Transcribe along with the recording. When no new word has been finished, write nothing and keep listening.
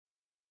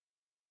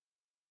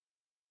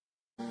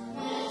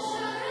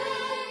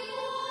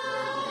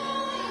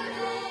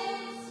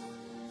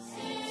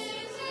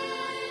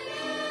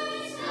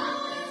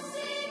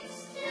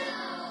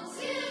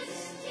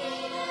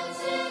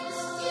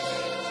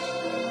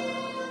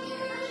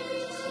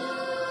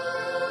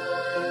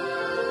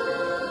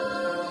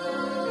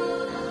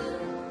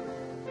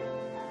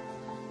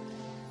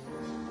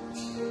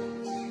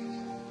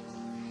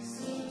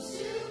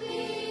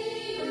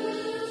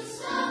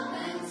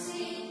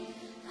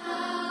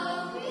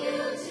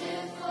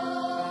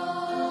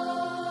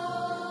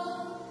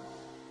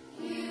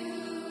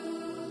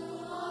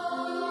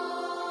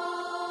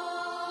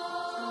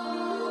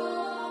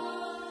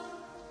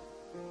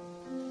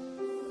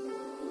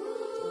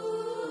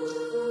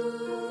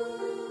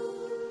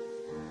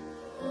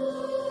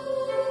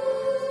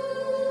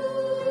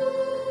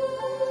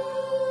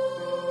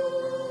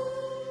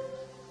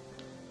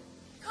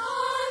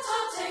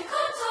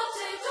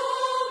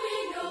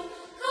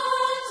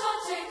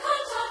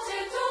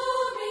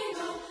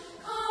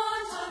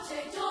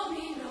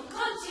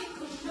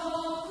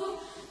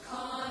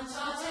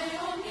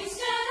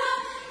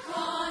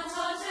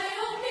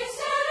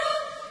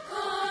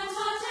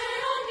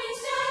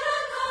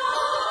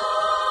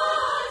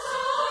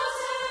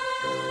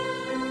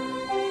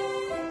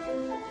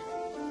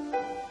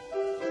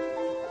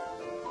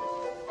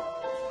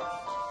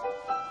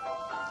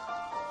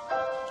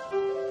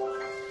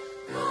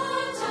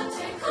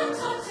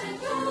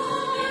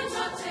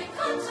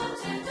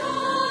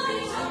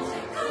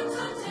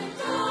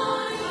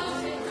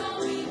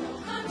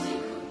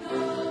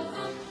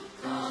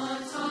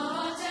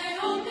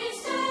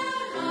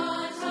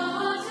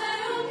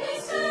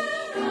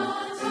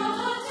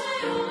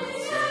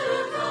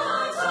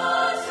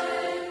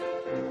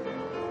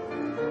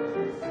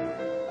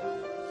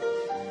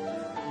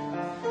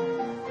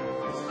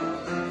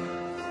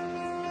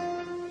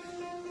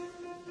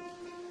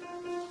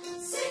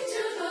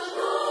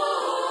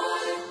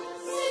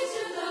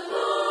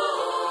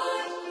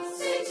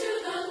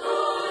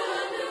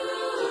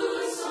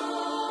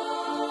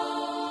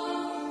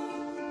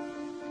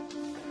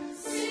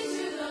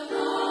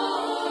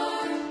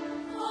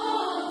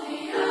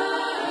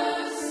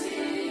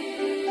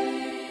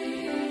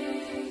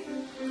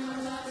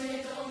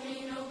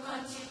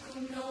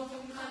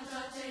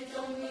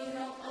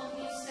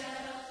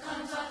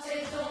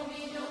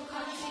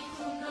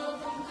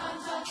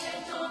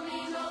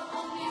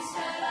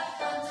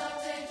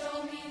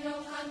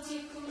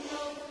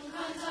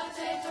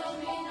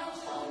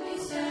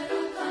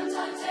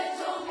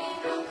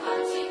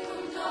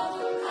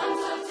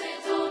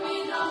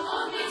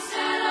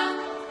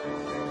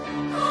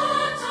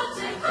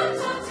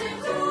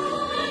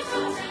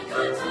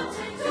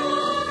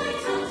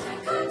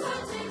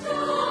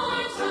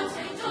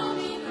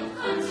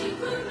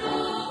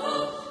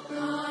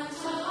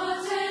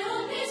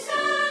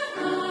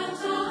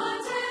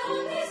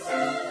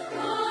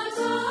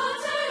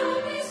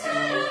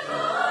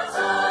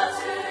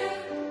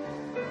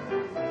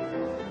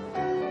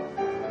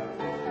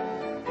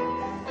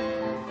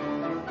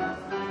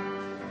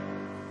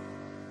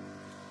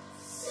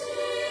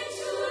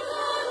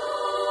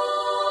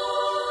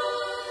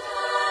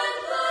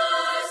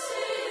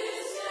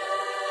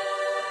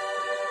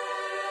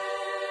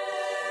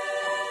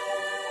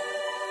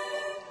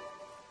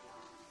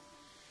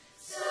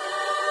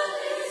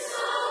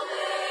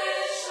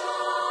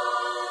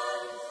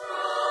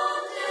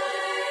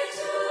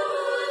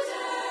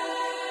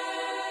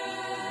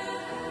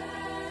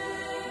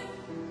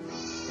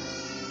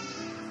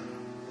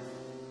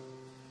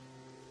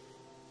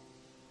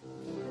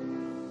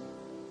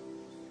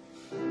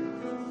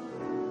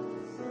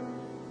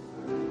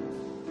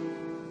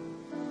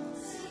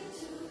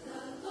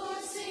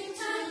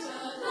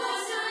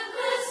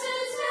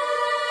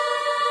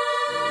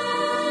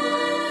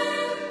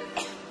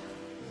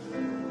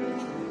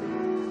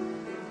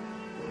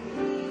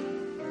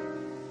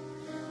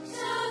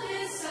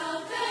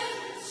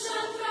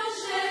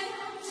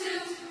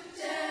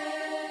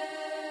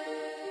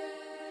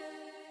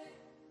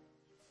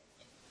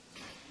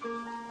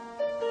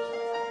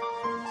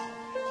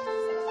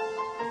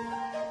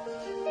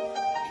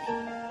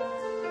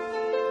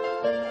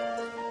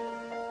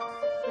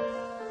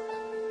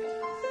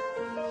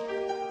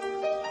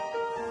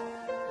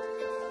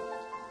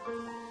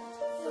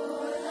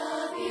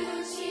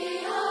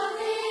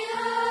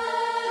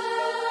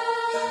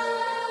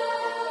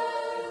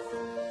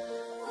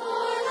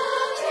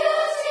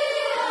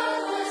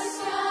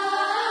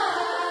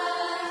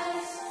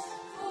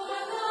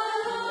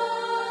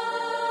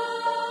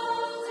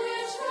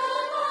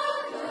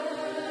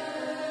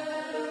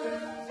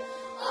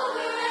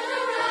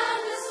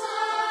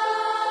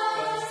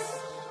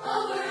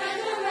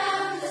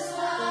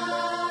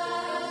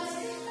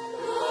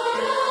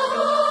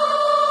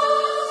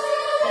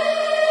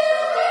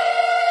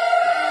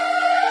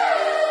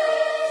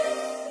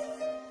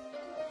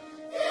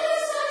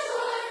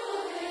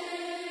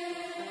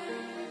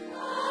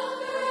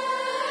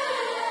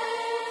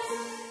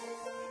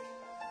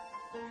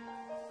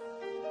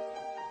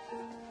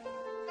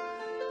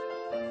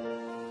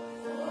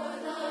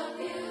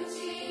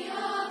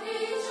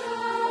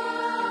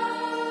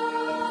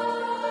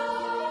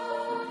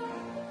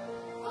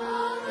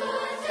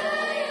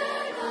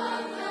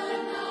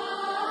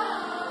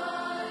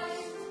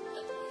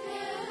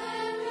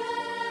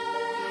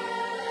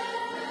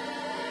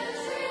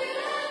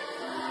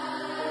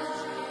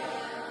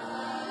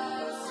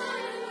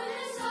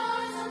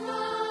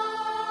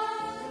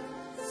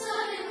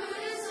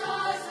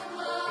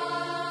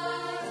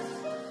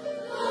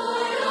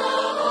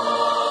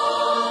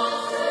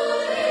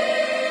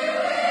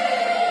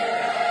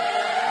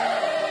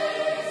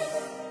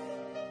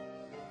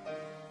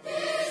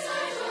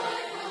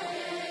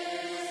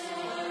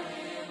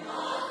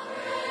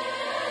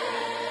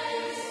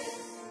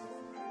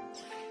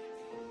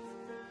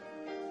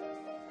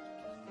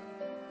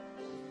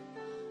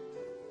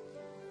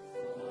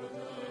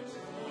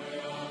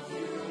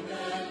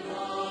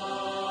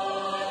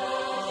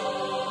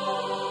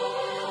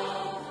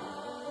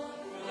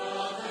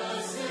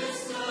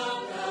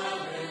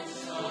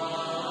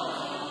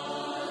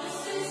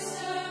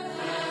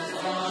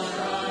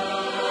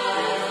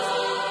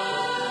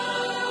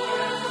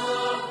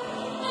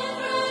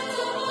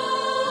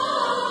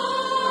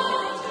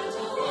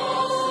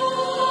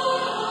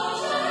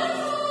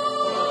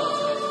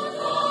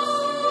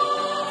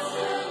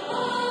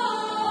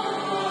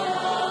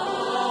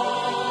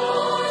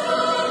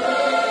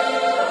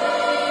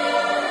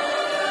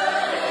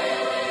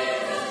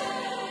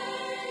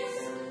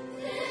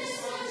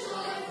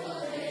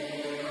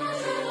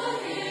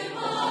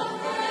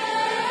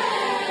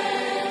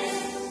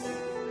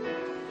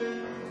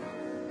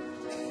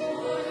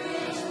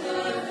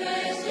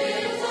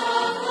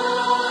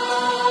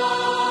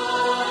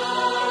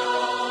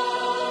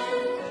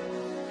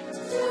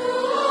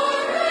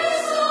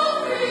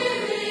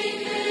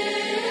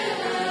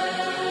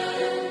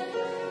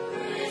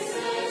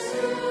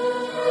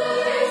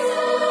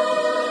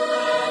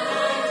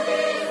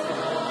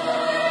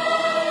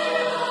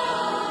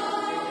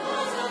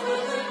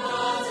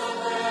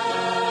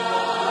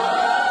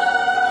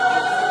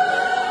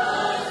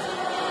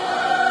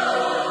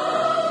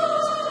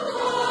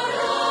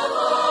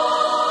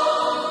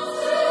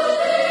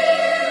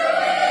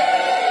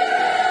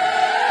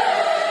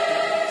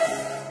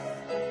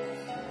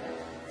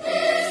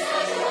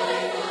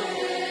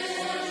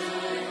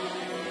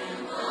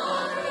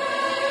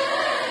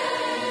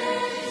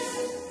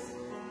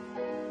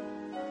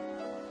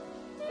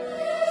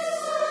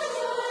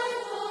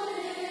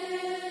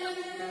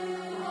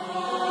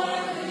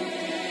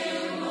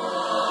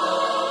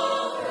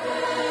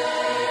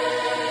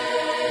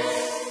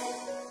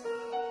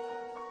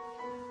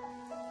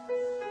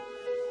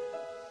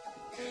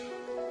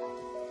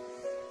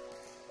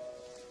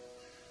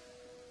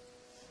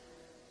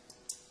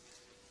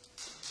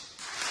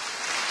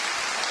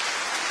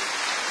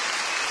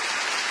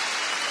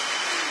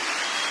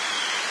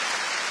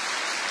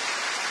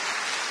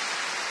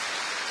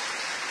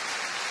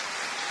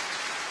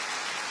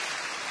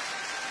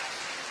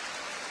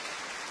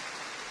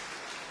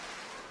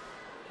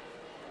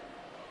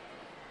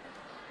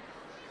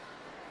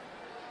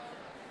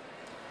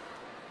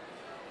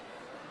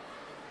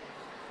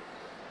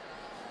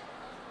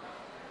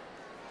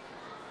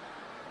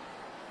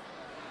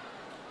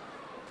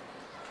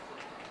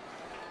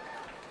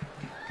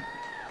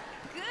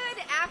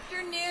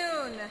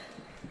afternoon.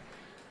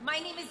 My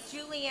name is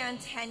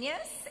Julianne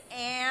Tenyas,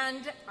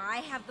 and I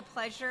have the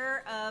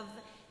pleasure of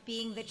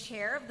being the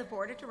chair of the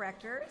board of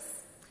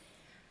directors.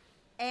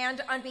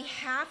 And on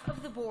behalf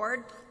of the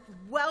board,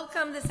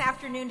 welcome this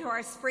afternoon to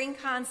our spring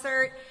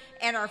concert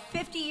and our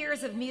 50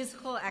 years of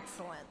musical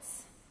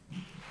excellence.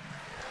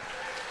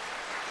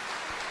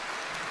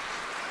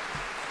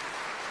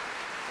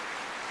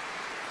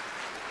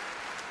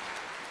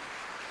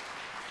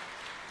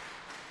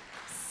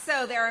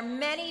 So there are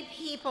many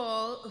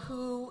people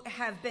who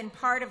have been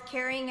part of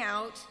carrying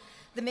out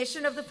the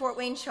mission of the Fort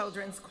Wayne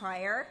Children's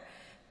Choir,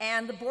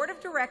 and the board of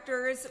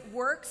directors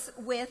works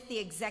with the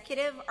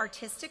executive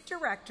artistic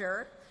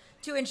director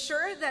to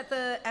ensure that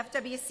the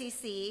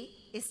FWCC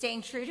is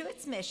staying true to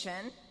its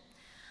mission,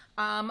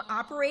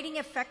 operating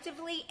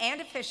effectively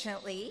and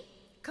efficiently,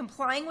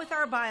 complying with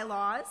our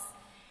bylaws,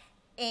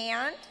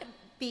 and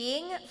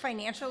being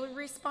financially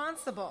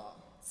responsible.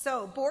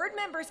 So board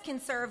members can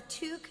serve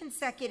 2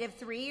 consecutive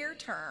 3-year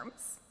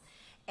terms,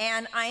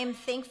 and I am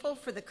thankful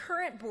for the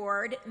current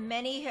board,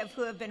 many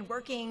who have been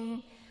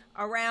working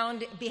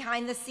around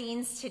behind the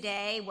scenes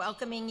today,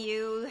 welcoming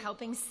you,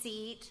 helping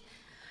seat,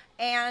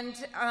 and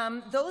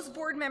those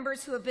board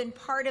members who have been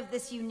part of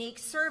this unique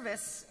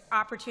service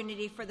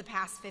opportunity for the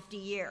past 50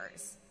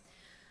 years.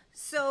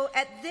 So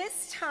at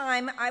this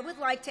time, I would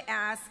like to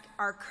ask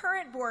our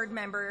current board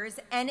members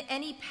and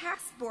any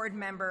past board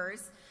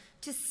members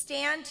to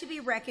stand to be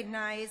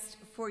recognized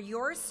for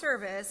your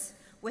service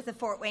with the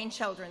Fort Wayne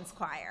Children's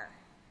Choir.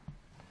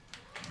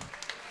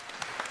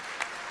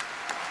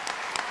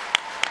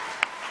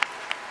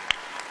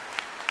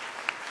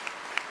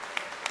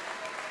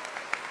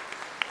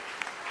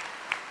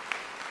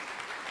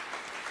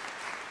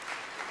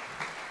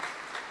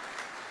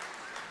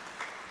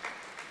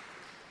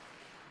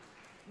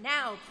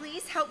 Now,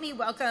 please help me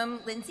welcome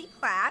Lindsay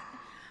Platt,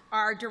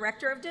 our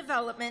Director of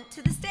Development,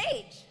 to the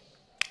stage.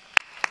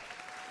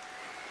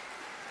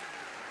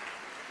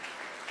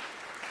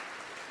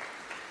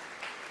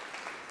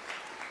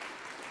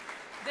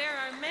 There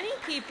are many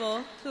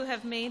people who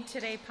have made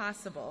today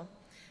possible,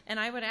 and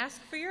I would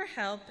ask for your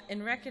help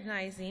in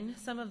recognizing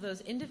some of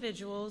those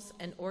individuals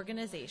and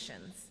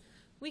organizations.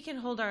 We can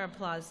hold our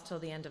applause till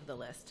the end of the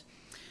list.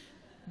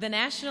 The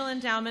National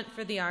Endowment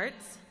for the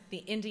Arts,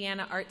 the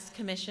Indiana Arts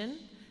Commission,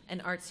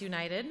 and Arts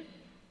United,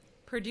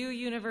 Purdue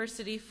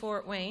University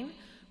Fort Wayne,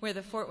 where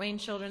the Fort Wayne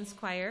Children's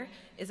Choir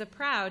is a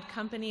proud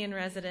company in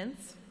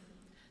residence,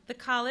 the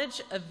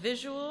College of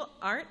Visual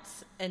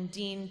Arts and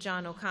Dean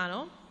John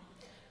O'Connell,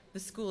 the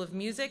School of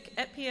Music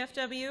at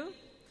PFW,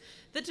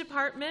 the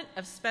Department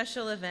of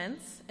Special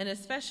Events, and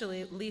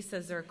especially Lisa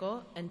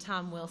Zirkle and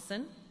Tom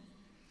Wilson,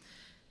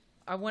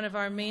 one of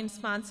our main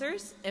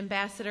sponsors,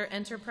 Ambassador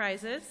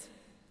Enterprises,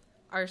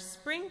 our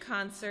spring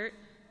concert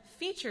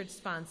featured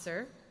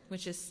sponsor,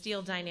 which is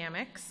Steel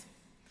Dynamics,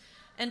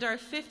 and our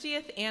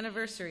 50th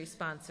anniversary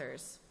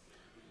sponsors,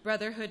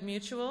 Brotherhood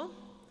Mutual,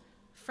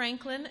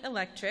 Franklin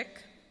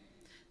Electric,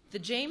 the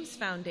James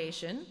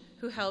Foundation,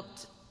 who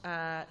helped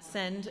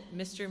send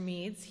Mr.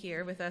 Meads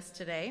here with us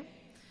today,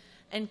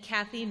 and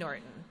Kathy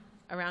Norton.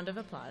 A round of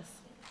applause.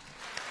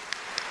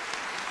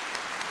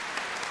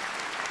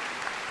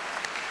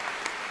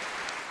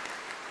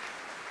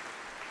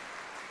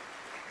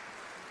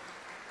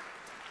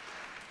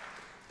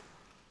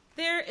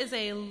 There is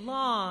a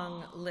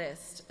long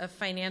list of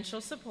financial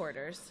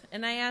supporters,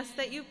 and I ask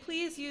that you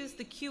please use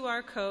the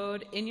QR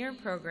code in your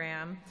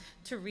program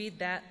to read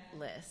that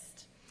list.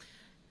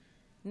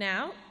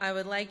 Now, I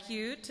would like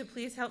you to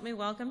please help me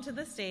welcome to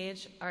the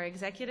stage our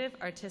Executive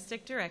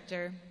Artistic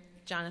Director,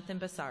 Jonathan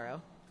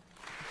Bassaro.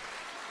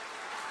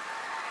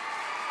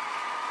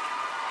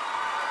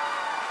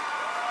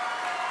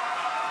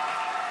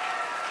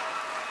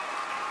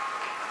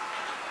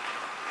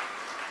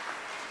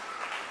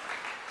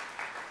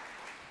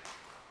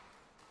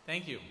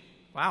 Thank you.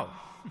 Wow.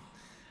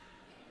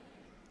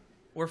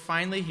 We're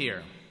finally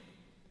here.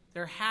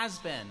 There has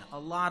been a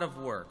lot of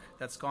work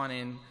that's gone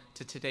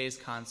into today's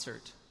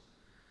concert.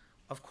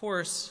 Of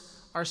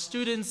course, our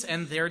students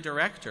and their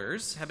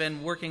directors have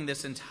been working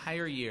this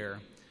entire year,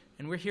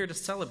 and we're here to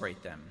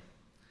celebrate them.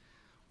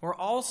 We're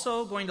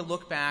also going to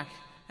look back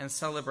and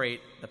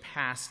celebrate the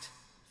past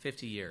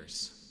 50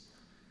 years.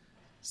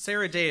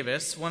 Sarah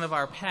Davis, one of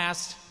our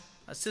past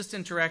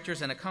assistant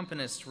directors and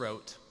accompanists,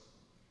 wrote,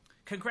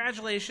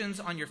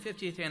 "Congratulations on your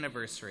 50th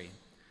anniversary.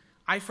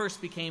 I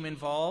first became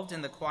involved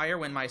in the choir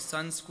when my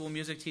son's school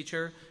music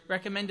teacher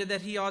recommended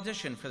that he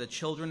audition for the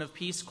Children of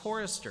Peace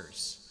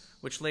choristers,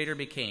 which later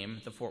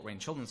became the Fort Wayne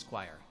Children's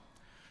Choir.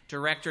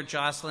 Director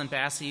Jocelyn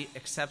Bassey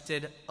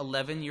accepted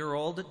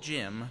 11-year-old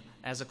Jim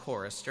as a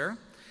chorister,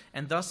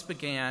 and thus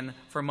began,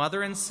 for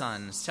mother and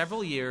son,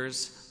 several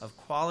years of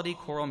quality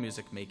choral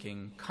music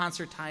making,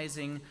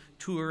 concertizing,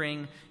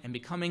 touring, and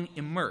becoming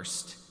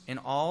immersed in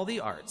all the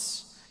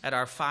arts at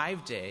our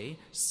 5-day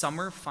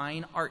Summer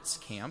Fine Arts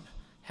Camp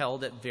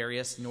held at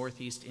various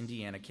Northeast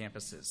Indiana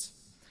campuses.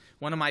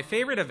 One of my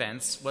favorite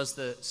events was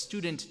the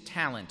Student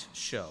Talent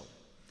Show.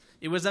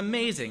 It was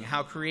amazing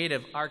how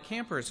creative our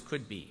campers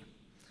could be.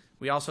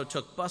 We also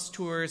took bus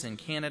tours in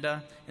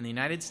Canada and the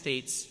United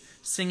States,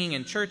 singing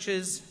in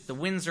churches, the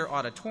Windsor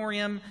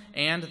Auditorium,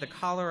 and the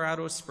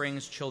Colorado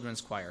Springs Children's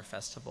Choir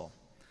Festival.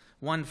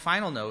 One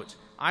final note,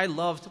 I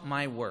loved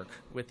my work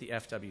with the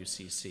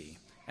FWCC,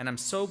 and I'm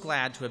so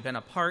glad to have been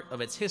a part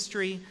of its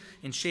history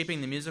in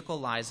shaping the musical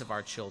lives of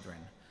our children.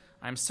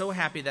 I'm so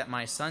happy that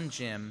my son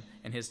Jim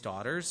and his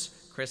daughters,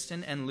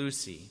 Kristen and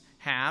Lucy,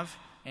 have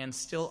and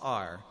still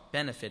are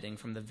benefiting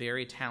from the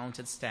very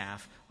talented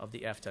staff of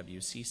the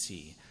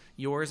FWCC.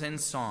 Yours in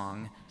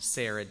song,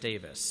 Sarah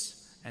Davis.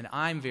 And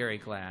I'm very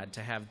glad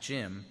to have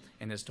Jim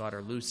and his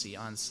daughter Lucy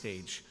on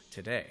stage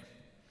today.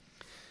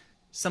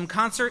 Some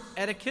concert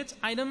etiquette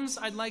items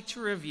I'd like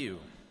to review.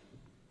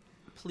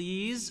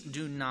 Please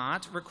do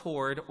not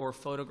record or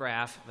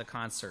photograph the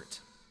concert.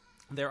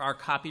 There are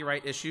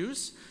copyright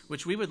issues,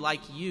 which we would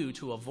like you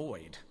to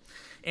avoid.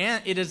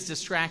 And it is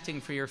distracting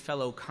for your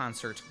fellow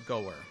concert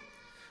goer.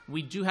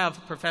 We do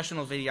have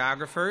professional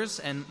videographers,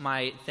 and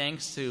my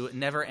thanks to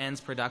Never Ends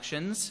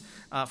Productions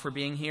for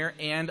being here,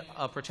 and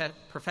a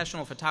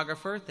professional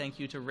photographer. Thank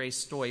you to Ray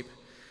Stoip.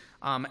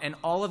 And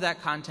all of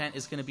that content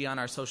is going to be on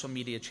our social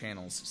media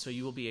channels, so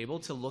you will be able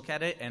to look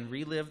at it and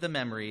relive the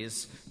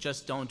memories.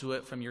 Just don't do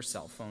it from your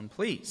cell phone,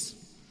 please.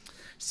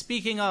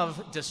 Speaking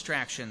of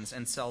distractions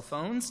and cell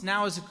phones,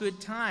 now is a good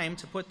time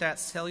to put that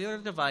cellular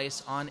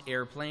device on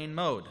airplane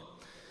mode.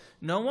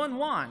 No one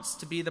wants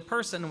to be the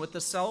person with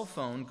the cell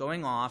phone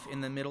going off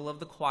in the middle of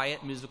the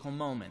quiet musical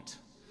moment.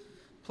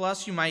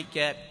 Plus, you might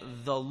get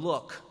the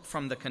look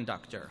from the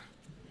conductor.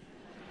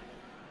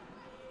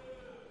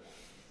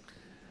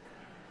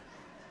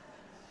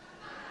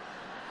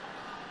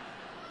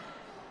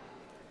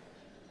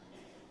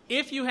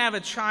 If you have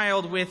a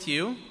child with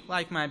you,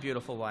 like my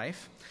beautiful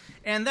wife,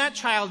 and that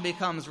child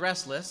becomes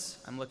restless,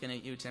 I'm looking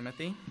at you,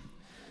 Timothy,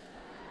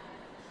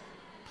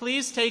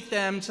 please take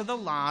them to the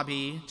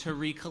lobby to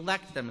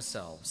recollect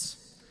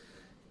themselves.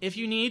 If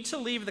you need to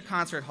leave the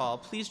concert hall,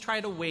 please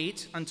try to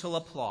wait until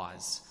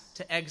applause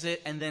to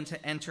exit and then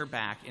to enter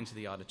back into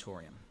the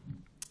auditorium.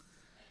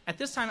 At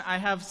this time, I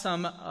have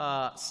some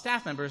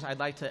staff members I'd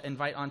like to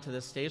invite onto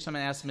the stage. So I'm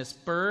going to ask Miss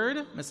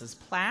Bird, Mrs.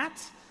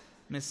 Platt,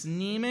 Miss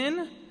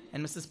Neiman,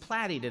 and Mrs.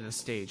 Platty to the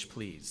stage,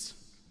 please.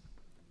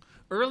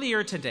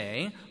 Earlier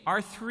today,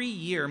 our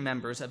 3-year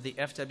members of the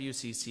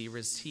FWCC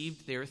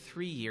received their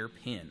 3-year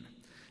pin.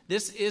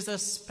 This is a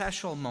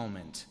special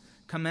moment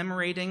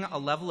commemorating a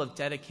level of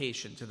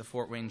dedication to the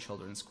Fort Wayne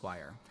Children's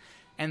Choir,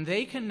 and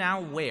they can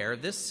now wear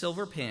this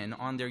silver pin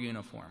on their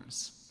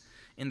uniforms.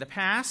 In the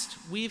past,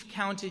 we've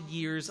counted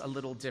years a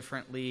little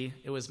differently.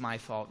 It was my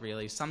fault,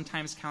 really,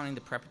 sometimes counting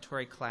the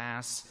preparatory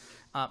class.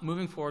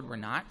 Moving forward, we're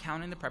not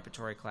counting the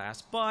preparatory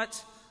class,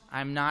 but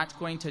I'm not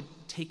going to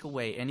take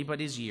away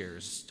anybody's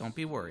years. Don't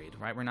be worried,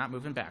 right? We're not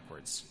moving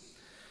backwards.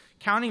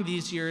 Counting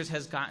these years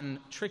has gotten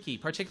tricky,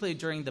 particularly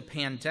during the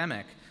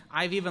pandemic.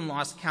 I've even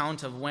lost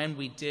count of when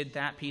we did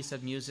that piece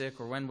of music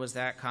or when was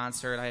that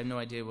concert. I have no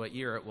idea what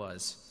year it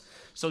was.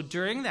 So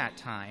during that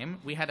time,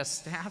 we had a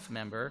staff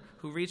member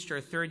who reached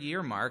her 3rd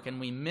year mark, and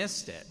we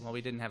missed it. Well,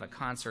 we didn't have a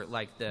concert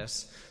like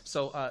this.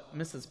 So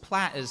Mrs.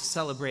 Platt is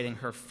celebrating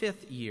her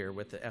 5th year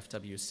with the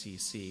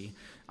FWCC,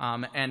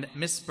 and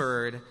Miss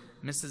Bird,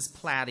 Mrs.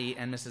 Platty,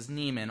 and Mrs.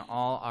 Neiman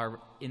all are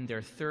in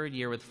their 3rd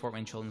year with the Fort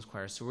Wayne Children's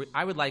Choir. So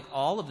I would like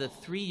all of the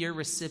 3-year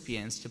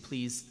recipients to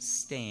please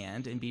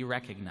stand and be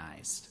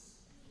recognized.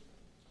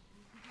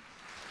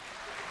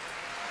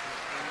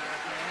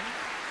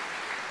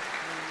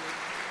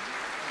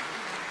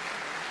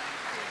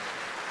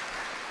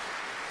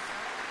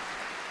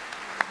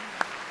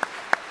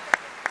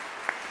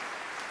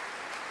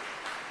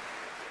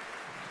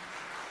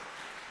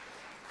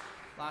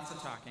 Lots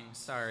of talking,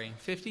 sorry.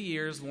 50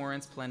 years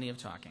warrants plenty of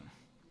talking.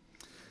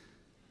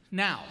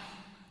 Now,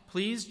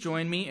 please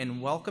join me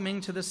in welcoming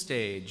to the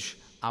stage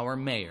our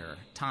mayor,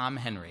 Tom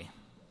Henry.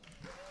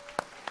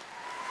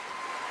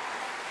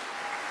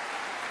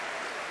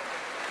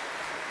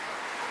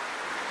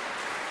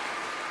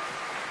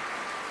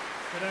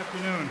 Good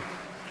afternoon.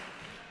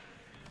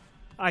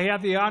 I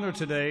have the honor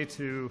today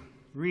to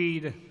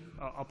read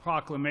a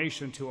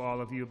proclamation to all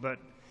of you, but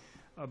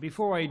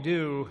before I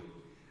do,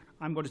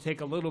 I'm going to take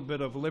a little bit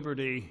of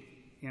liberty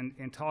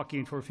in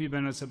talking for a few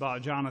minutes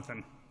about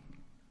Jonathan.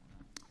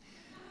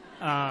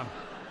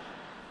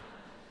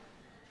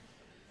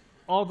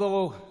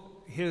 Although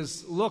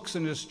his looks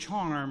and his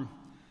charm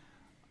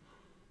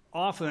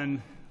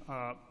often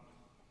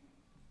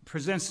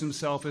presents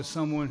himself as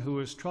someone who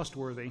is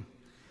trustworthy,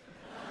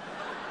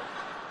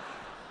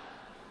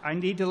 I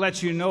need to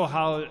let you know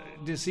how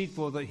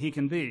deceitful that he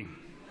can be.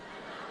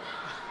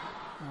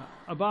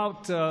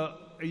 About a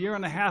year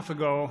and a half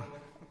ago,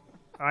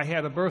 I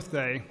had a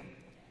birthday,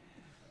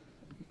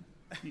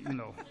 you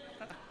know,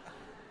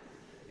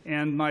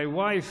 and my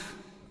wife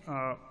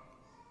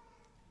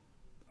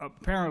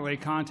apparently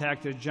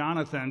contacted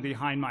Jonathan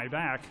behind my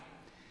back,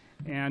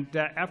 and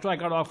after I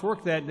got off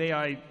work that day,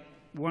 I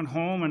went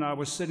home and I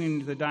was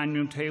sitting at the dining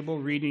room table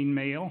reading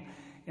mail,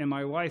 and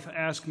my wife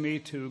asked me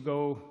to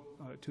go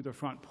to the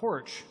front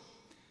porch.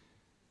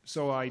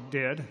 So I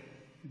did,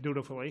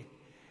 dutifully.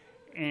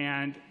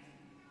 And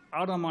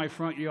out on my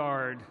front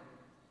yard,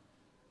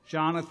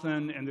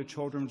 Jonathan and the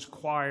children's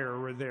choir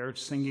were there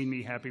singing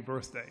me happy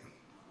birthday.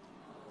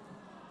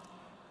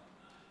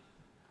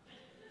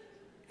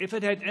 If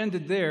it had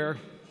ended there,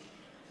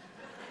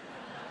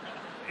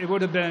 it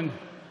would have been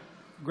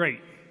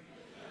great.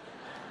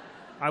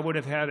 I would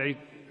have had a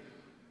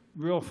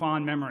real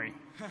fond memory.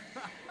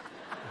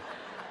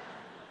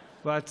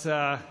 But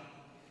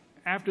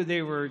after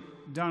they were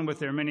done with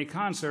their mini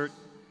concert,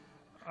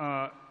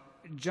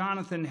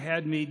 Jonathan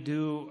had me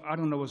do, I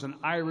don't know, it was an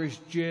Irish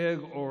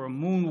jig or a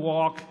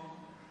moonwalk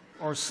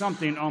or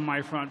something on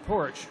my front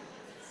porch.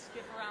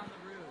 Skip around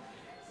the room.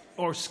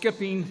 Or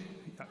skipping,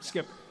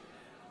 skip.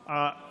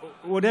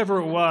 Whatever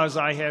it was,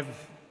 I have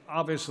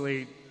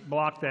obviously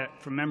blocked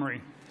that from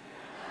memory.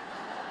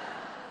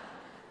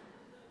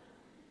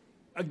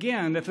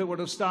 Again, if it would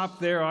have stopped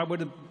there, I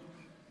would have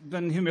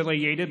been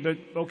humiliated, but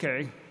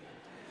okay.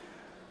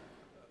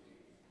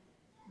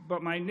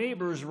 But my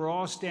neighbors were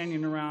all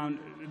standing around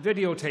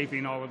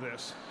videotaping all of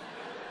this.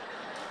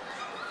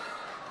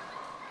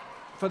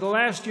 For the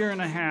last year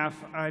and a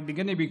half, I've been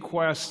getting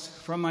requests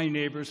from my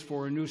neighbors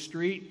for a new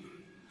street,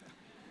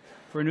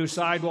 for new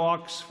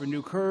sidewalks, for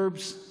new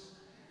curbs,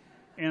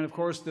 and of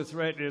course the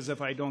threat is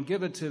if I don't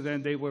give it to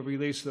them, they will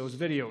release those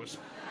videos.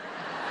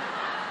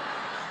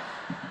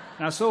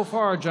 Now, so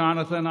far,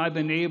 Jonathan, I've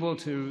been able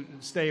to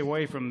stay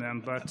away from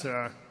them, but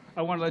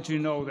I want to let you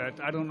know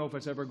that I don't know if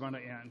it's ever going to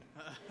end.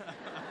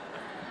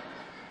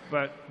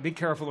 But be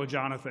careful of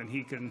Jonathan.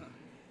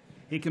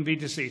 He can be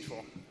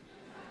deceitful.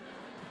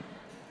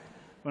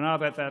 Well, now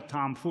that that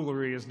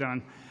tomfoolery is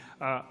done,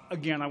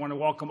 again, I want to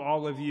welcome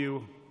all of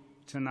you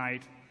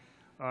tonight.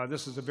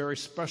 This is a very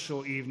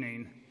special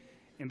evening,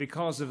 and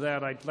because of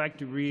that, I'd like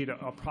to read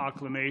a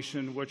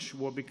proclamation which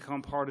will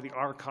become part of the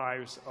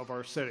archives of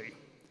our city.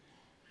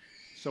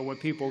 So when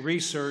people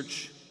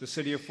research the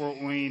city of Fort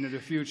Wayne in the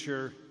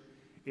future,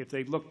 if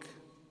they look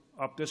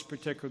up this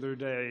particular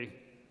day,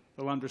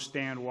 they'll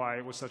understand why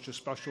it was such a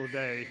special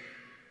day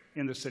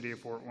in the city of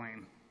Fort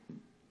Wayne.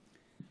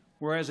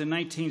 Whereas in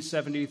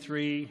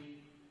 1973,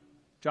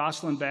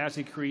 Jocelyn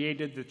Bazzi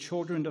created the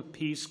Children of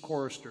Peace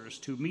Choristers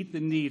to meet the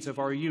needs of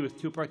our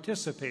youth to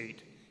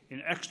participate in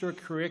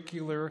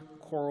extracurricular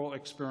choral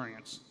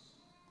experience.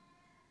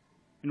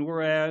 And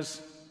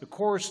whereas the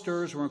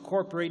choristers were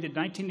incorporated in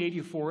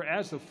 1984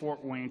 as the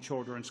Fort Wayne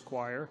Children's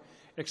Choir,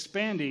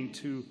 expanding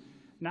to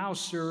now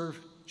serve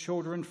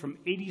children from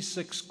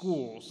 86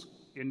 schools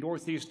in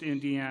Northeast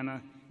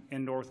Indiana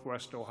and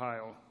Northwest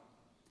Ohio.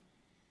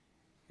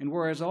 And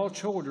whereas all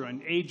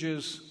children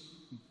ages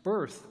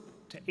birth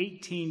to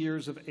 18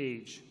 years of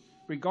age,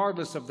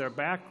 regardless of their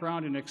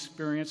background and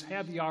experience,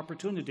 have the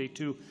opportunity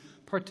to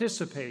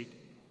participate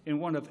in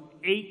one of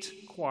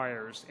 8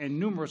 choirs and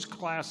numerous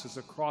classes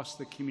across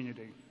the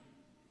community.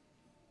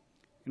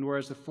 And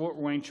whereas the Fort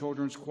Wayne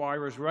Children's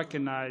Choir is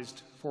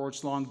recognized for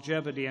its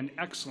longevity and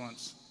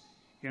excellence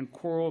in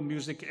choral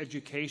music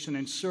education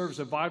and serves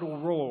a vital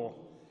role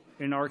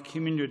in our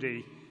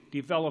community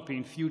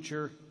developing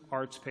future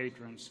arts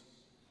patrons.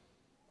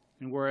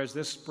 And whereas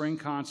this spring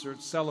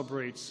concert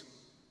celebrates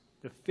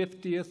the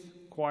 50th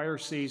choir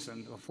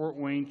season of Fort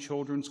Wayne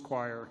Children's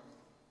Choir,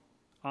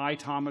 I,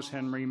 Thomas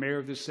Henry, Mayor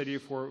of the City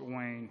of Fort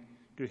Wayne,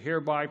 do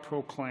hereby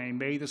proclaim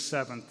May the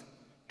 7th,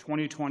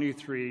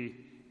 2023,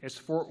 as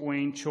Fort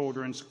Wayne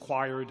Children's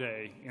Choir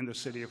Day in the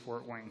City of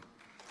Fort Wayne.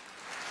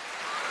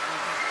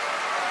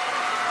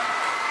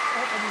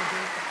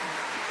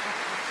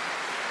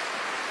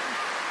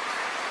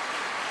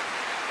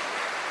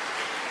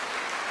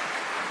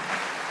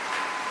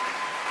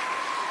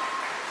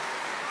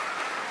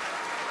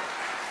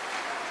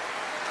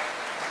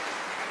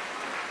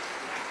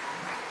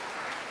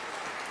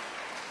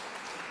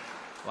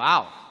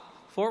 Wow,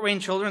 Fort Wayne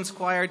Children's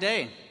Choir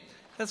Day.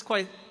 That's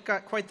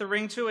got quite the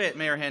ring to it,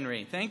 Mayor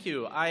Henry. Thank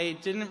you. I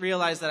didn't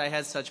realize that I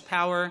had such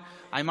power.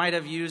 I might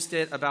have used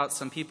it about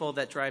some people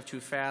that drive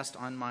too fast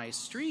on my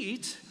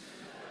street.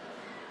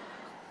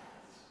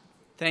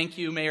 Thank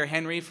you, Mayor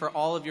Henry, for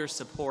all of your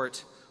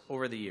support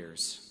over the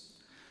years.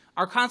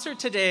 Our concert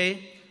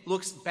today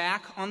looks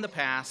back on the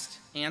past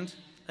and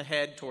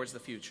ahead towards the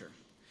future.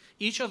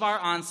 Each of our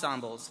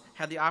ensembles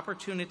had the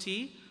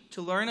opportunity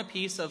to learn a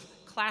piece of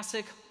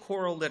classic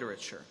choral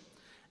literature,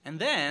 and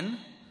then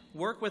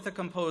work with a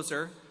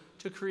composer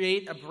to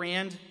create a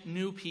brand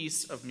new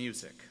piece of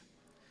music.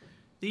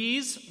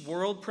 These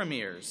world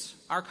premieres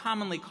are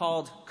commonly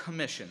called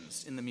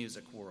commissions in the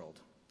music world.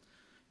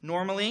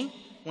 Normally,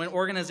 when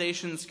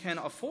organizations can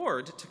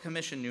afford to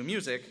commission new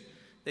music,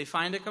 they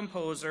find a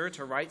composer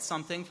to write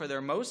something for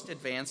their most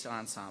advanced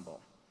ensemble,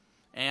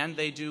 and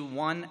they do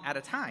one at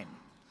a time.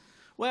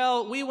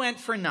 Well, we went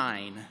for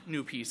 9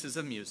 new pieces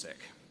of music.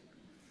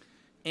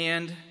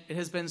 And it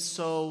has been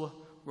so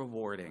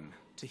rewarding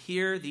to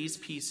hear these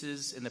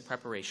pieces in the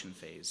preparation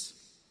phase.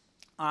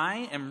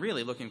 I am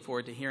really looking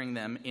forward to hearing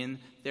them in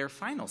their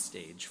final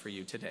stage for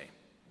you today.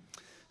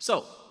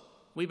 So,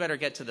 we better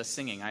get to the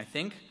singing, I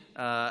think.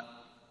 I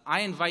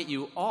invite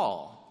you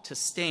all to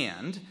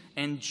stand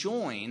and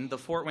join the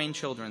Fort Wayne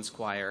Children's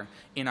Choir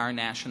in our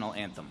national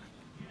anthem.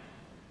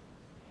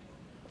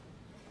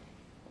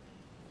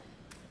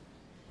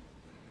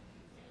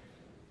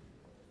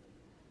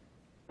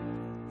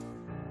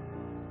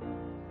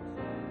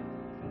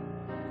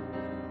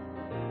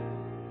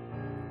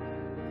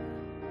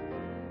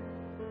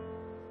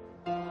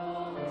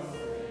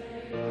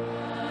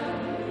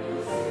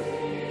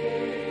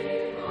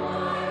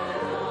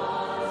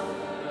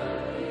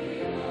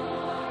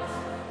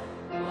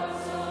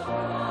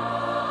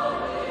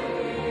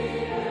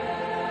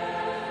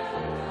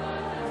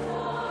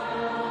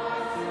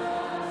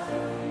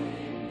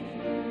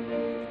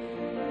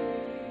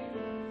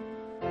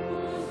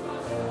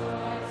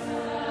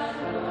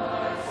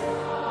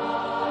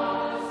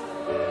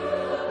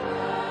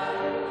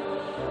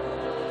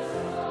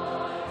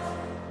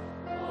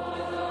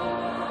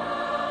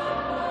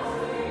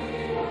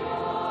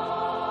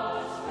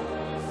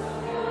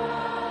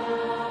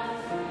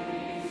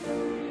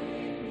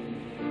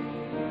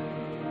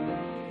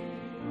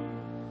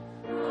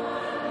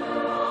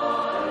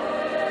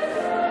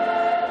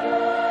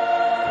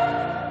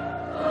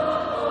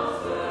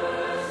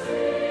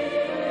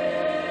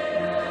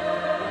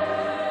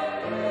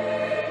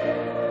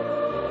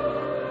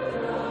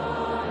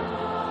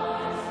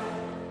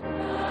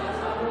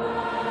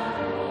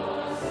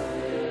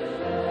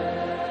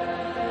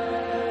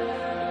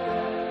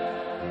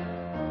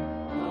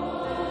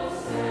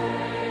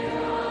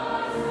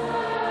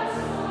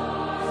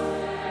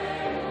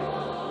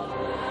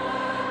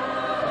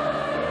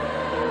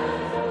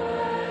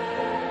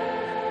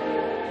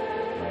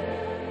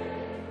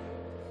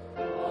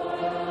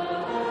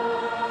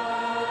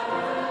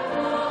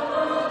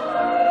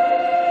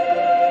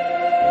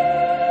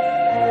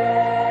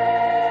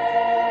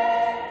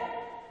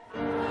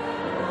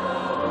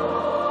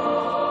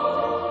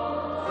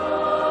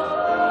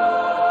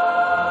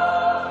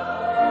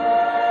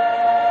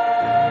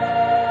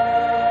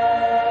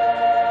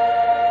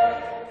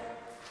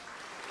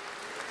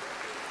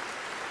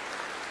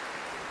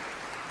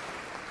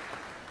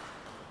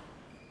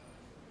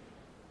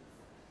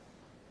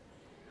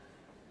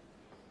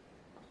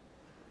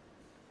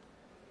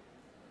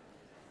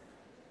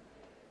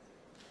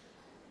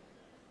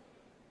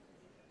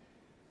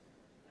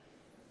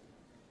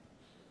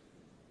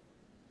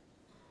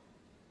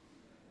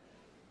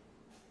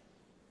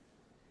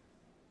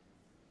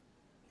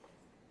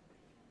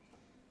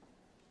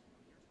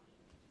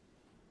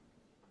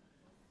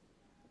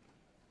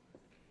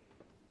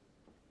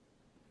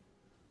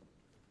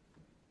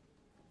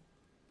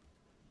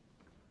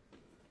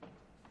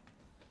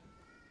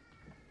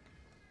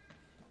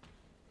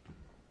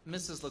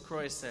 Mrs.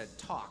 LaCroix said,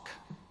 talk.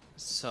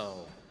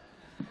 So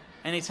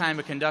anytime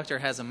a conductor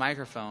has a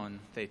microphone,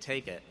 they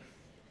take it.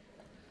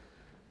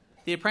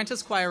 The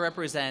Apprentice Choir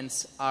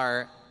represents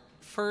our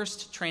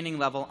first training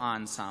level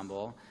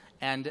ensemble,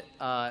 and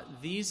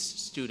these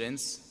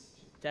students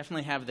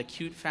definitely have the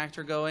cute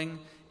factor going.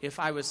 If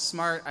I was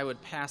smart, I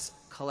would pass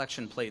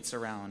collection plates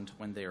around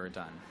when they were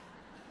done.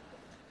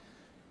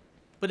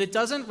 But it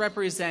doesn't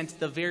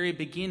represent the very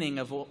beginning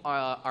of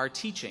our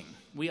teaching.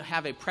 We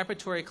have a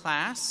preparatory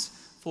class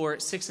for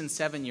 6 and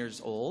 7 years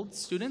old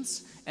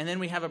students, and then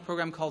we have a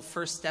program called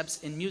First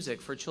Steps in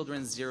Music for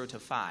children 0 to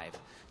 5.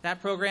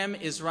 That program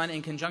is run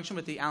in conjunction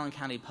with the Allen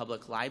County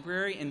Public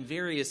Library and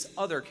various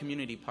other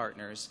community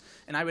partners.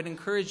 And I would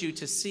encourage you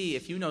to see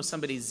if you know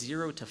somebody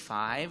 0 to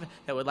 5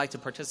 that would like to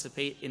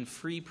participate in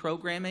free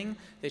programming,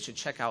 they should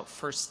check out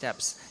First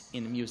Steps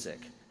in Music.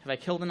 Have I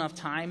killed enough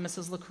time,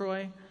 Mrs.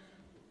 LaCroix?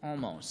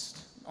 Almost.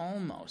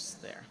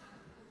 Almost there.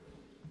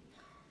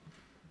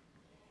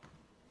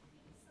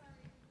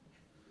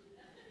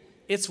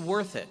 It's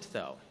worth it,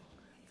 though.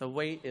 The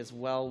wait is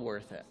well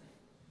worth it.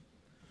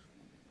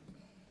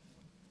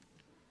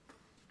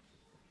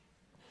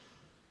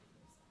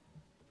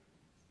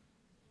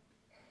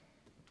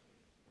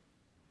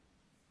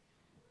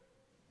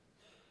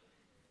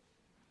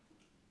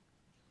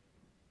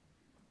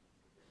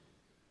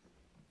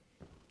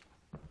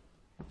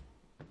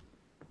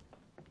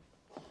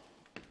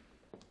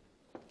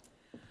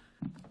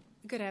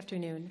 Good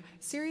afternoon.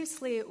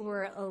 Seriously,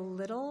 we're a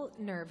little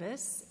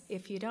nervous.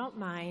 If you don't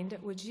mind,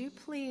 would you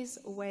please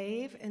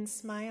wave and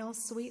smile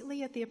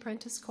sweetly at the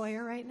Apprentice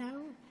Choir right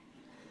now?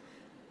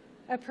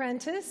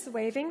 Apprentice,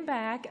 waving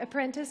back.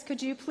 Apprentice,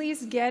 could you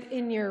please get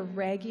in your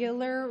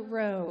regular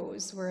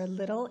rows? We're a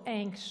little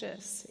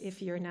anxious.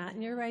 If you're not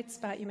in your right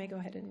spot, you may go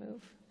ahead and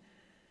move.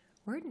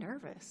 We're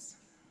nervous.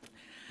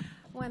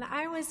 When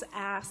I was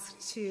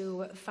asked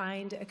to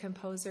find a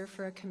composer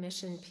for a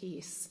commission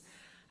piece,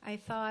 I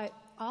thought,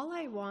 all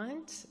I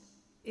want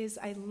is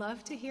I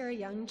love to hear a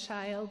young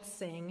child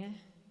sing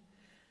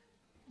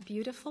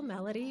beautiful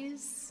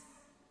melodies,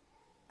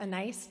 a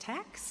nice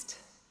text,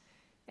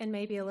 and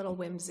maybe a little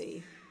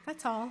whimsy.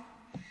 That's all.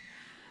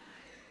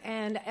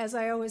 And as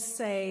I always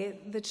say,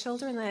 the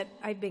children that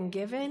I've been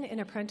given in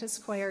Apprentice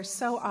Choir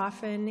so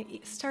often,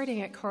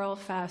 starting at Choral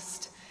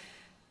Fest,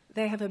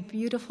 They have a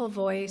beautiful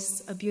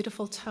voice, a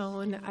beautiful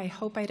tone. I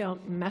hope I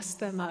don't mess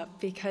them up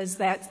because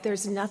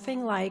there's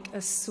nothing like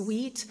a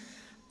sweet,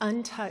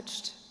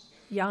 untouched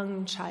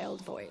young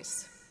child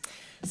voice.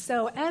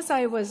 So as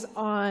I was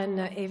on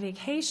a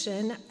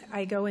vacation,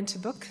 I go into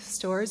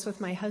bookstores with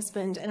my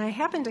husband, and I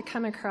happened to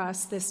come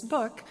across this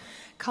book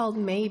called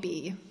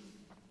Maybe.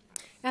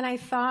 And I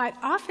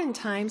thought,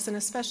 oftentimes, and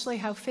especially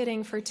how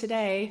fitting for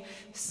today,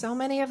 so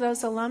many of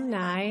those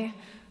alumni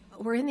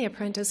were in the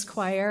apprentice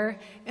choir,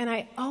 and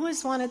I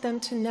always wanted them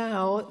to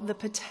know the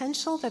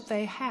potential that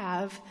they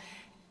have,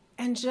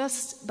 and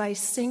just by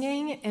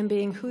singing and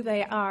being who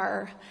they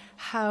are,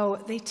 how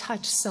they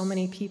touch so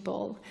many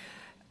people,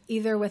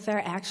 either with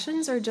their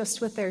actions or just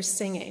with their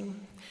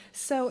singing.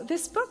 So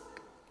this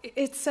book,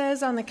 it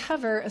says on the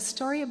cover, a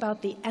story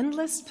about the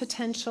endless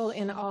potential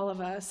in all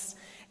of us.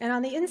 And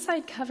on the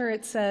inside cover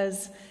it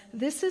says,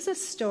 "This is a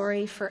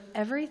story for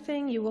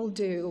everything you will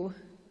do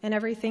and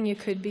everything you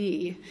could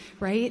be,"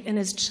 right? And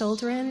as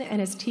children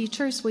and as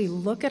teachers, we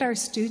look at our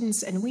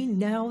students and we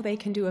know they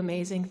can do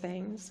amazing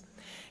things.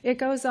 It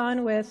goes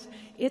on with,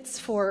 "It's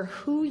for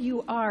who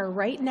you are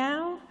right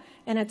now,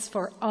 and it's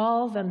for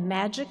all the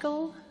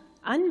magical,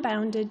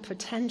 unbounded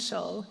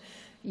potential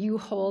you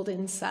hold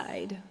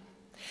inside."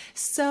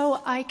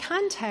 So I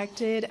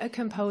contacted a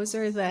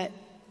composer that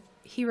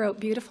he wrote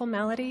beautiful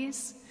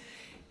melodies,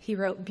 he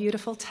wrote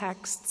beautiful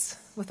texts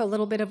with a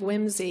little bit of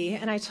whimsy,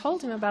 and I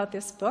told him about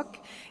this book,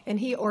 and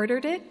he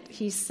ordered it.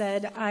 He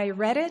said, "I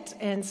read it,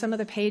 and some of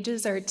the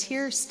pages are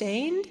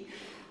tear-stained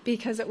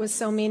because it was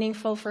so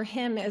meaningful for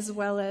him as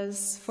well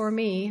as for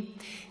me."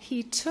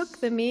 He took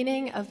the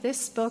meaning of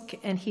this book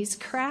and he's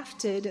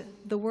crafted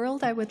the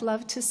world I would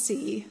love to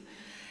see.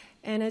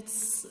 And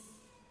it's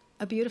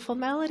a beautiful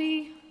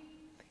melody,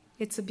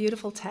 it's a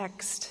beautiful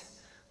text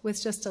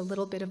with just a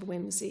little bit of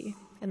whimsy.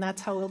 And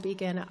that's how we'll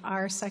begin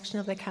our section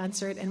of the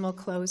concert, and we'll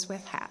close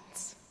with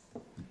hats.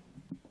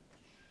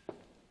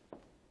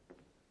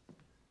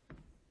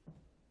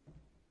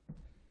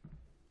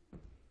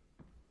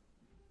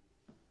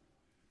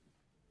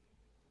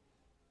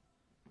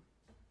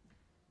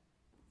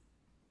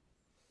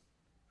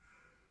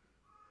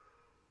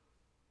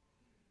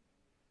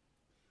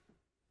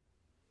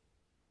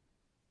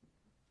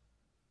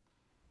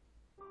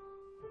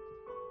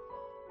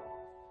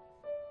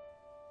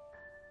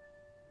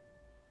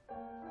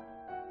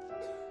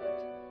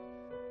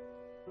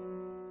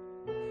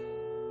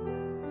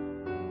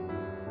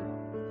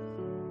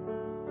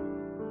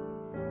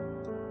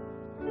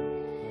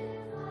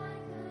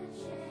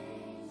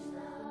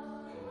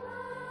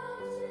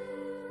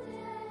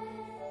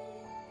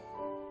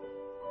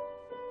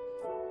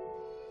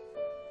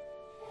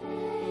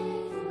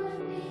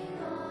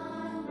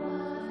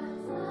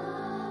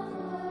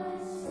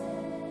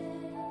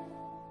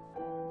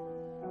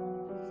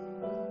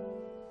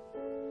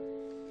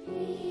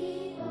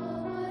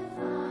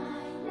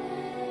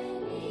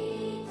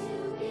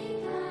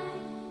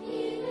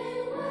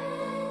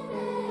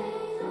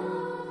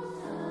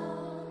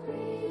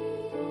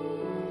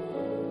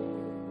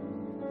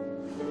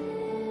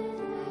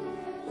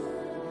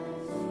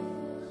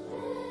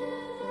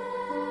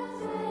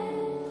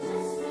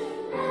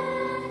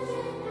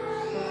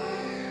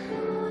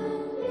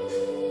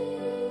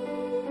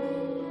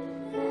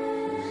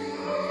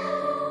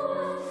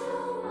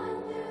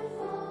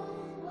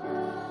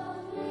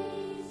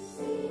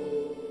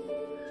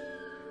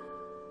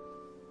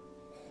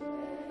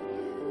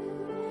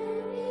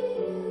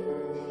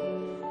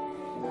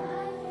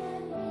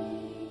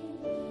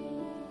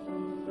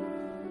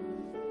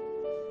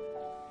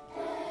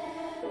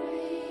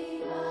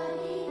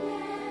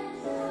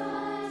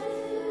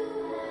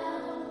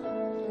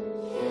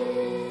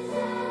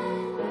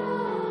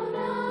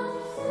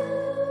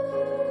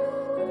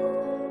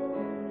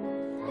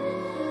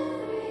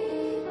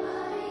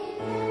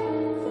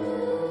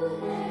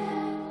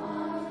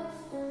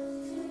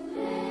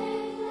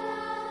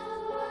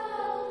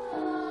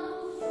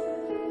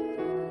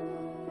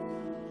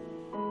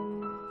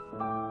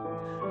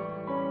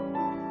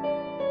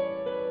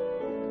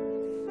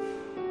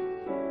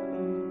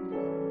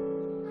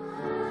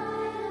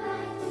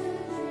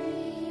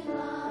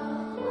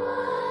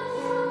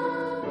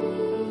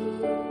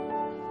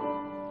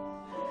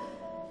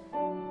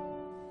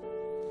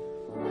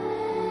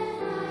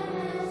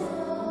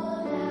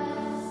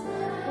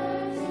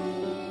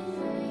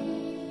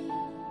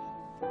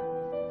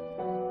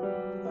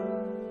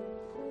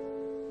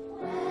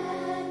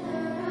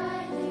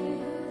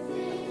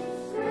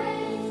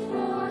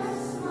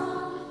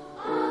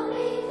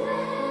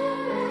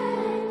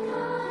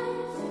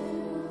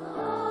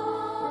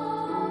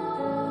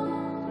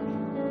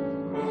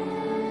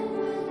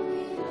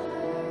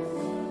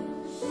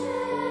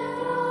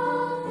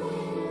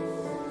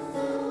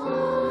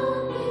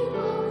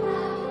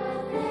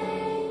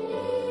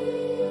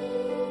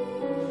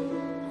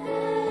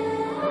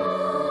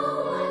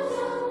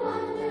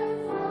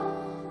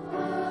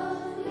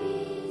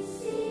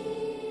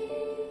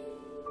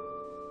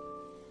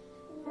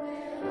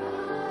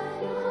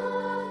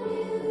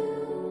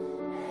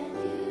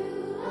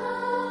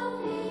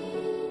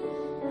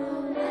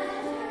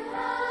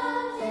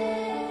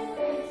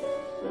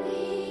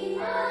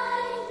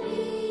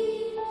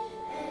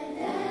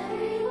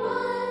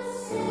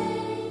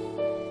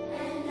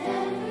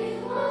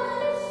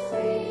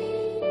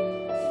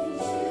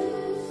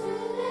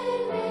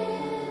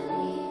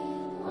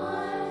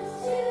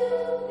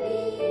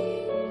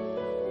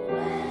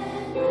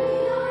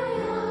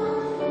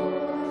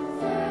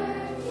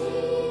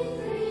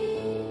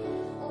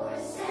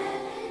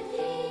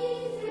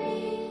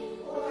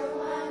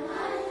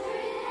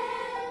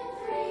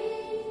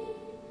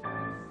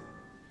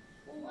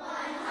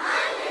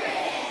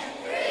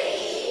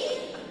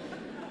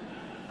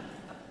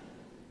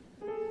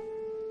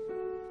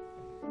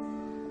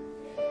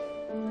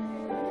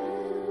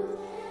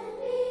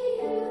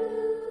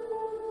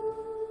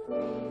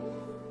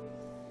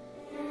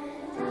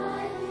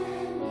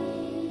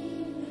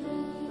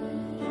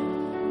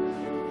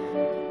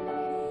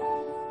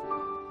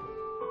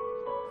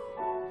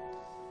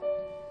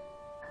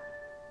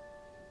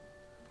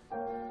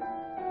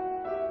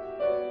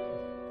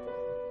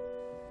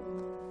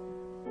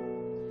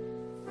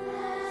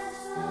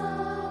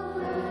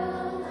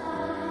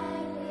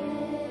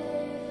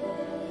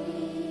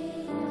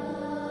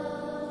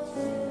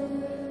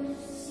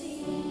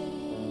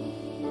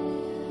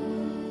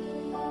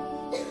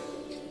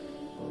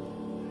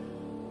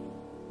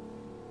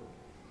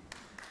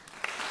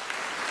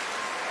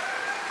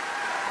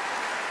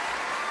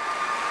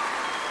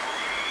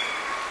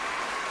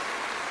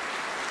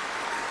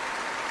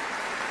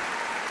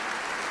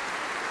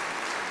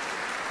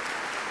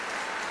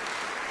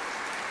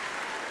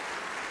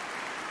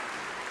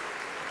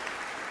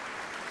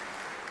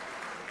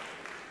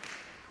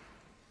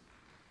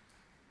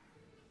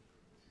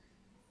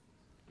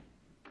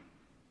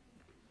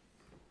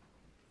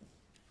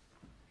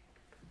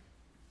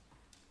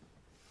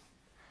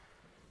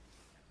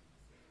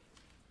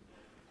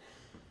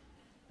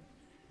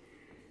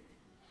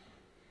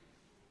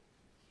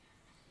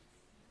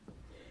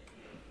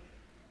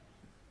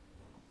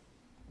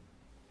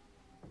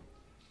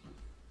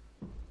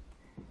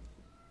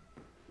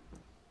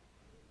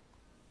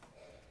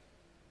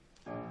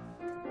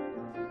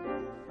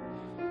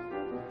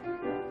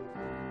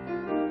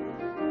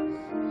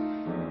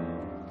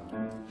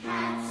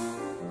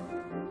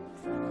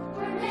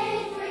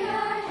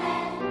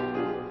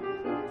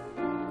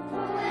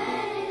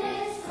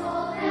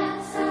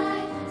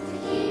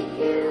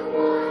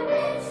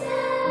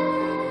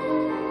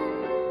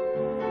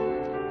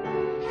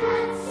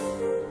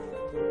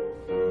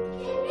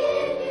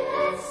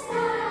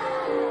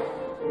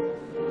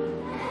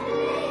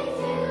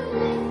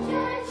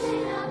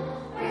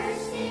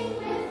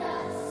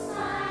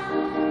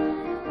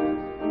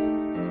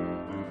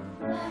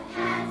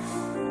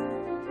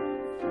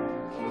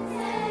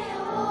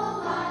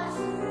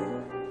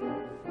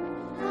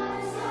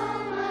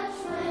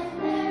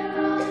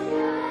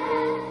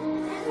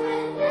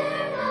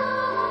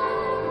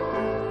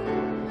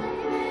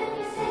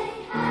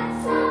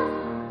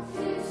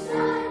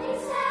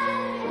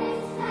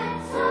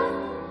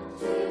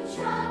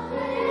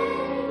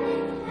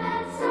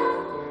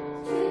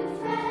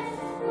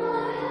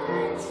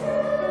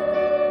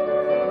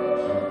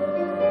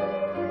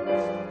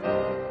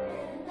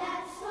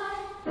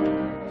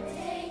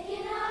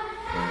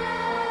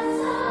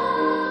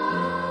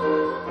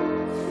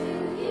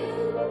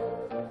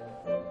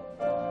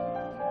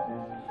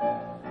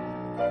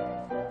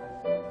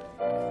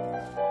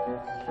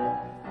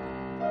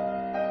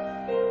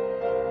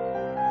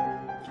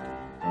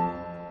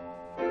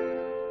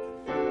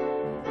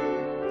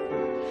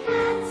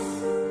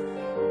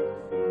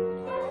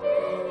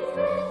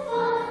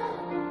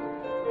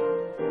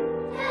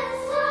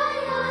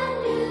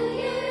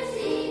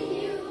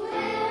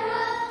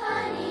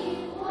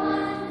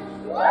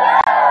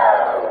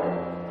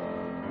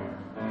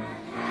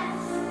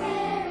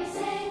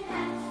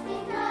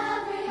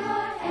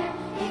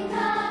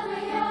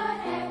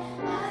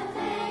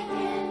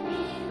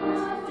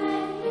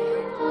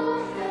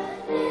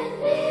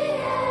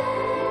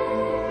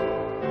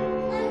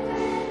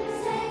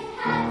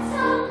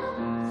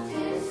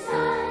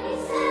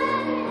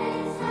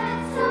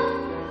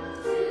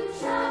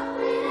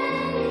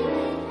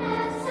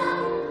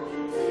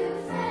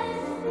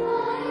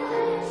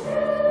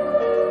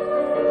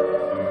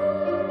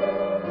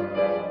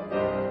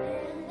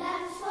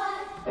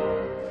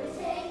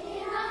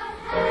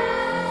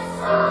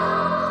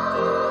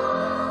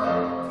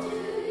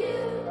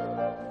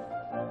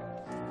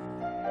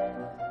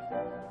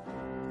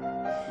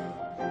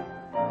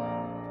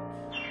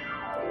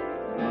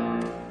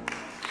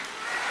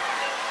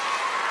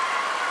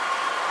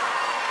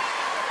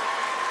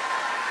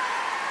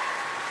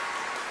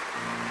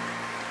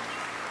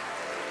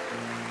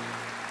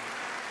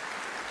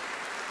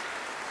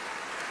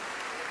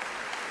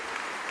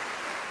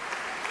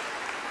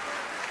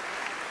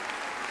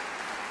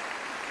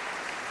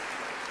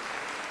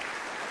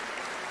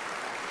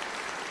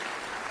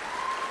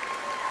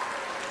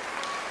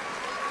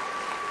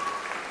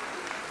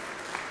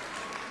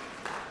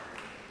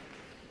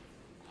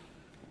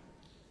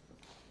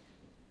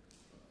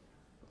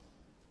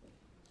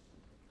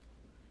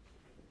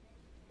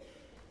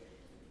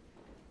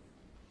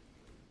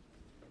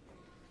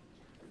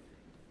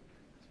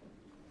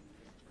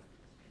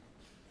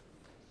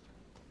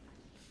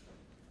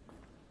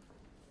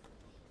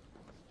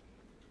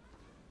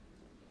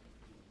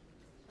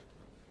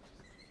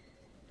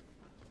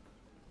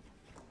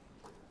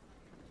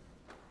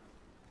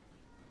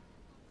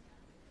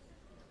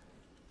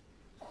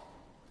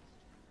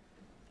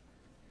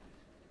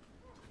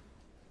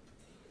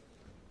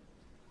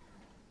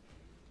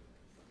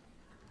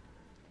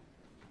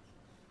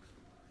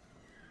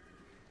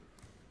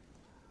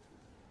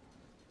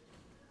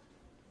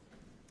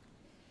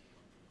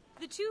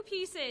 The two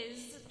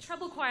pieces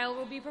Treble Choir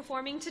will be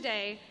performing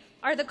today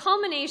are the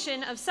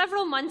culmination of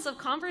several months of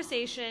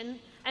conversation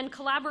and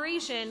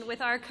collaboration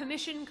with our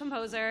commission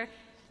composer,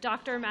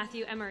 Dr.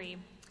 Matthew Emery.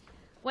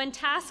 When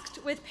tasked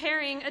with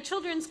pairing a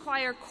children's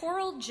choir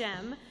choral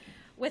gem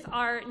with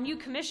our new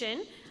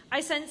commission,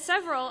 I sent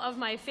several of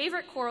my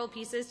favorite choral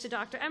pieces to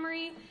Dr.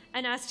 Emery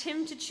and asked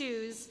him to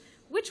choose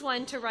which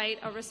one to write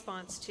a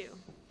response to.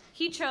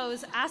 He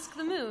chose Ask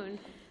the Moon,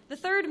 the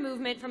third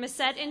movement from a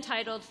set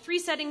entitled Three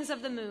Settings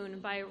of the Moon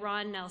by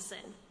Ron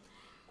Nelson.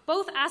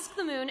 Both Ask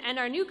the Moon and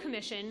our new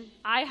commission,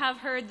 I Have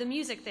Heard the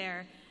Music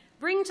There,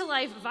 bring to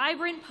life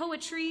vibrant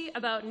poetry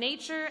about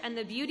nature and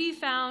the beauty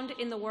found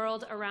in the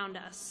world around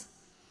us.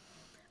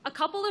 A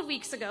couple of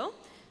weeks ago,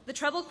 the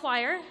Treble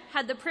Choir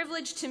had the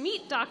privilege to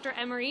meet Dr.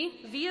 Emery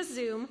via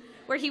Zoom,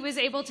 where he was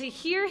able to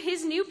hear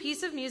his new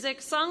piece of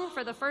music sung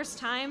for the first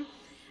time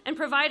and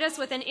provide us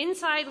with an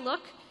inside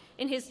look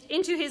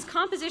into his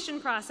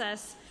composition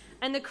process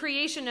and the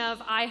creation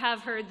of I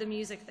Have Heard the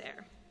Music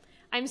There.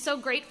 I'm so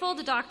grateful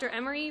to Dr.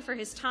 Emery for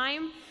his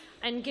time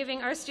and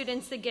giving our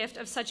students the gift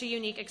of such a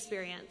unique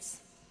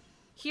experience.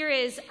 Here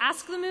is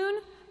Ask the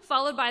Moon,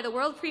 followed by the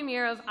world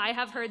premiere of I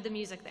Have Heard the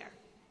Music There.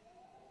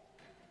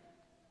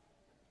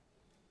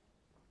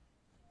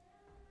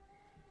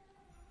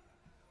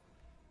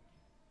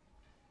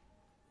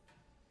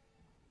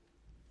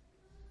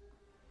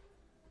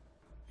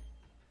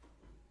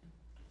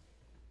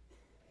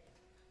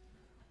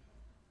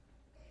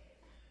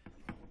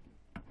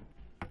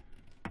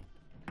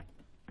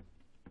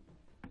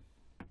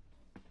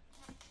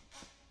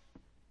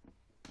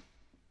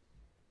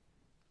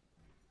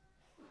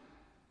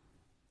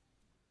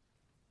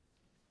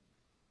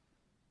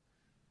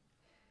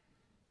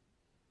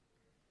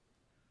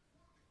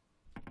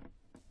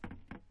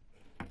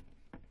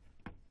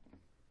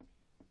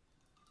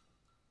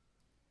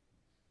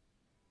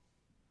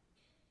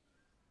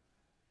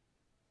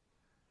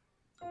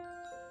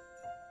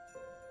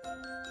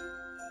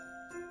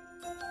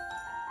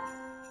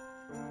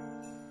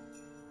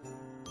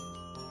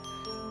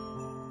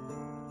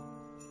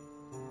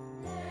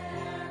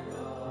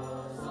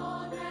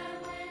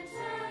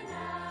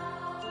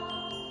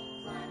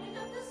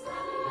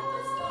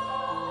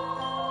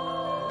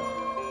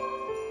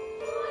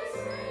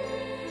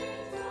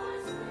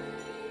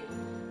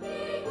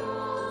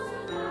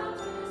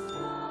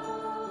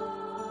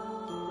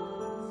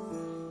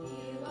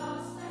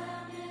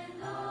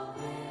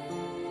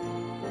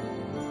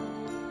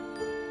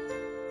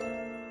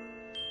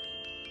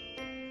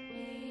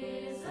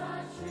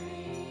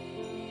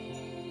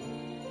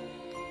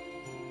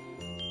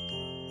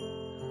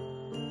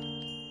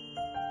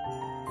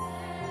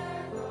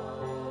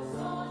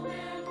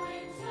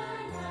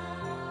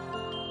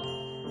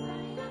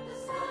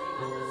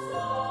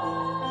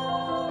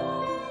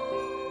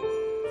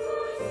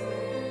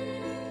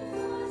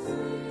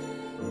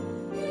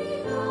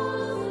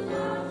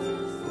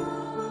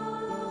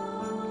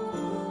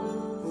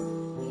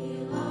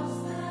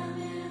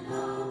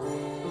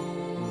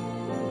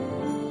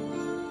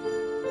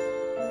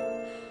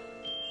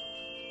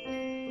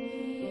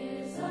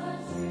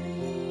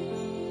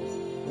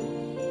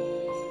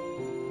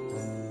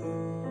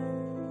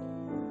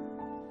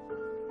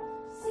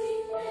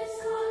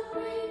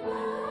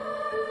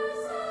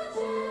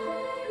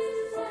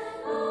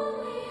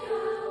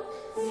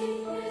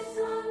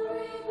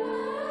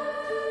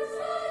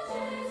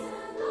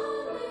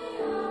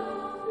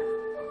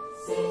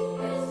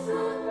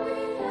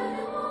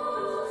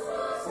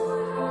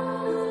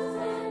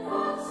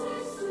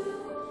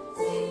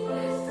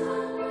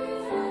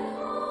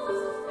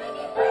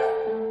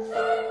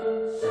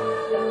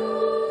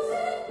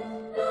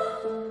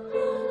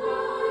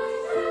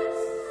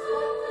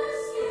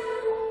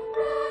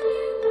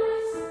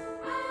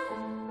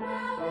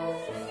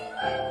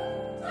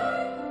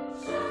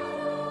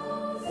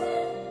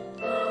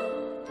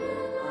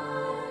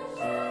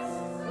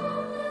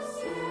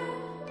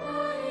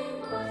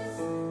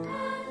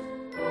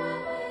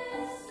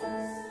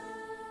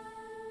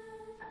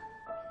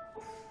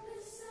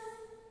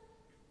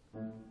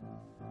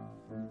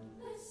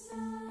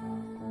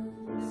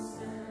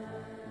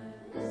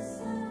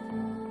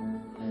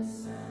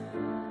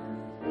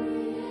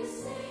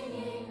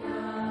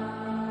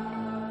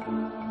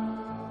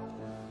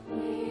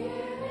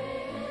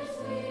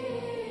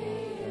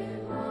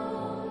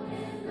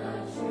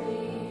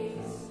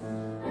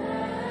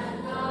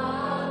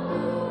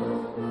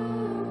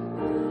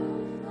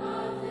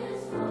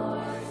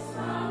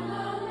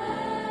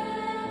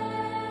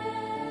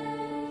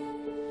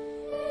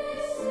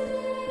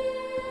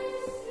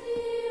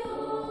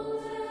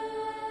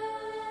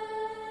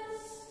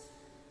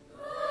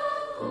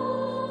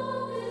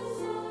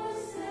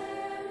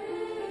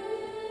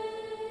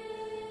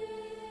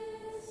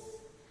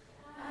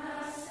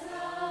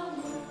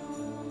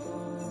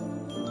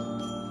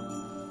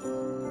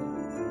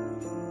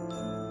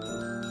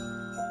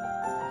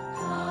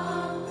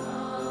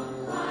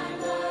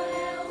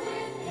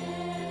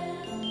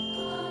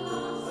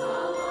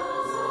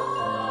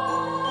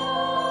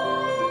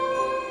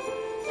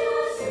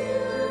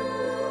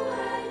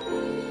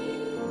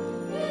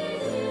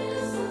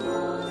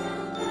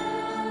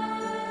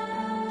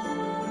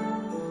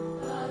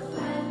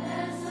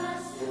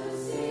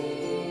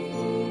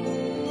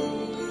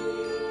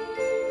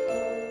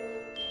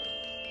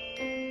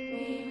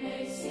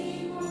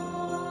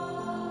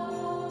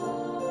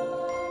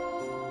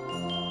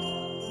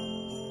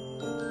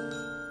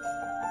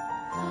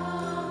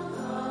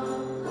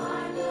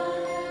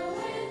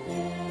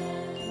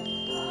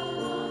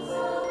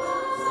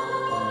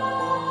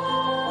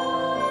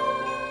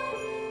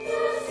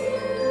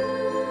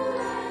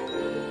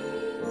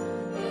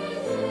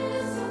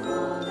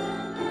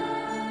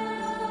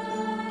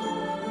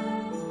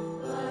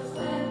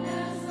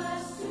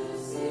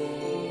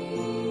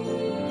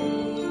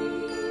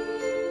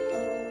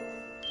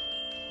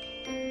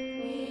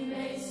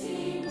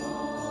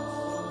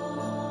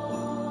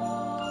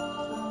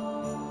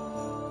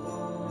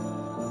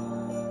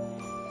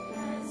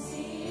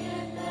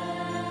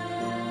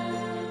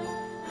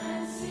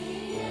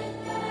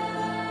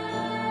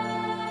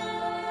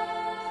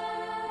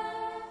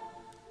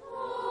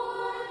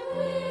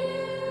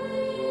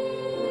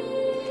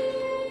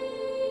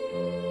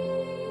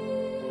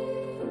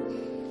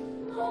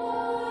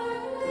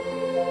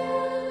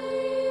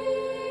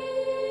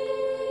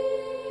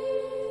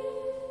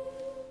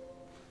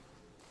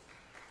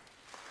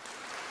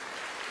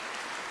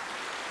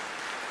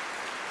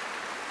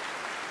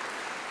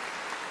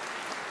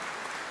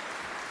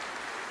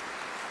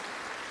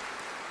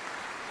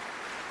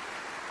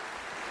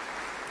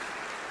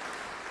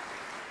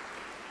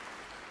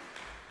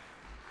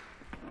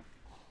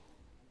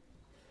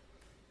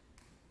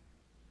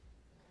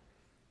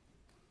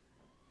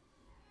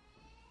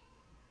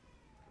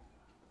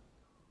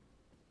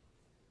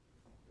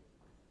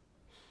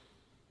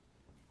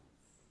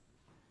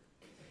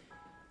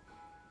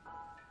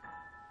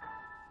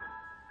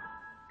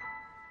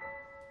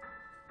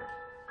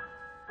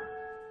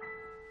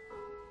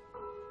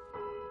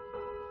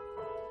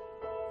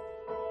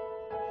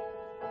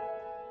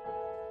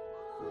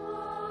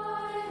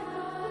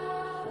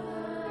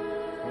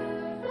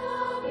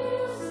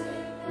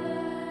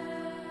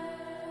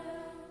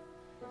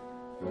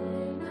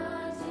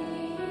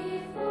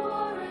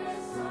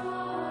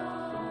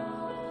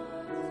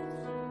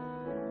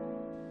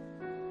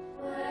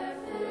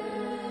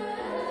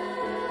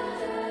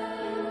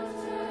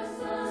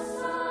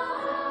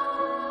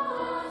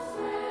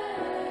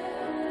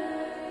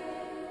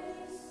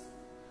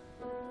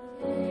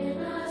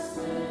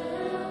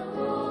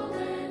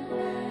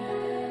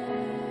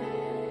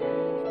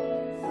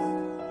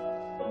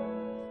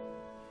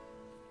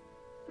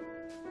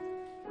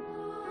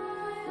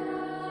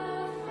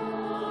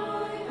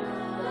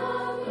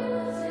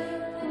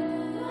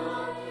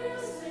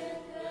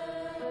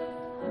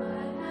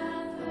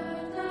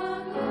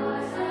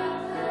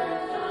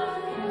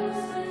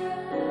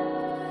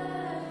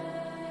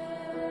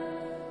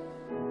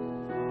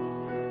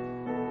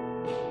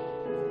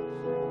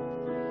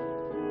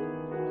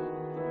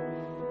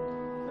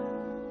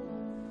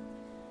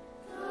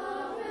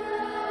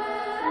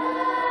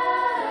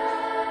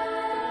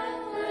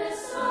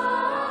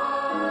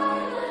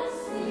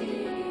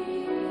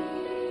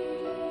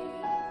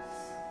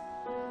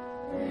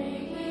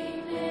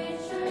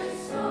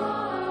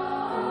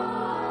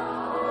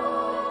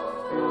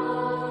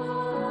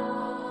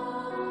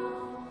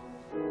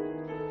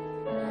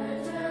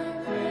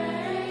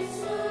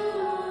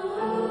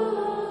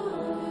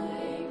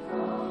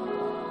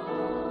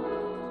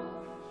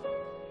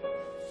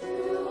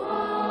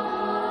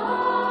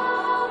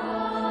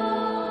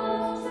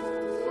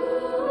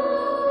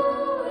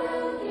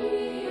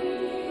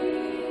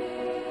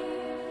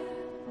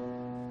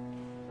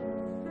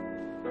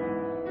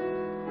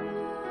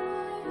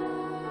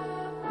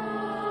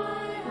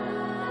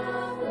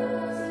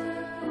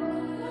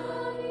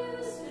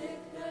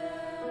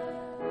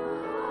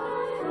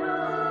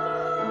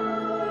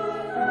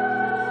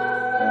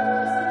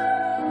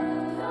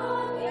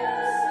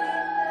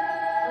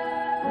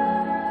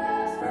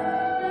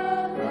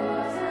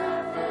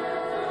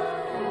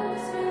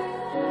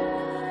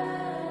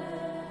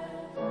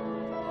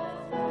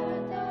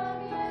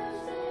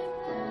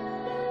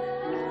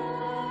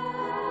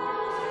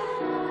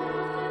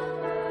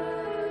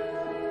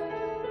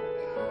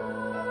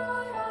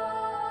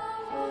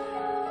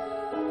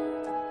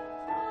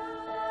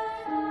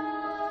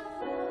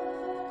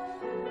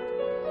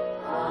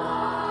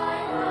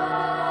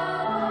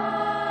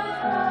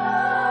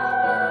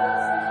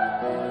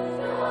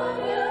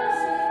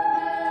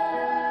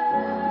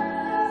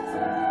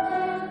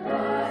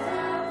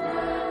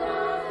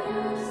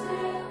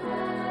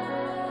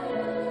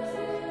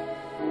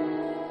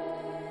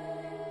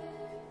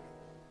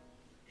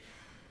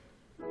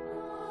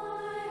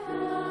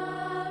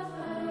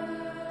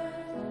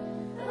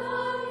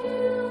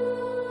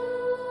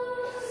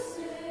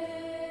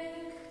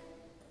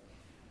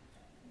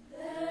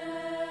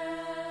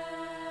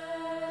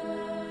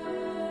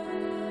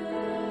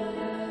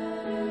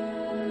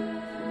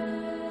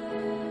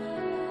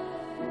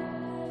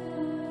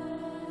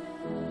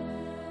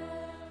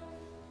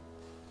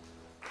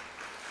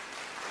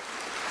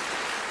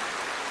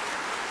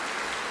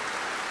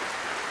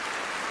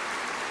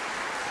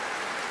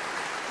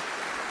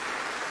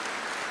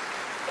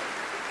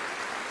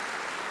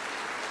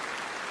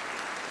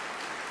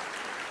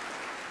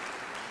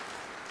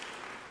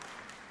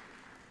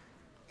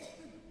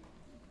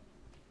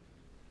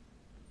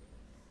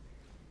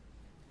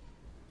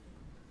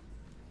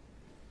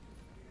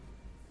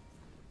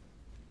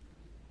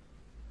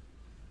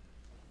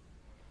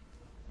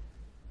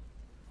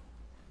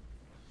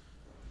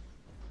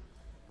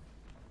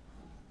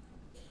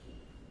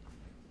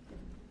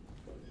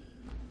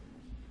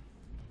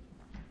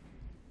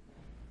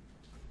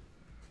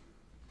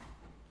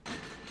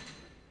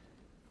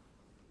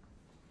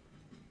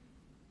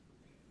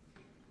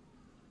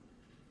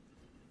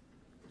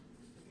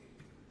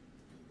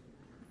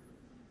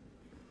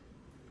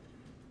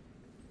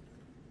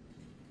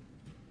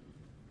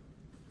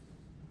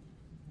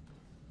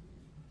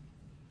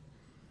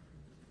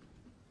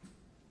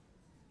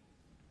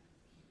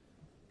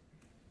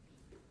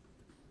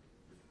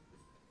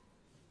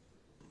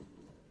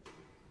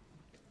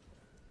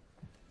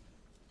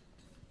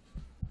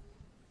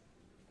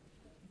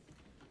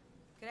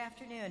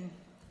 afternoon.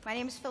 My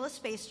name is Phyllis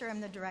Baster.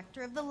 I'm the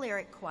director of the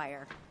Lyric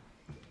Choir.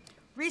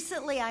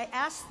 Recently, I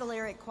asked the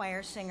Lyric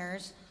Choir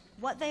singers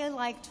what they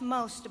liked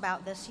most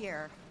about this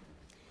year.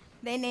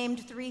 They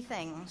named 3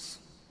 things: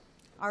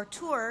 our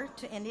tour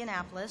to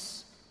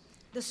Indianapolis,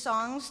 the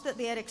songs that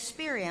they had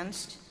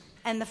experienced,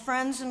 and the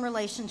friends and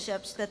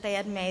relationships that they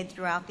had made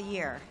throughout the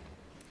year.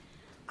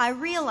 I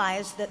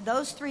realized that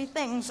those 3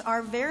 things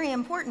are very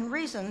important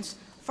reasons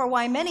for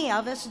why many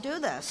of us do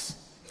this,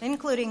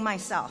 including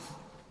myself.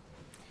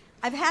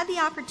 I've had the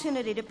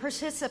opportunity to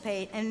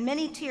participate in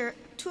many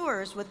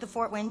tours with the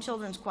Fort Wayne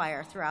Children's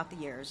Choir throughout the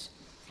years.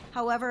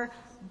 However,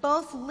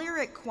 both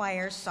Lyric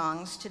Choir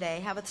songs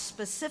today have a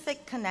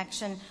specific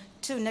connection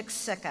to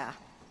NCSICA,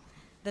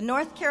 the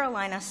North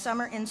Carolina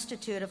Summer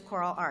Institute of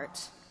Choral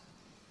Arts.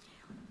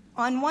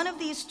 On one of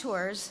these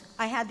tours,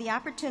 I had the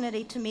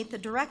opportunity to meet the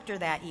director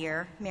that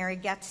year, Mary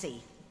Getze.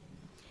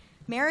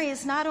 Mary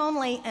is not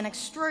only an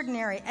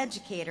extraordinary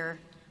educator,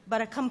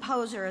 but a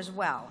composer as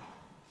well.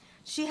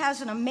 She has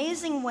an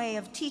amazing way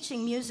of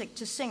teaching music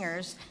to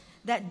singers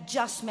that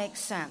just makes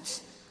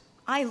sense.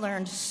 I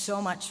learned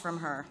so much from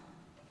her.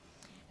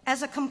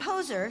 As a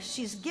composer,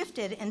 she's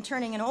gifted in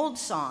turning an old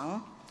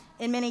song,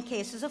 in many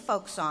cases a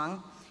folk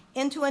song,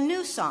 into a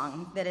new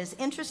song that is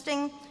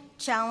interesting,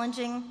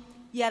 challenging,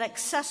 yet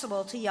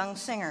accessible to young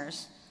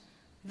singers.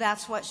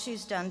 That's what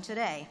she's done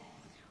today.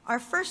 Our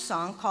first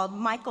song, called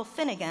Michael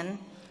Finnegan,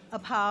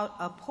 about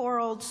a poor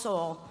old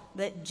soul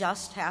that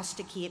just has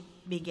to keep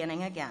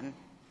beginning again,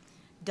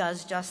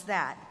 does just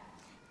that.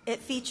 It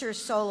features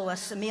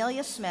soloists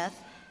Amelia Smith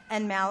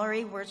and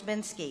Mallory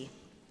Wierzbinski.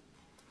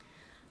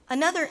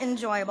 Another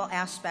enjoyable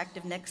aspect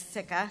of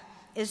NCSICA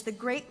is the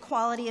great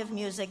quality of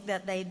music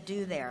that they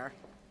do there.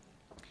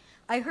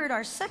 I heard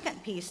our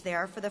second piece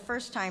there for the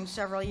first time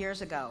several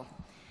years ago.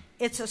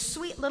 It's a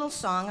sweet little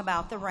song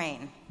about the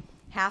rain,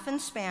 half in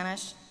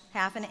Spanish,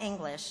 half in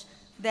English,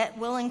 that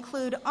will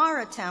include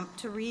our attempt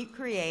to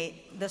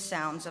recreate the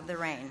sounds of the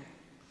rain.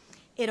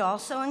 It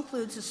also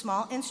includes a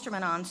small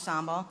instrument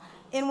ensemble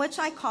in which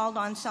I called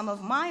on some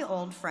of my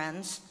old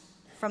friends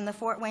from the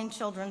Fort Wayne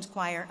Children's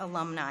Choir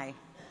alumni.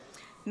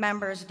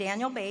 Members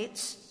Daniel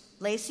Bates,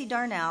 Lacey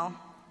Darnell,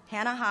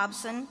 Hannah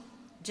Hobson,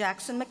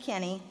 Jackson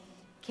McKinney,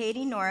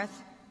 Katie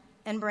North,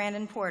 and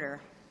Brandon Porter.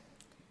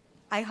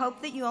 I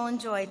hope that you'll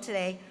enjoy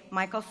today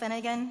Michael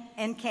Finnegan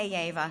and Kay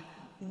Ava.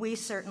 We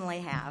certainly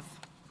have.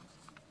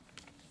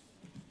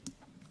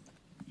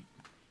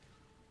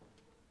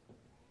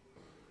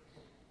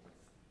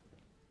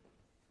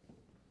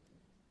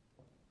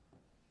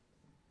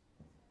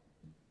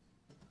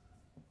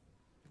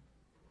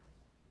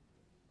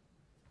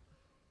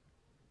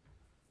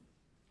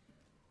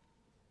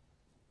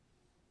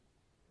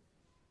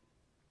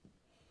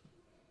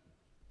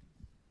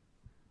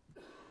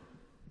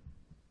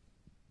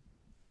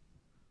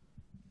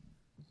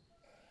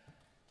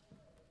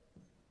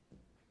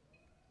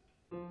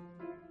 Thank you.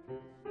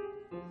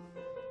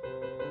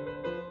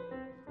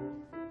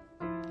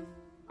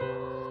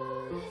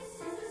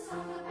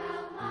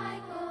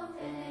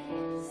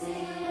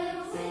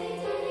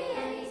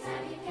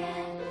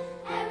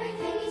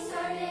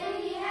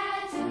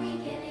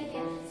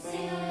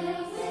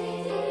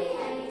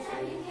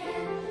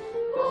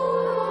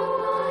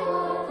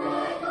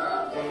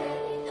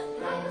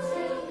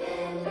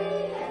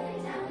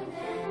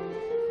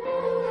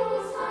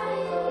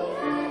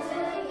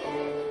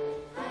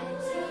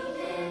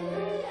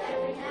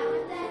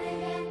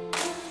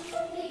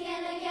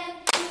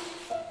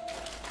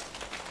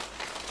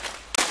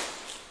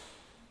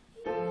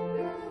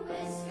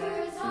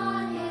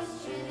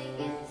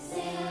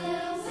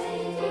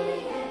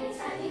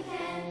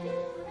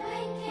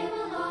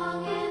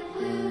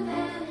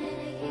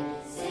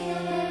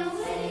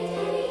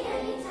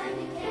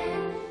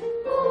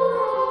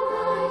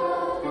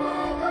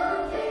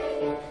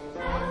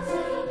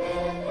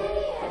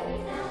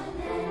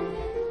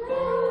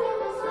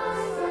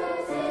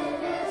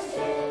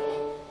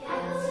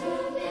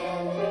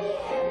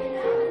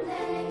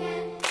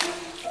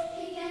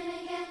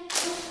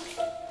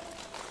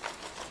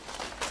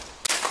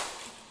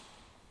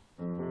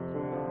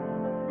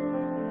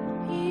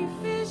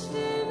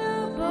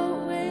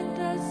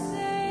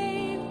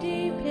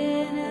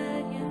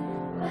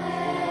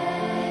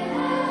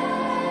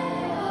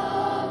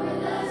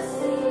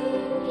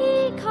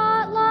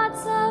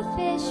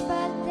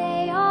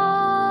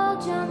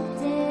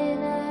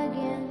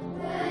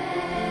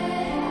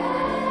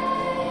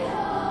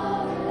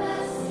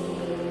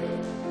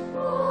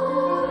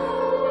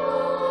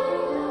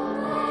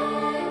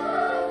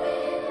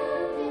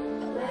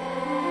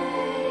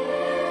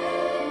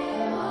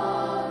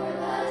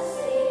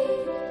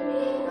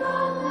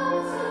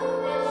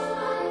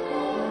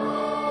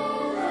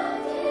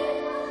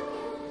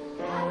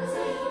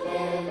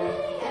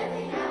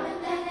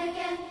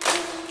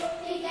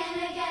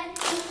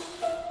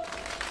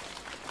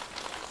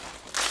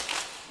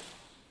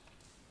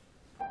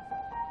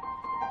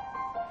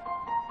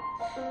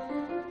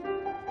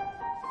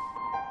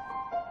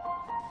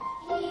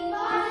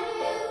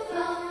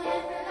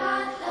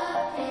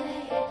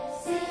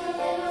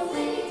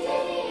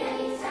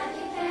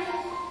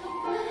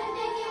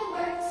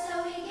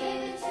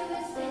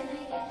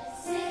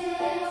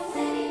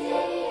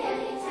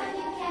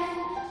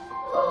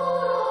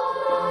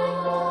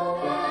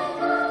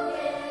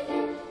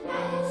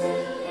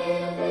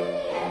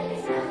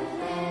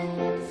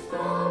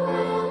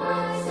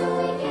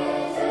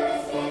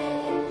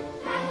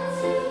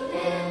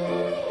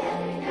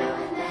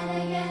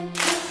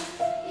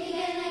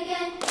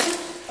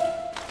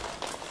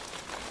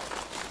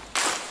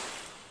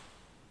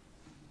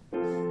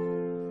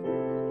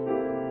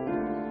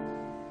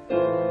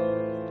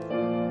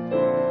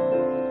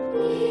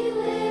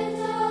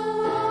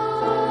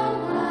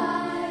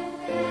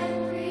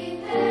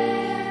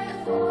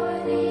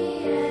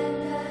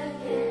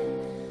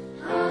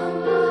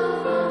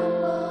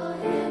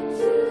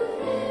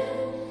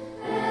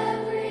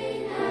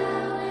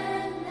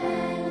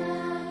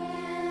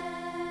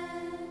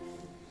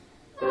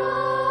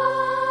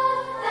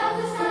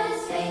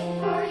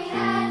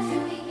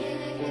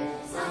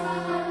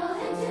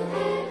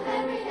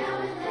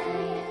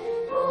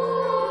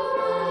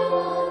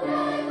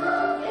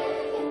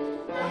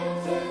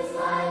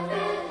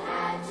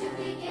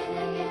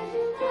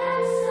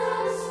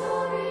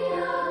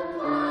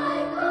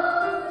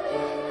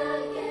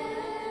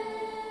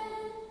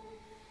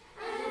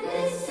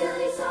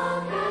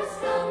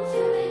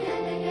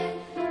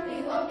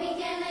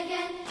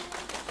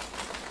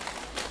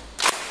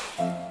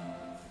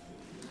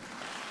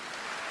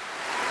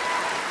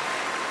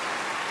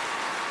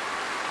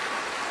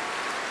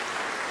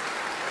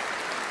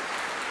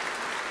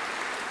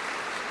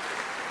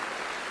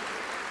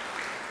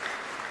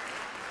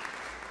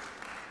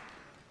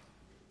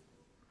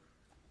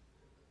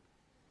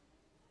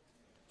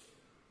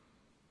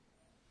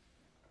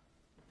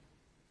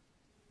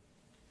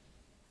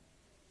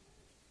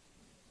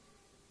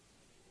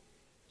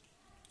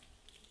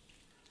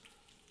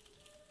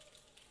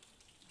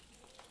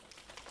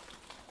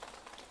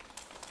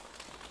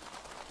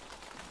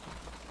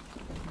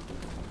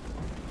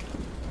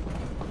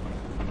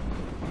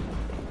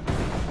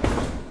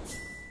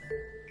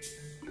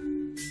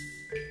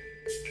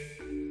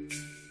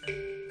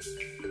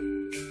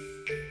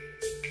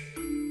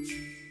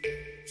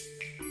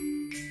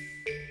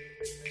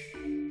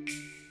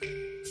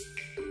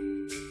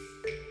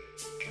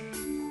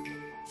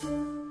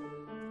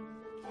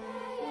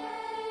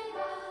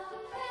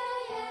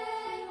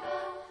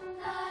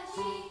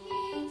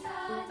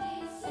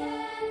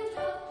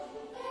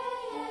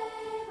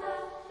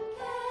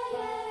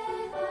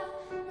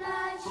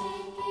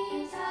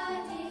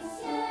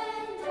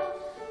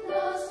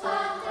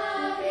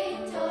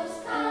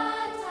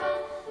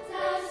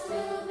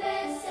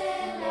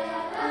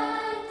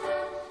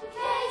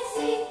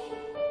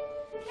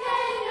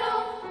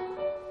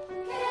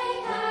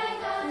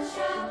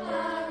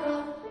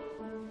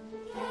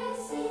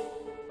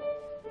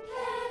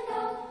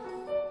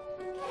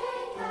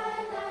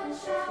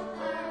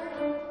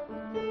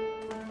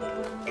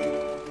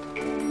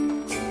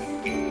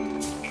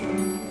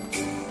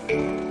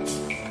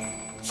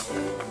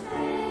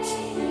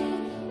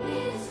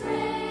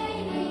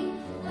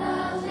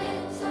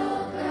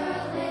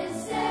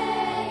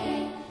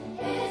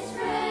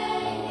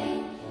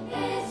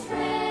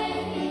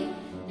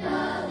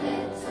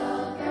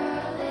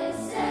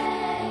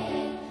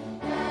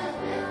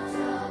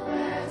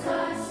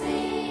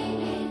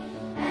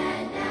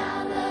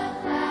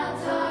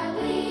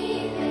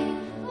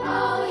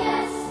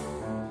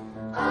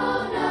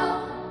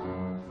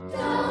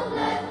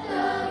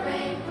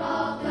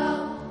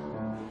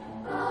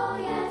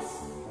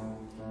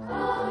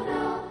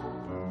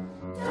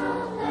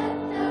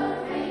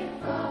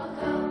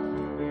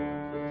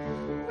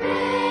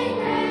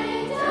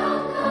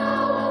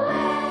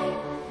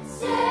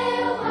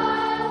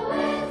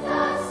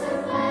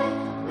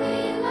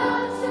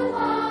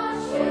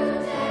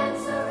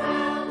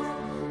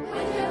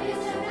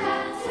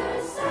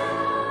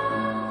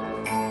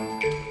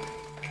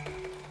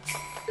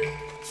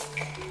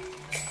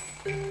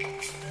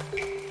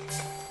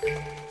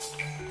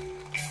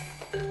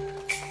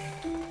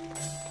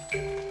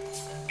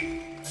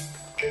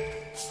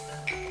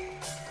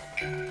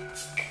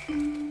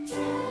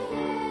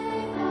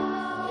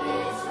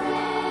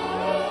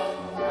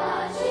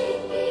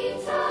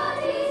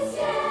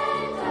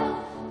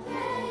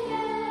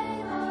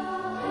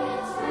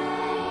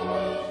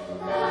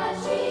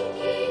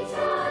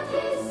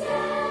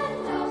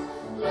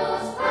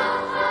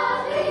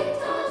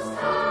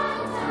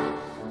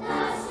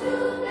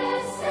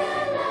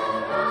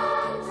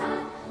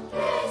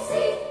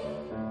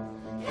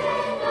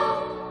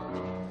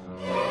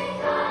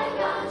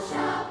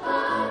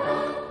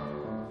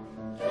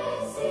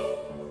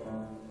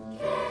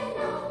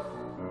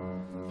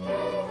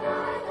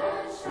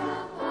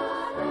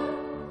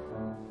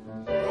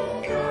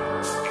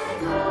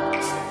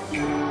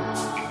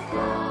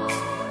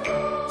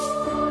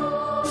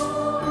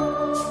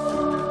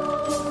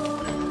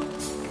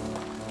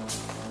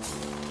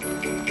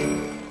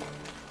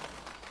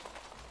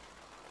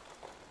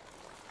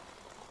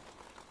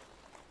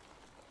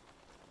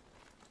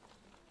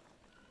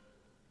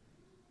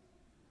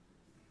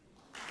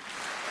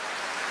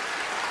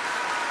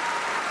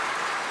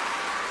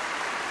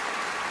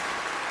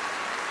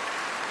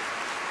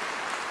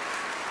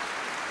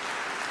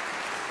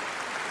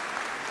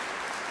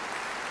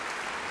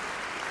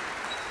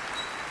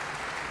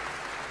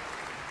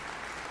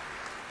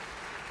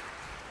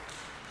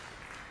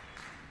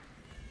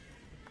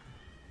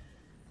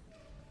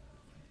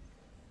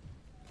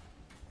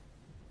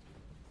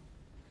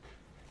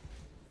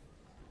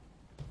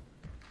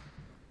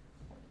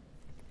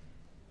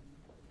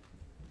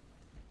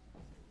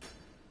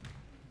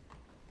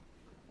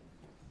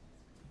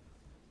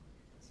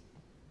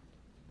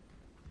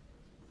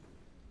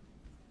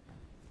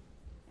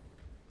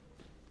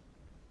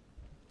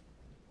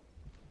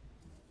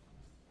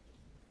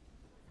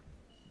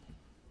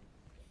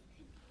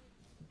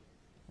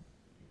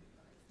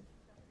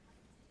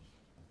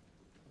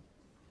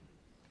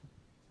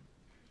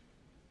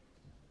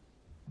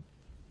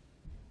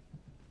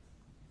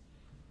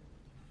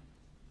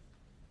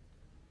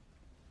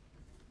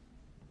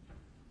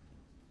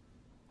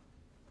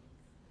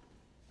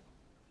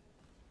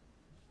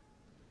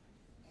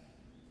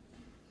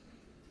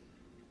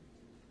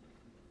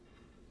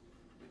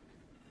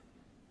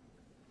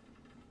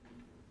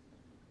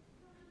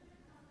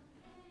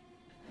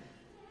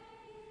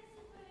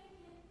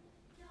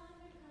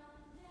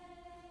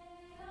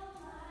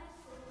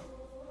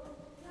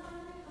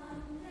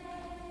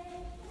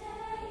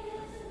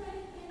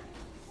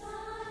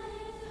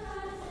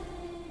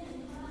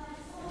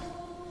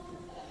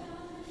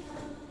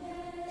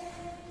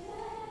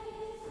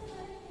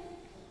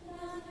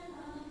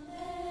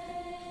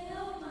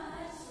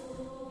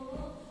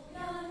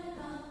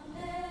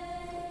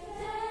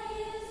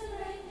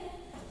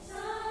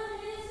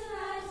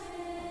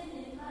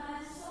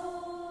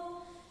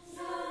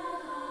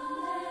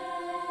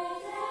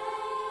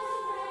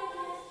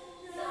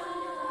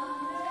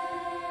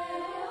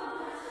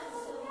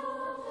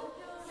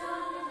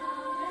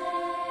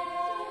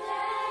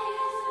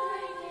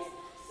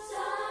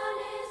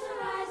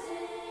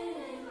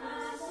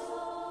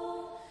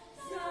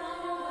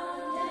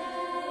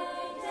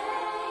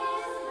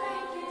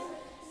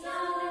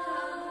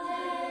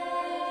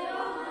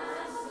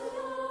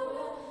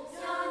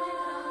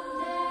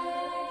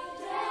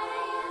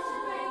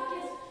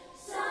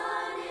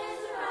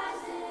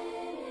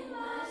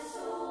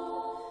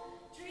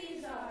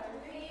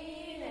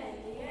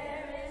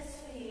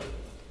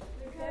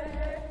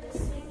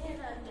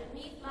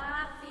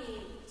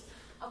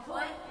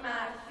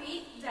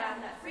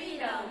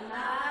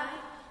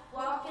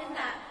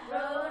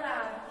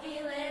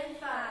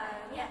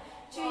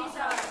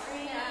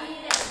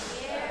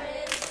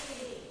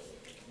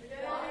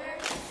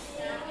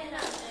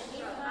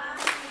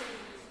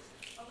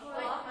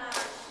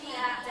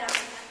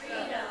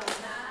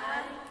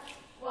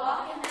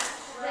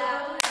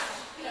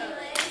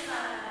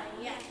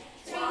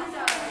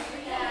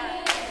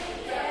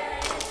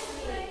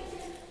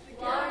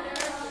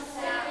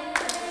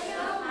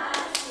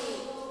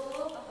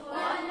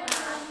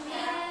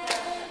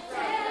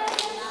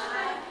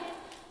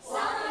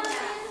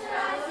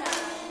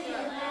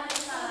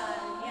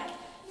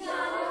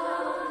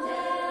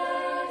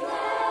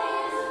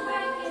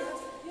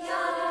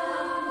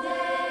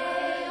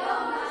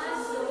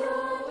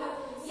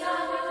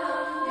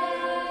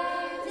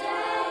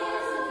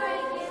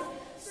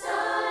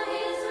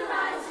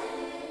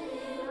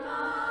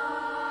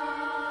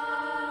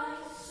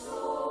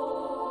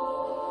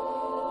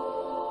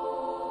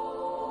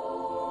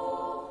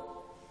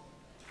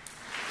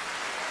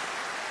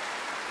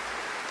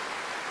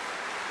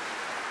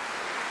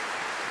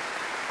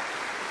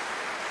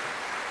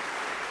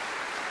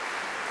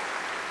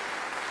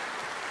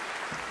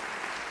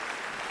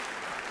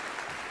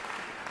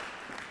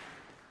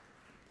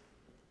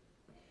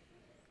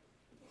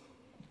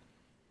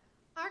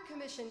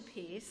 commission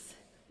piece,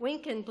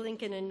 Winkin',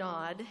 Blinkin', and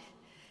Nod,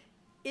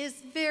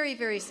 is very,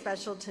 very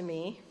special to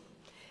me.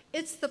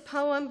 It's the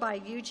poem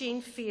by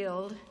Eugene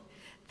Field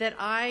that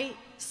I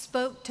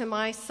spoke to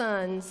my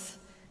sons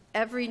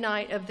every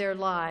night of their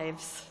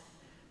lives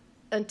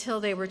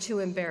until they were too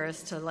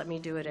embarrassed to let me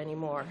do it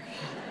anymore.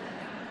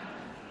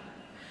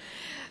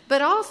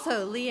 But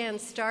also Leanne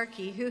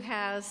Starkey, who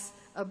has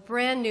a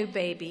brand new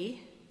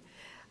baby,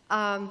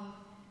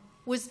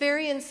 was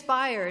very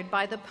inspired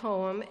by the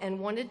poem and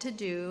wanted to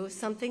do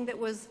something that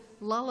was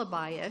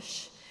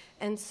lullaby-ish.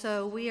 And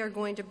so we are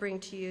going to bring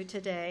to you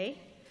today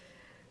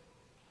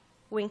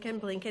Winkin',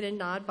 Blinkin', and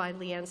Nod by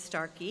Leanne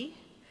Starkey.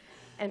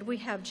 And we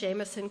have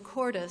Jameson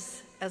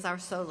Cordes as our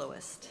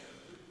soloist.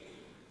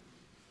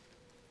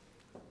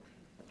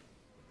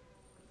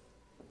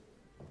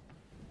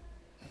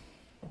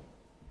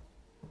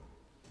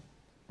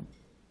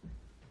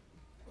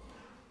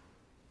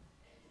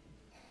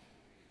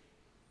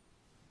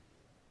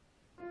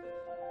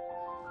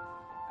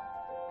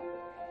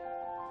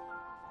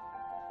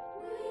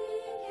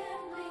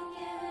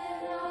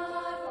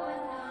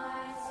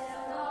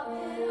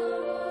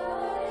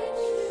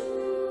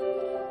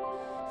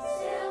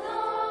 Sail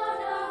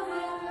on a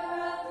river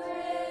of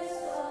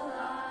crystal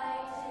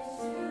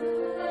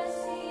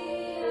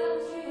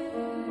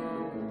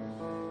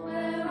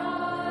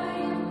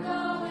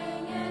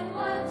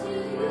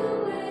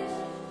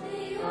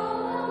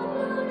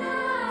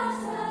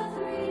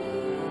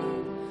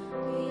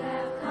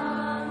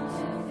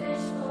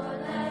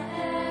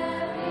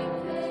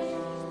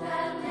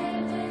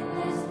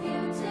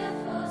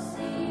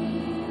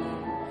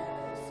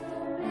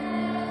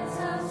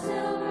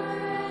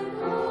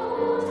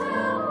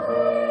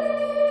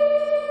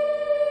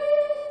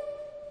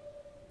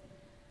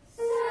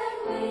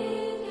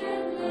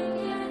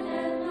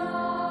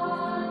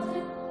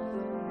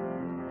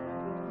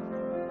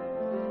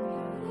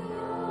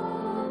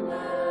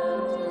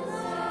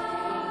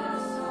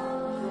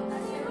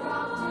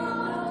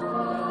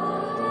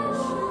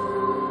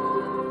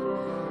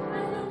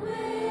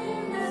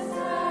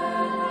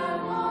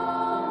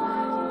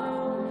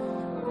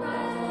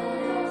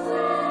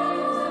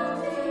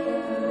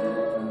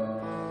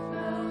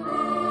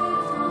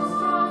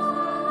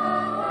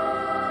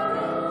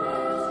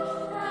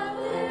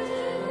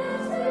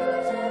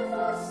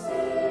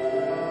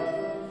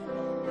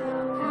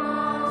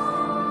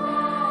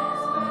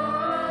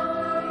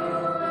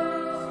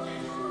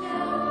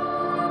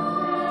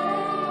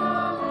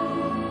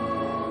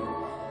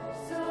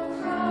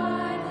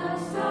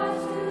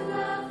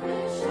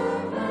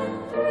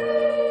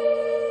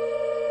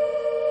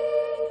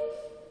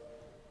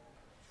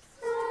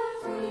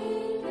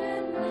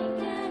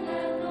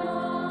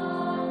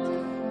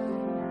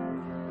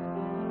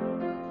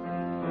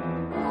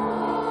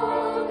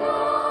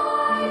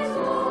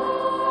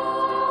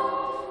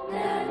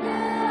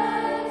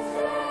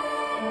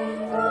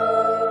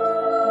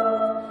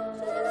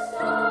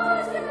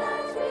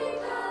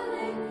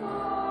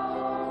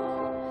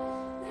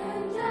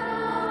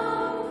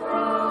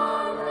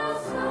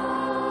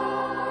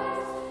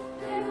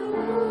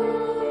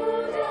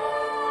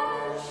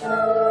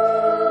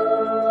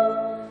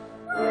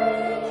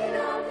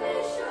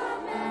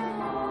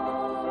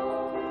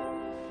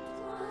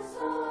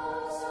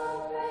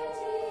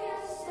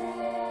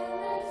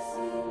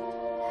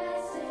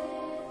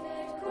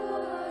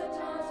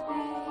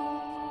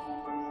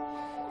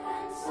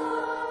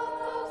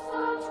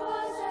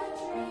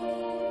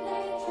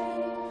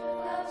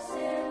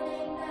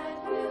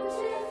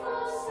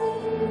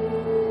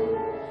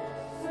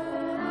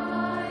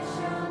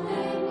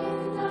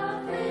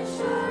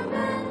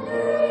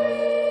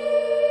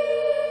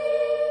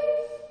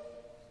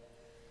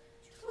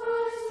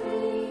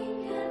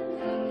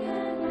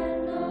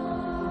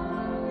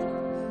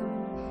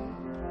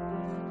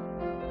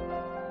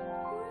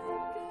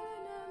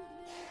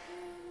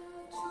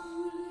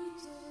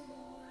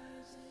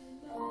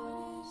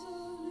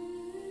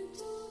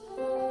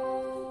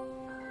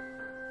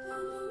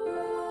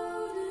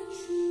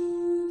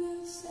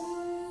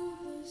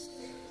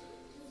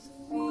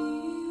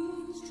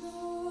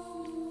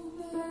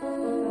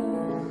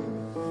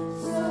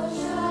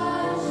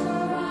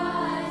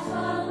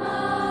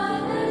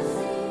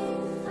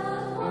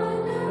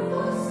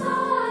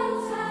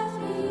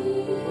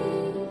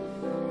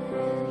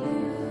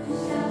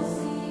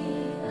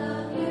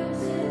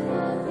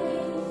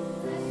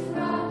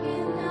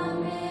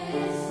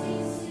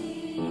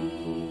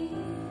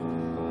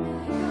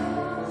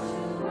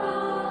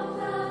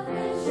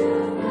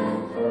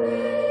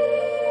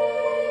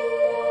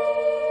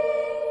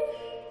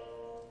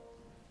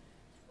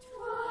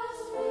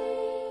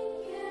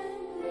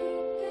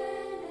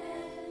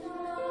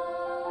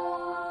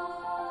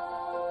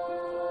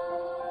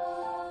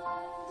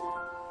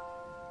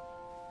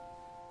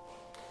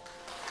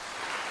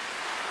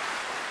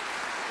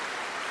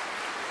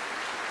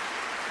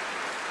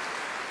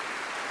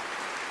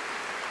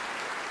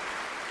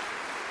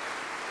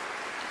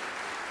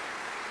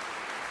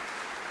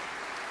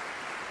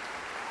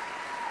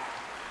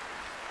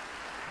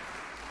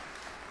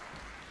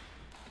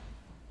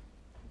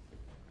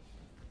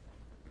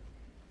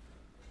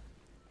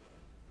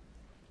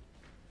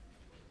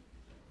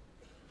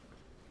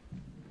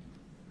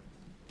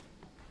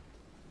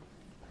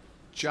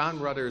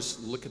John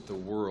Rutter's Look at the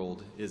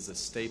World is a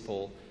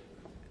staple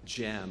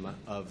gem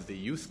of the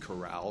youth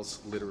chorale's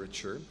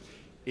literature.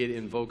 It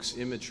invokes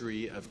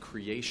imagery of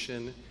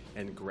creation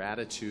and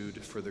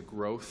gratitude for the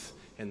growth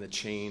and the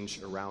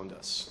change around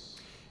us.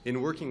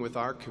 In working with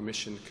our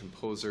commissioned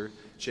composer,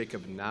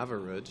 Jacob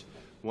Navarud,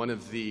 one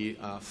of the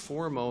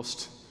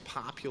foremost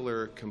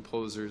popular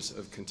composers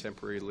of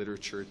contemporary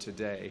literature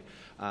today,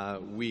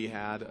 we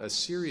had a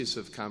series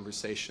of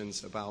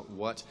conversations about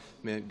what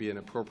might be an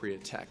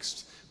appropriate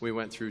text. We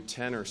went through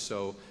 10 or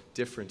so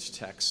different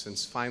texts and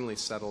finally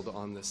settled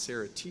on the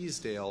Sarah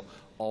Teasdale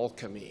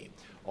Alchemy.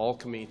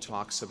 Alchemy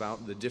talks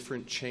about the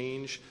different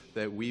change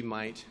that we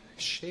might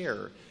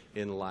share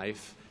in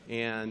life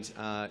and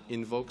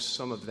invokes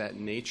some of that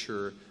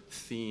nature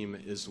theme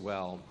as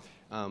well.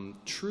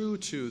 True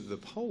to the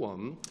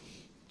poem,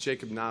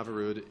 Jacob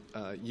Navarud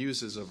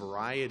uses a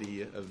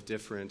variety of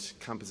different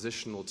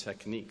compositional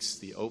techniques.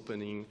 The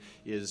opening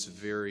is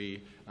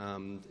very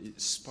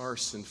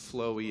sparse and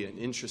flowy and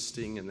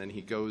interesting, and then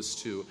he goes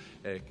to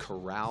a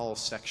chorale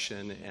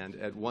section, and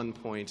at one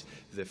point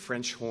the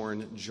French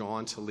horn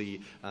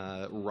jauntily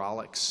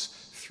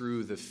rollicks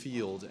through the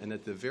field, and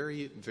at the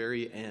very,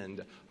 very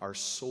end, our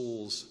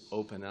souls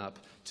open up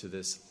to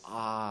this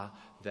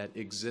that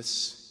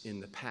exists in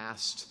the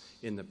past,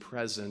 in the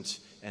present,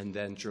 and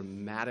then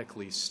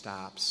dramatically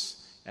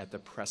stops at the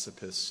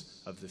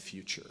precipice of the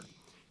future.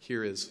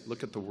 Here is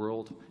Look at the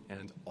World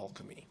and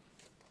Alchemy.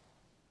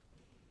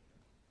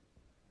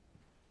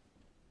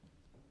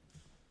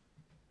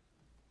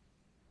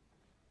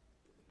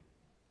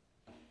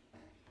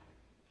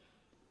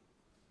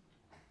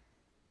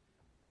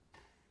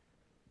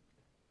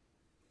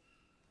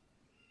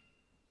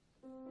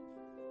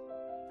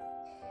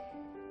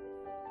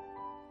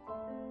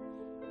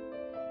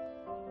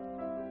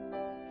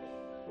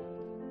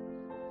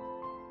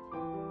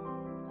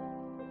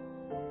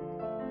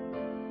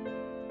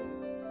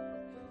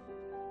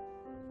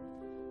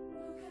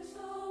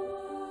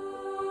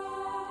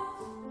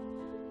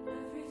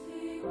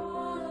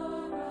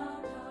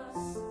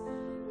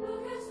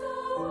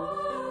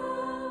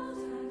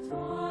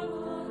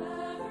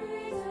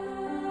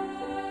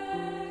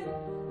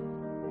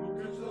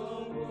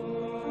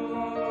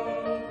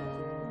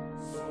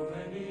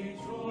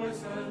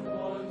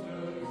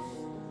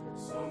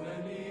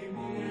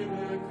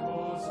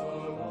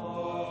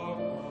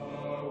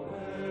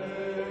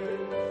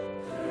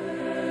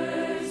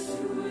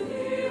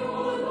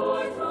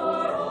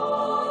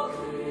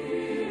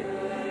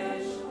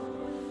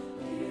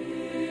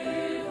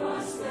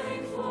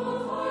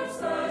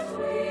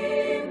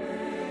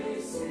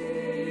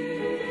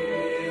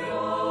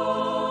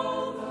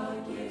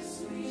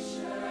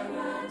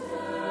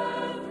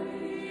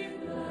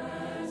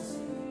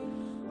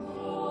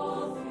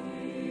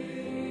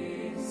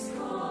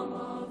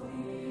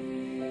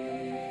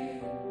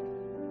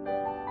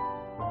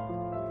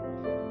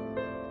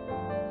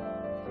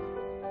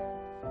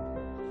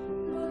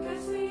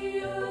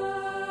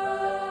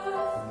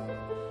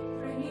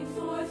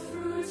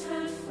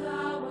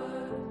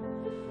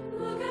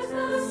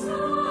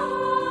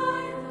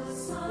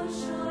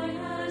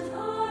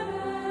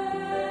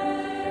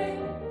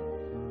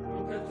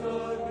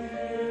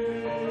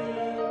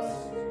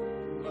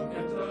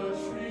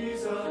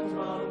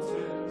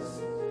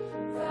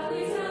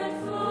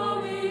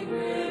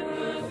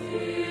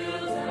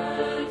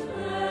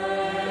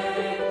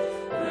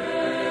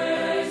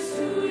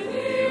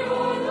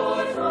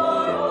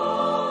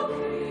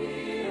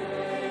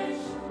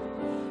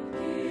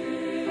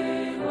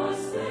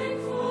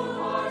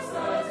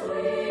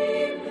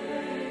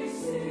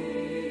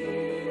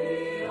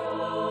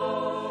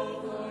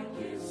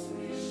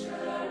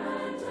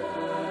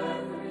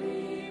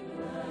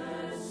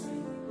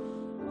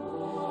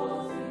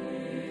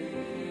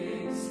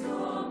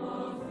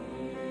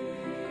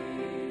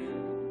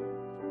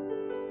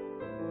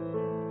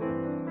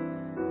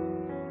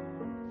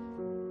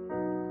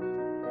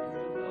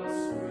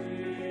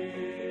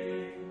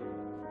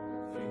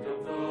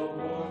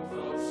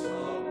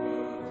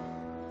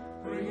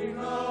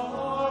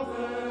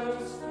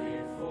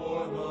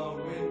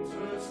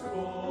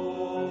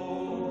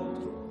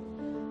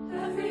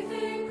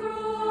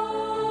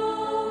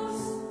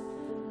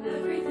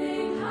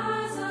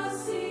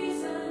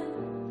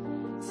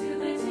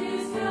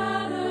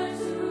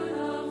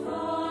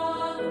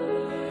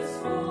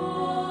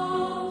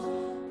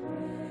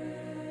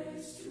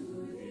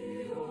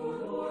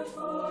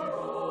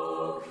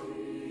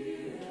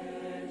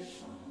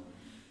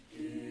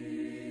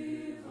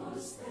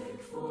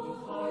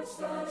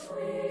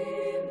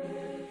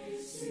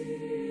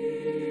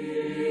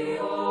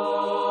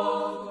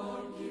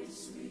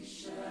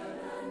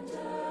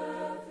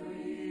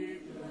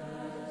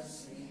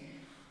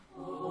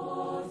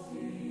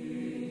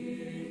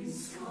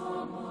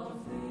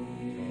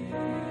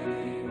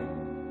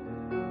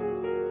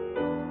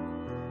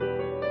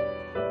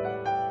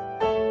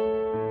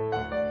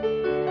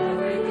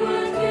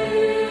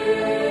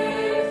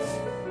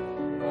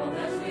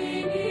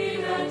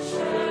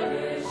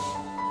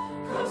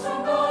 Comes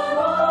from the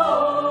Lord.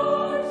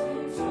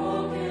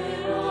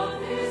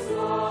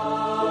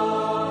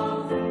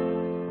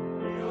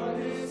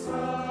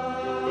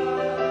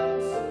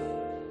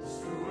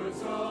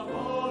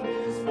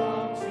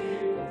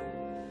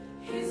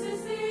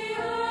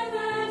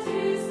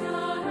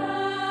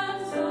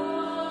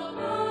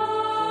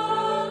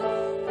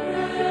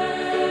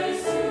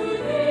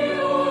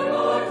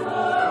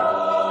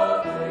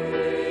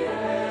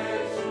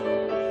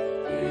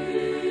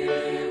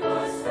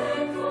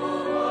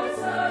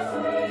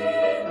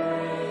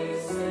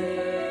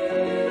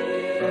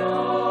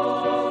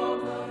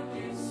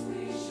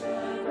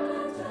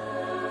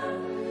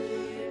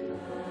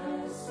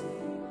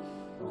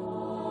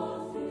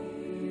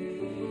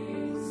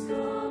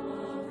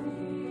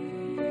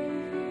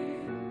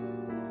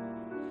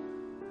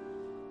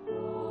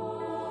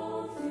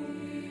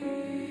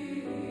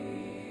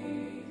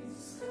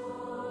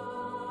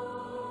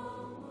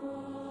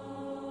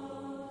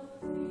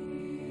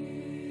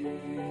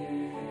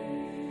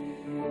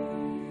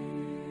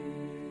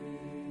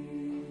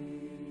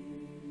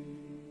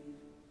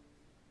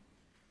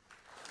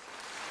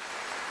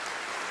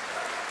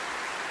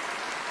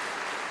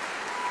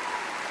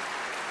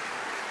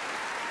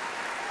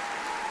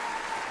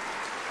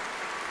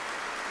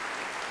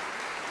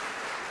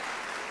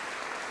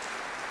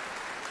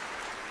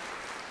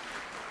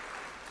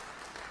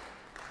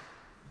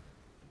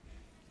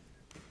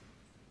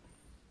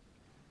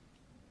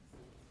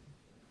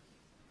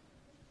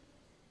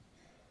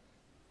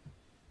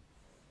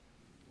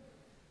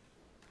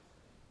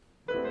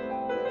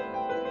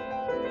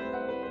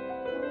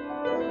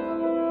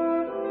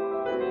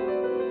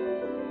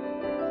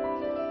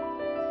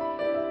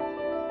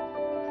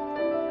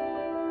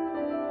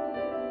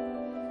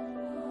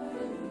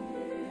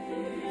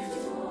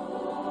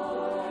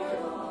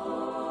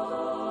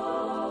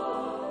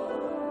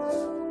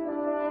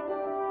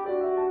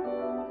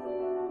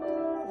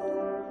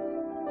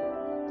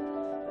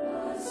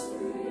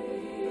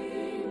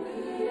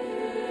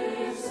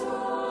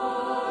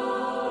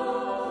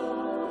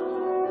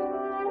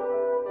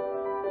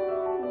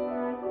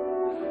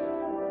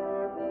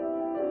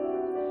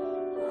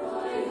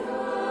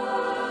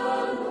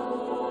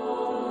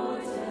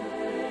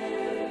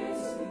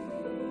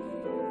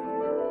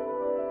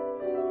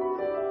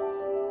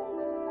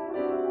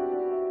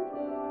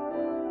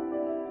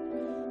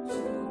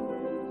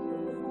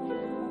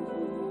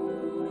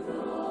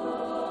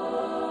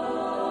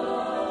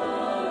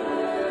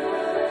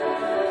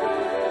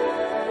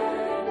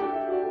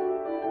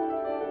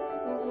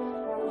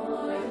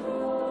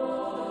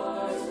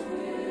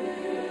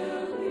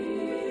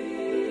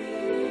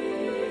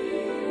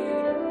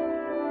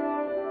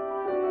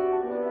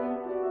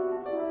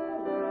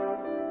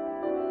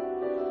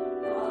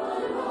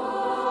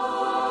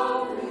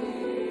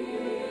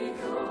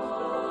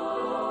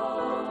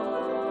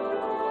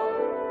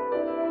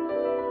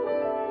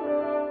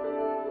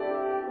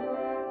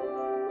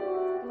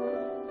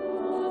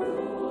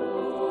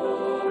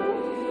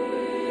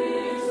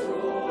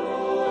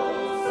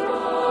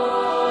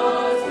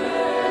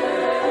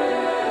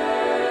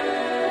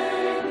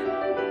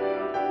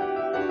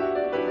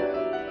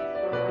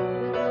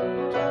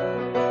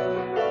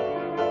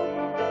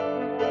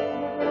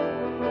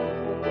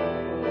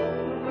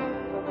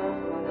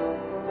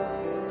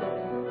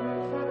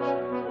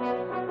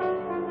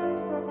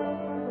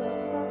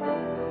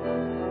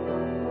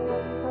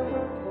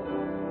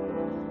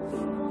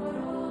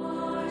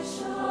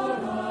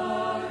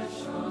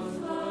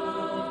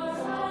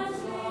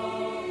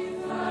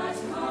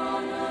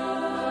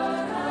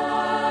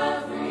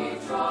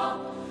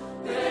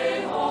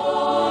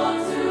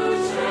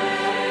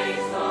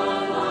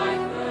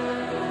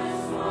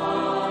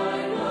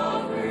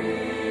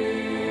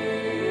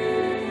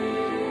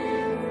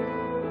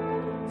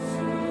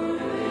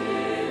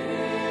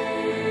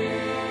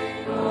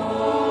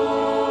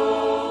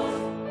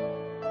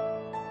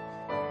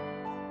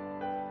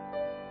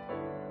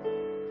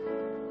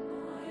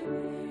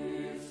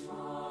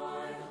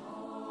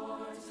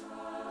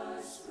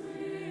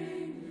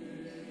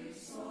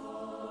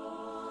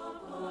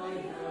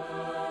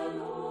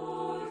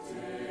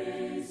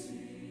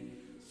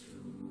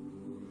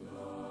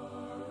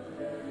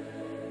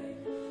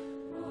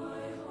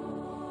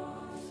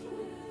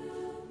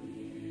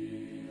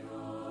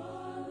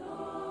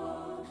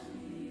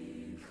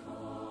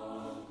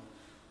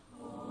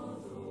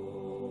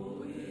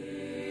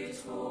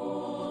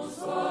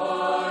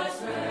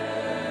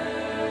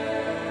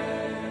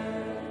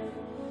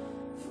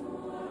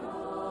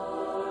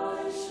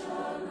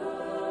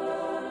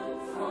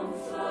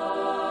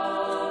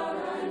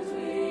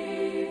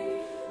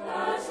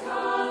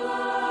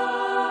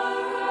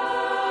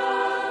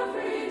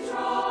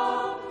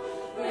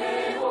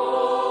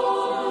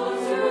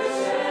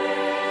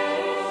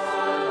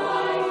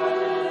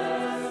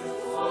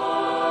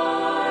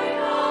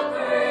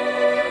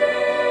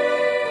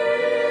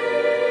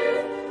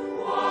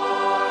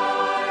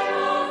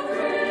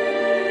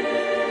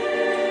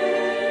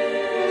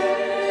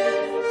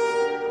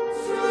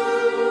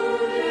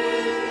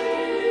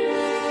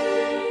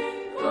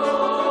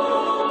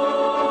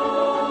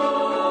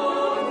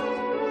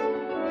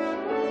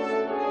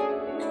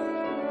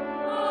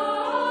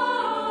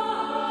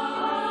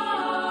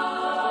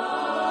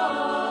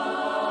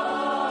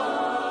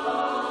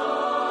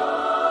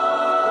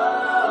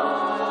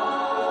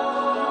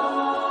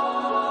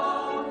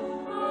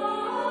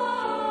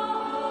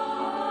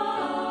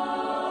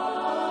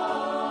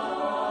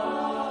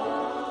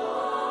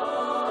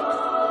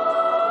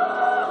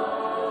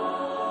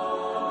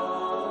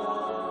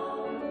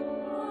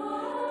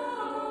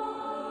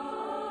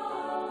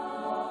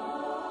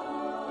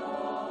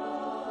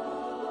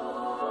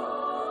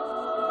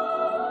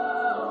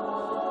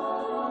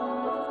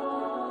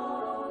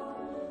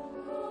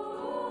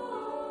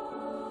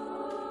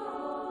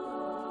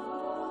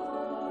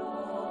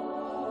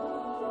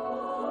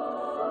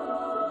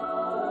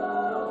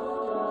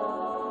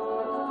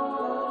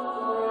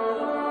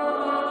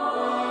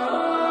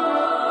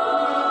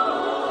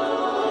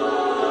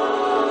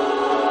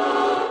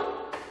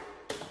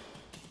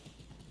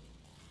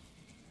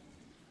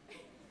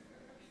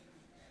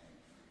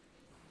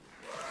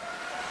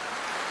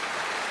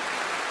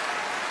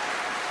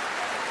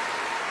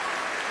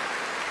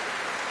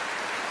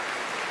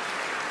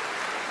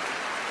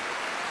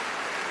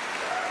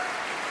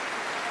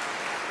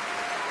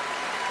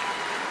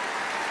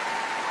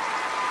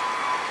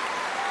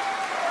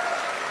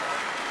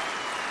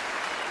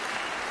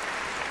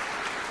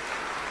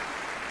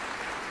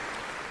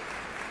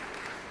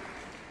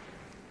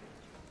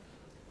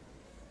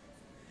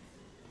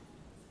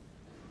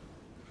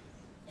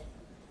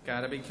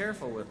 Gotta be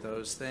careful with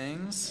those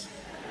things.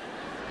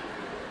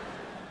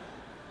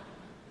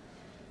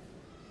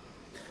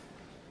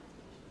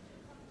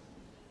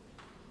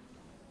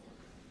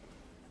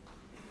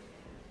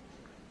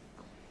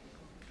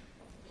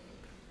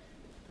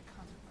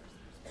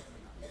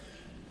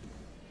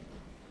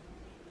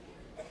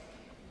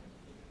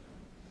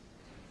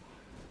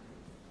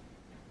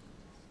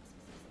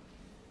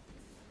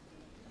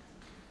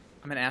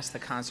 I'm going to ask the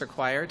concert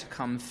choir to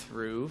come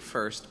through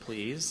first,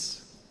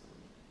 please.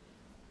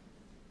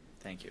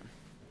 Thank you.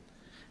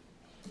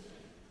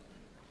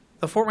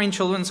 The Fort Wayne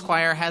Children's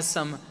Choir has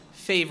some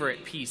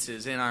favorite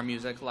pieces in our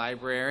music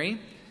library.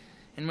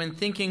 And when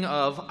thinking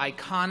of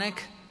iconic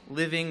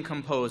living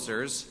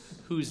composers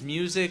whose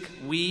music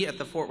we at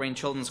the Fort Wayne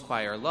Children's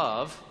Choir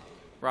love,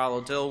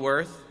 Rollo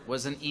Dilworth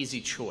was an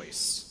easy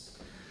choice,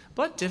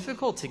 but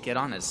difficult to get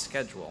on his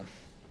schedule.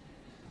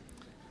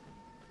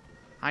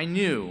 I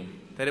knew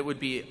that it would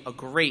be a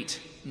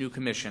great new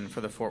commission for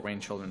the Fort Wayne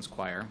Children's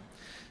Choir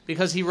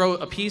because he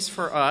wrote a piece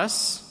for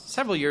us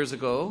several years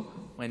ago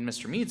when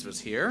Mr. Meads was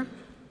here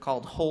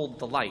called Hold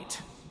the Light.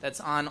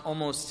 That's on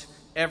almost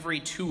every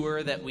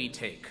tour that we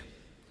take.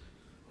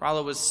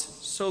 Rollo was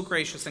so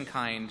gracious and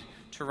kind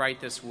to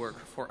write this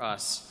work for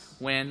us,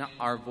 When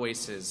Our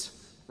Voices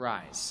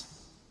Rise.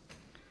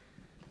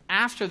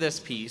 After this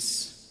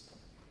piece,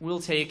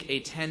 we'll take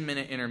a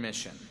 10-minute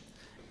intermission.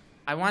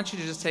 I want you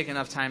to just take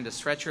enough time to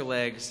stretch your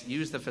legs,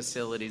 use the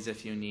facilities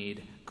if you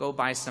need, go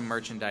buy some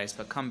merchandise,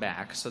 but come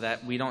back so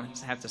that we don't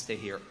have to stay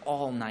here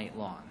all night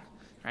long,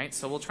 right?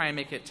 So we'll try and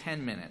make it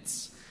 10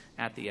 minutes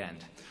at the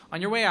end. On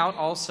your way out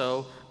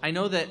also, I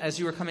know that as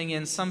you were coming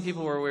in, some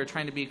people were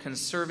trying to be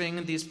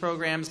conserving these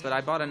programs, but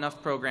I bought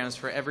enough programs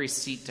for every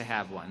seat to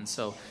have one.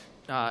 So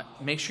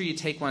make sure you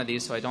take one of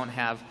these so I don't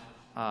have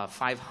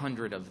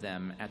 500 of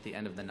them at the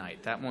end of the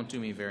night. That won't do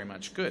me very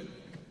much good.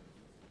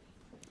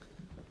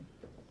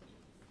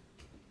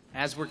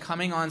 As we're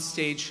coming on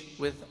stage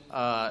with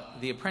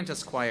the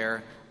Apprentice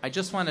Choir, I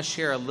just want to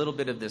share a little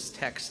bit of this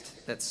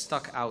text that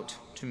stuck out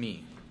to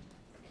me.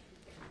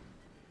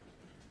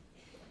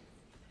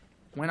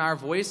 When our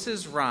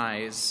voices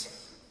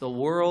rise, the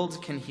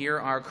world can hear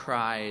our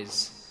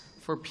cries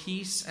for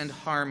peace and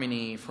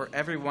harmony, for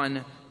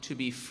everyone to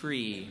be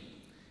free.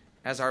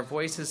 As our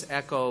voices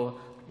echo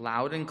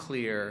loud and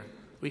clear,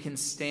 we can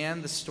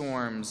stand the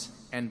storms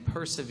and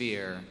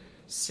persevere,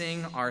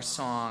 sing our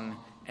song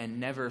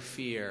and never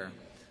fear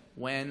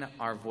when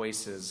our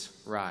voices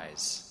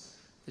rise.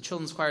 The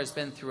Children's Choir has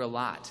been through a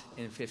lot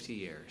in 50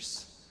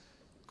 years.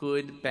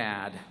 Good,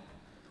 bad,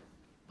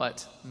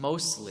 but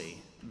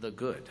mostly the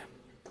good.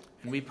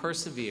 And we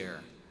persevere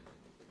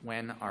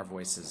when our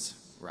voices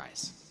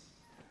rise.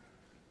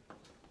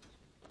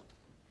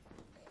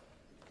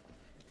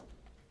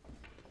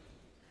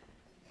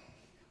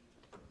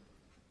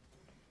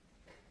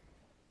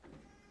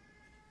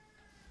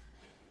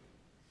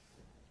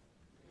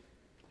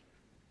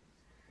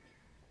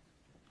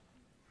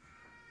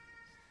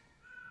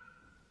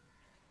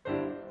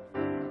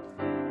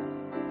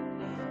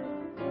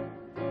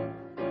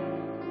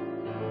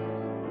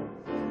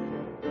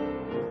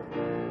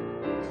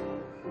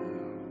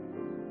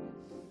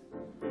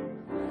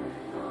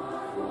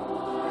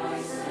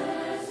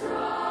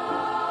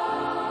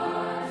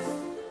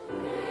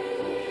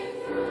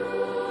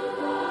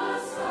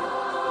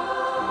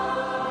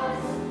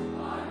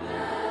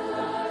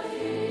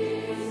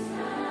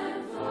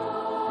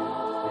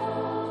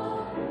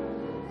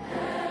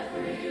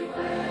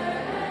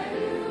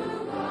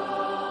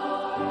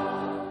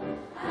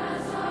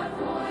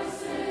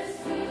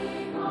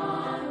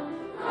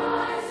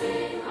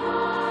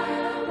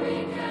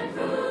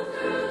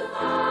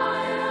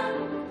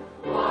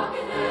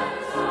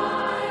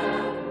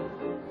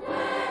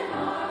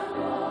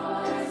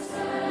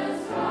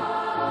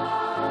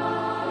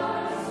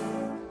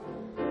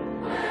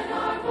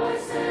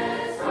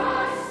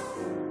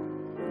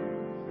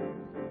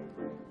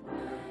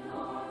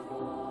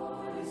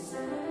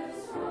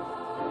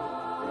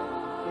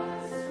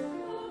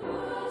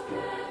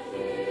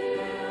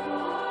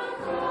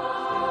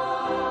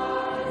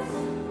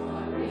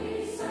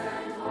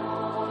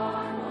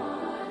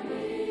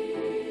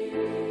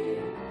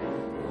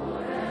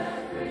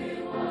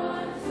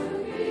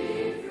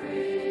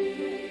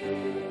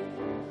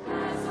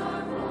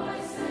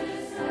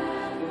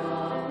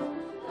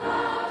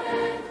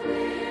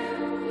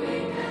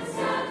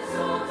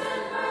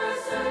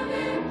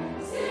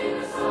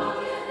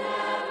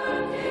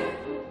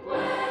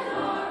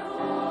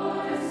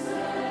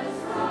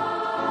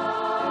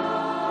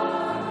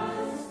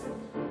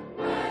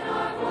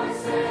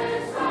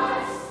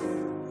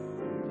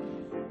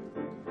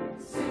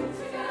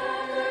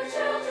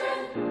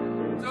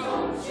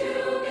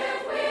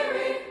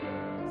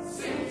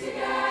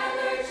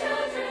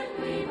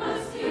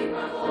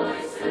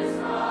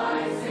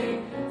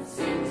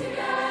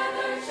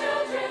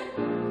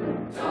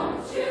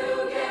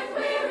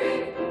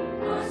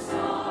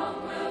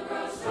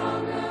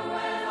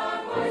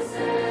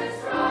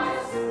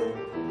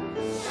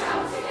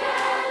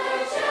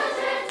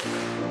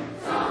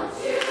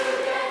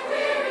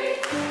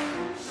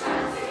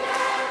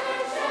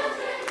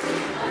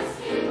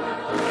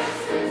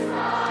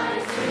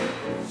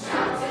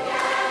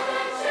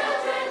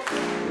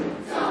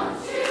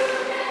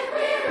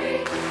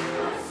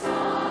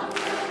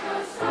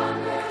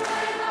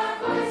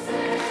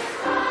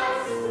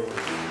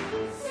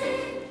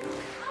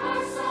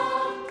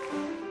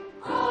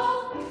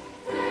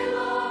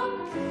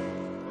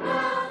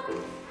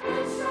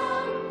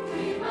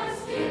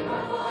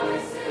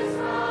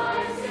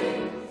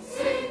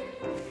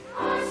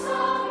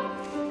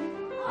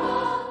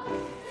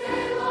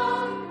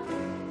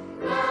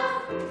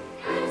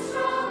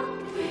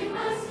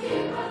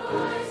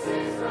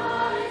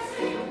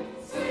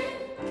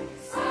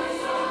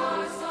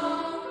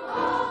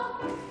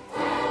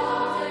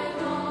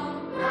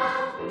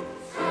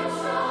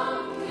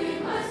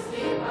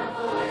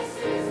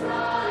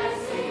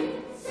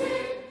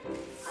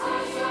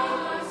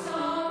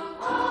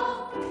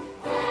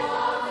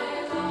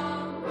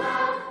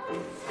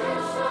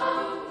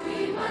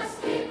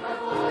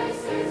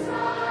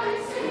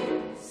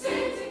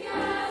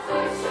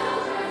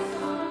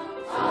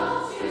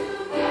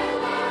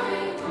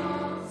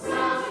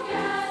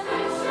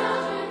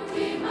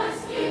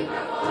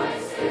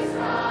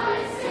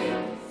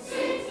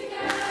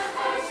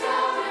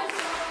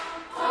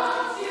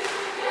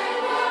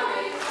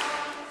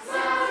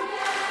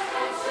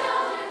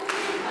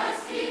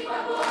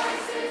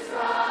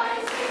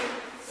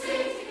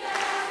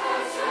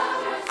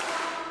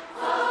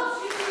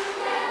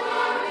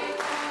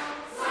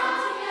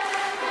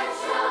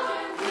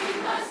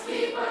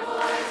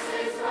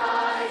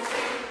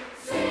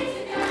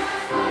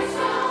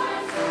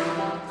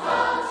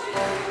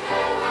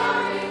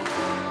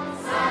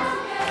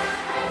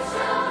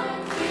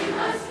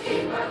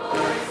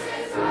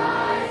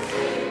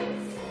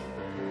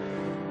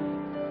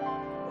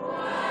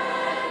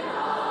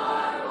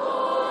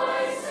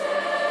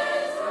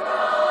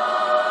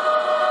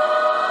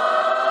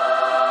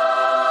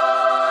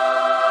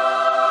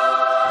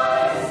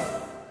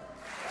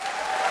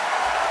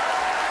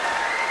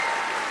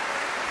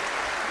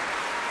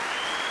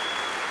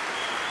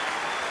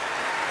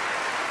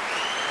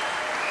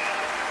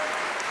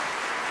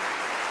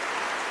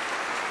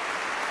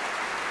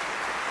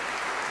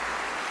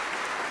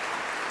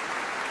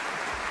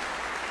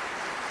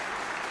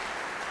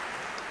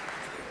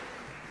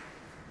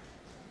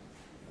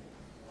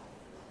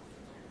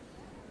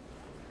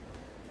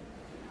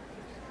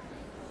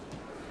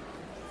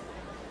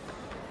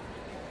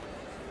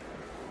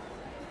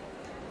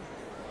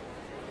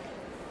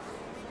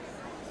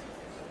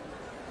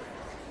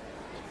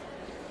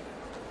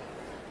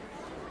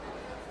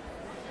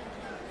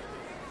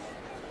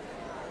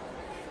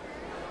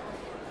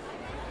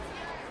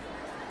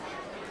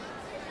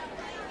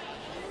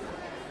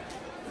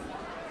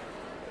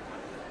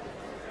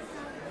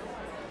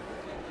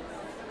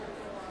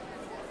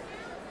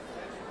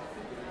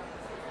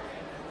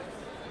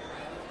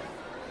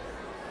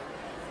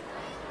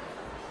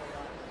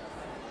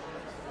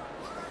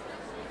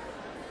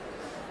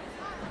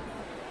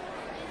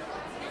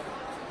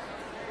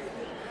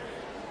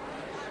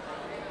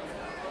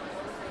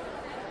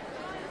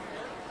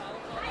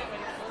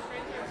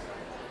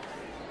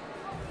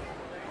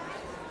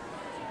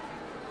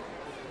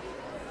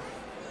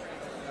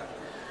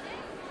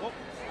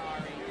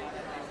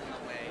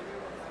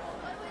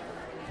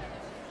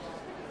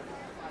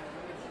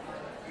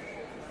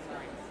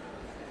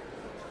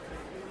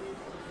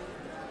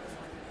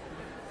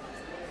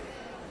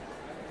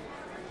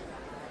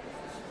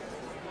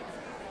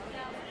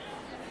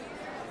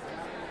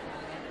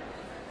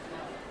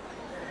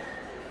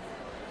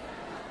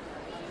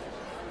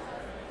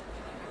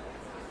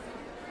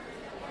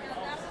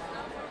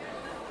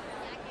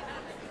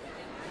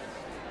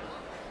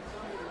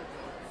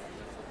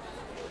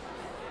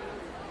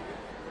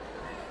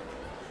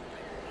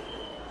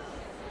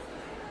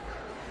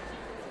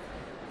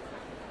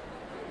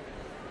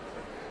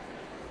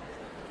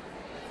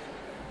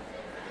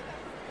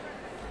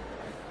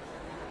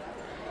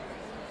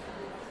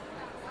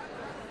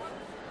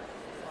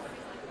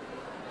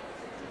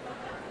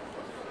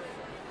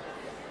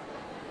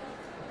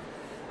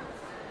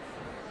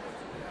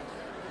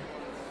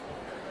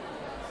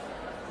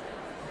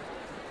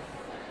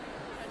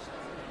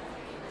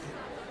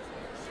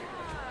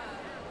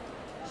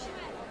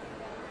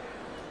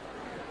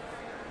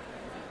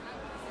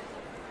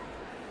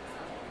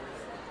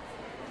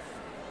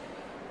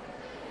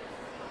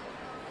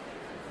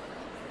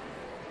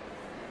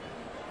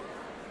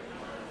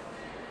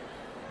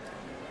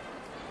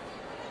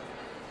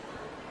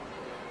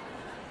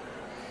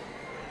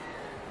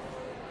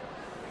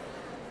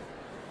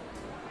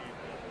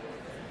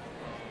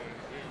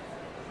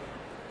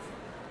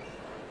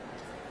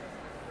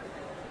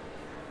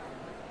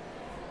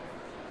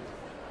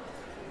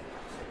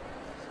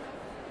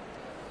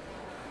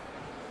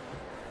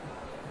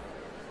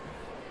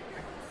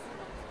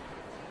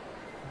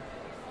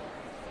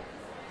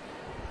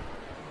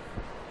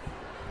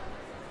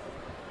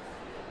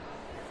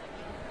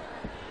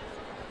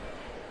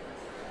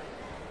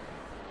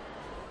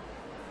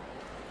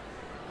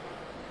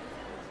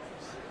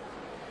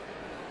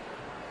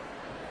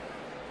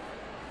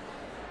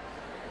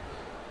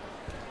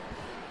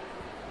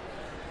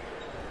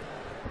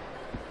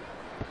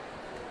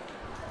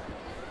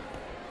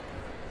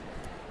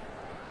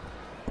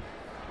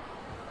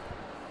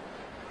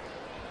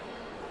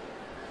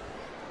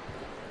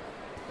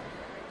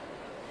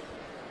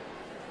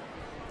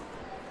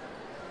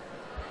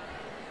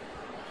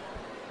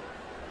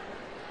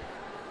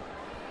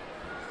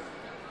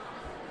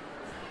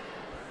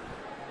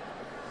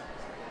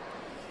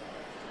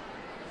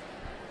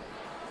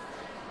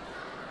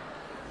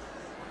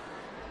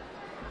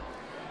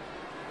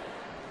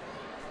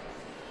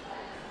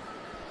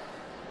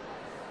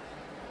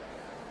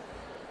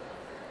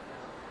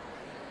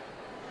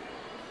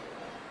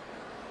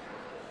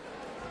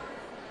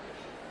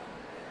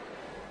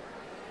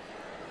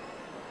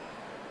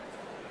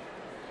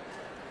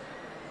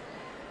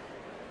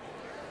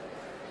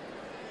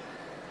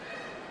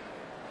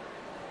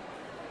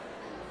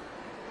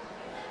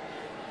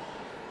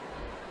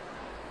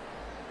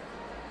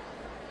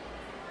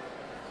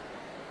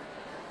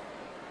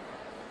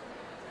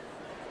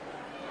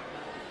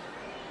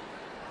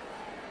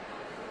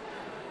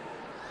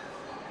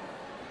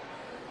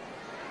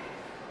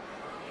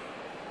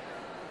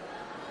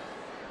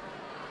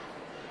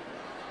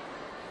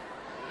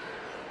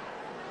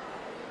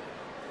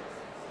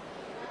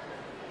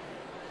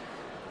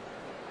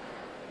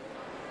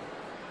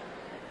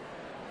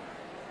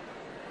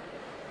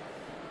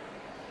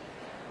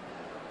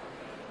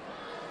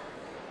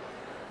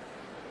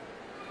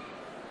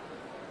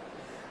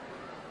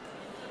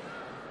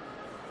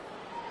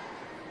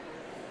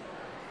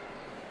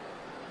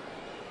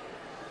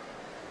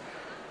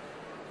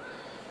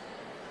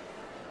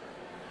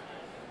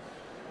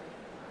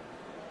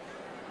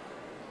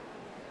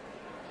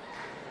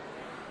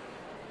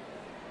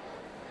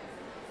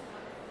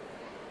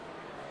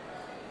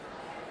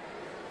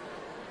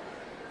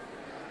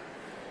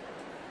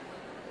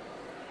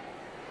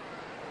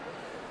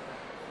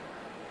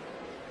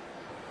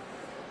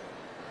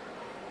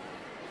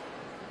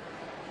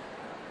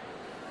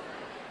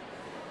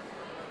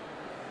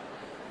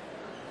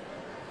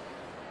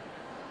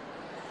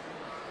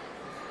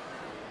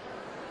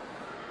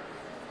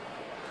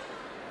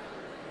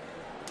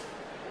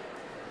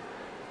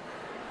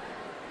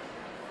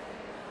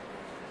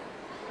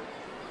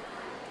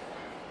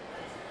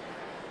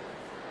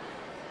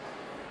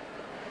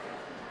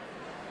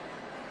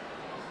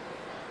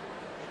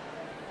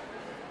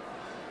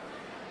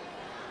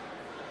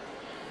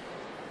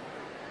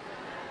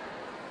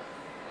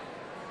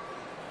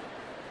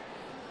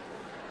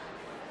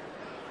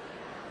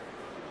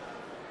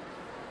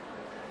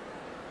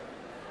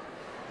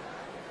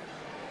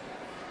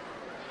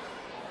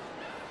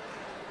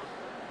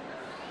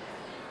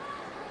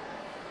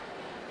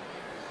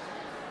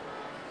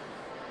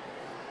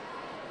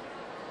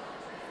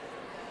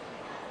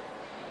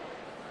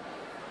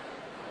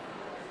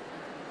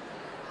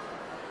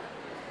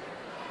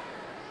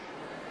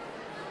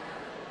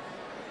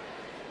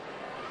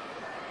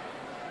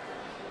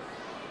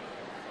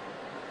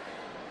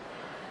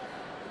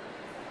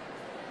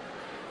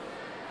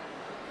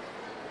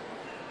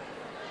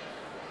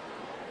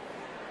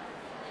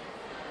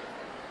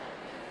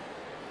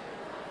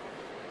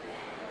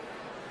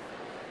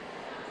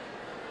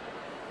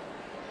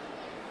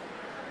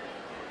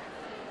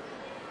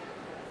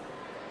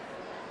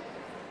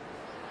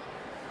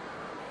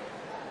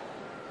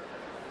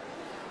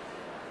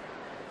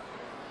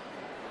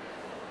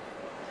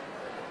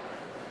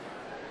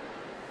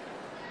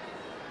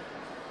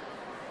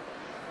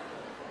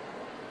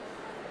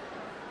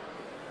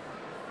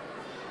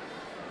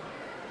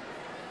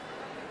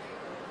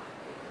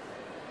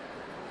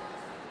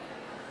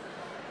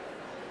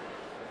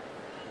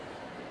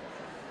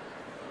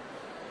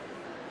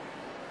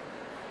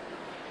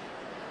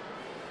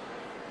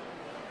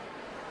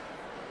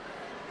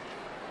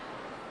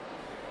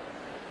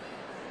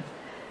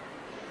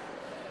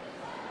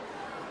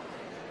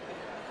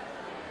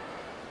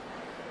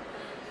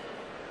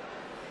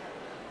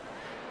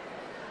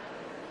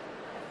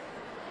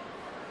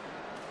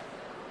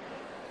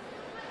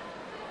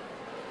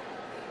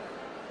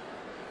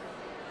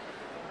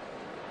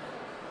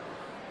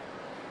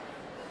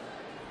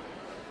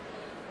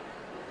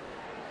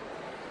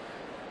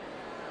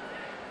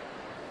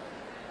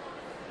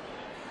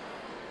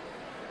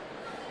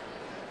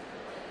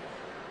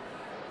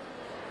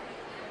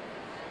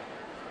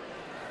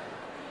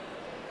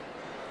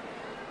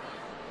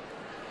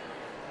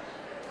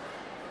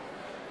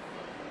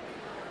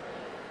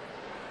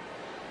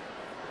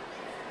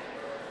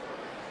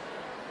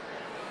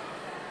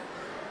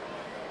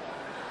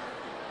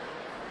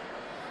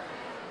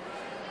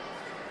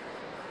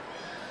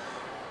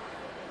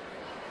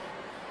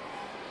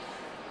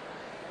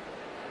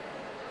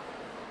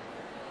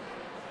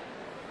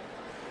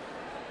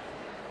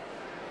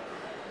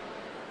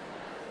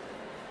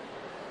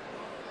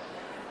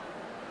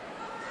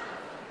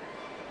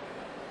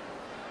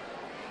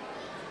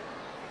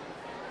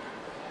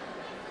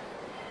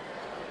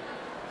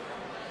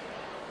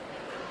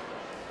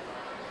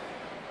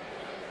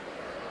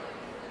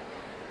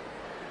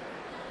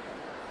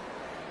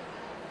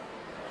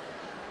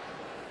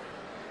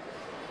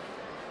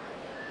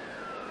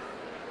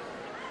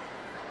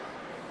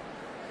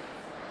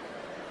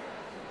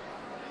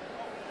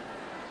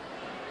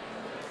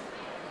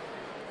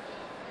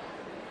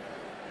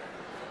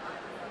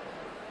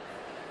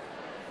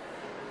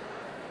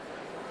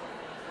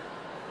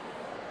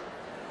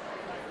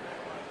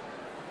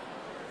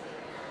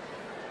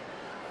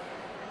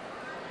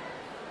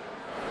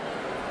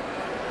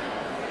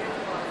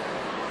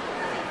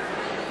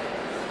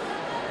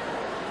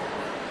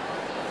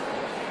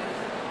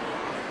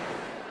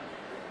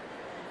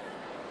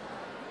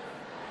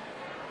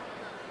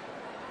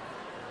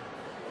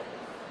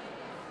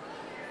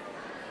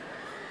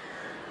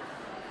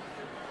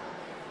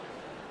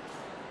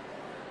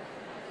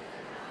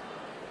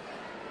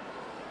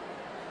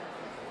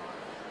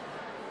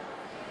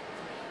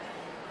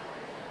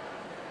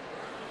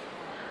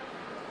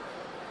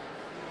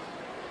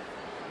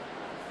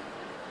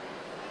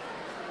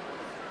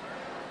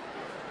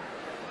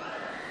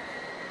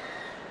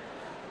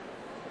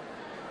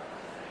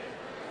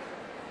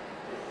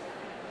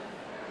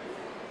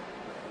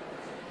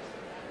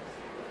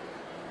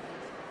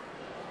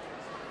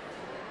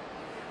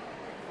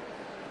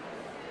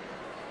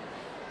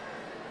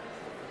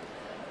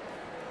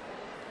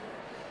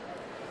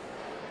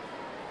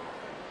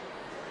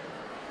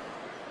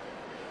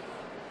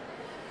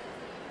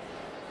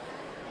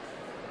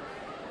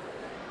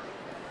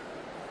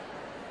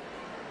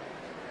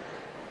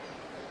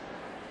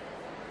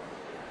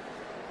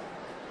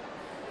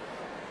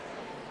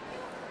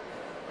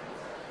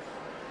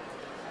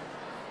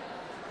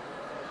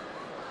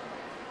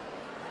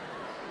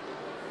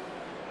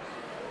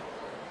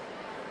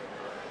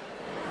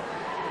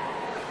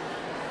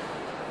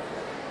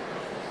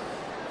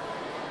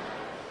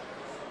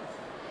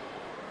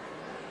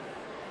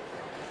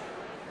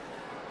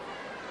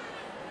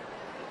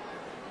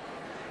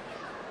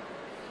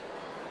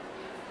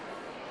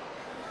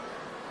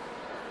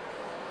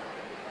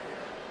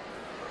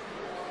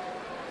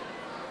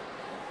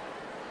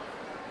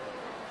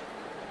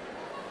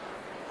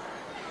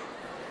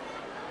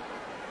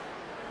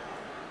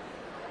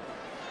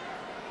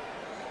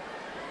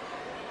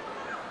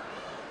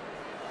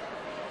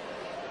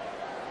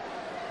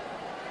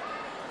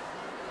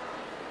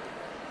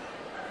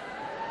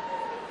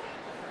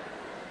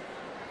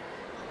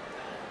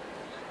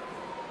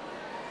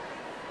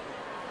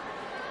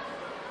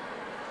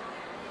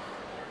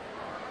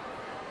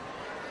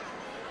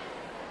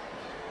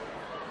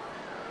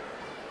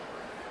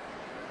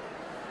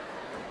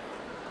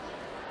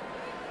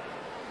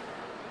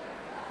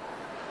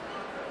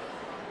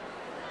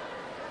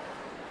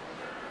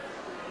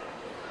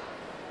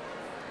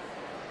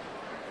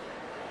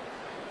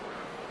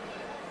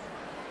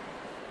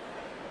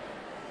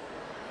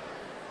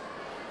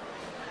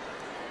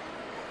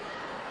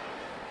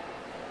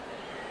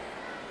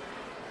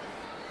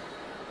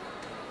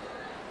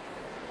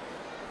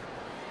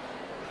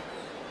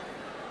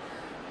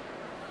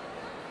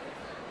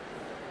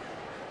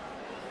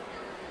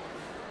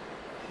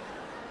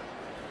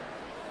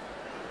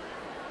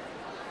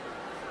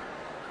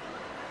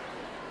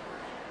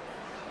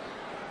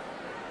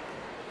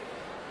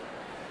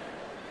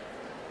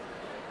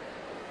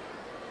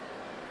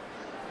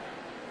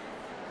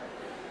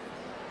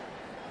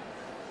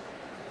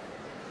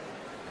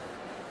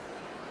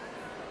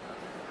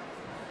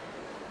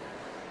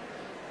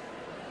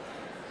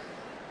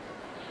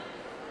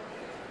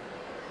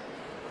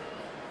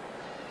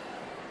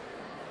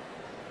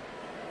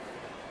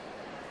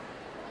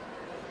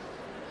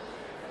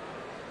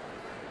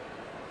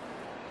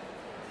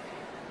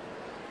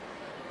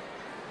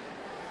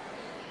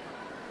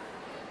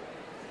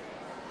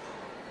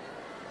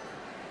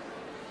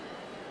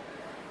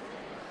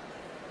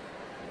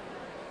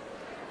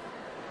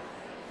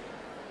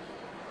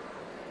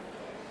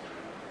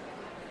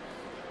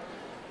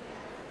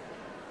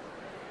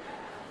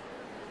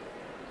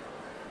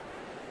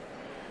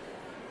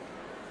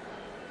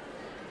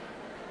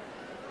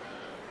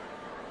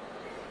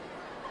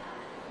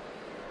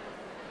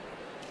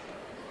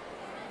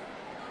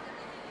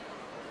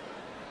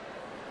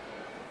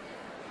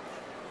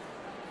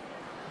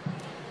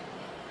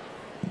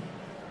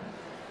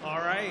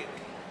 right.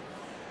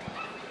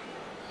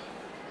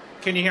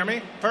 Can you hear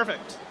me?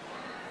 Perfect.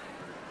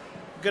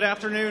 Good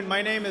afternoon.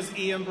 My name is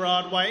Ian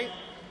Broadwhite.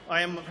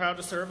 I am proud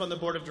to serve on the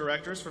board of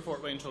directors for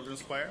Fort Wayne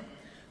Children's Choir.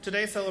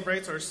 Today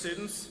celebrates our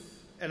students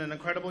and an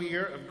incredible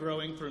year of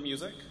growing through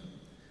music.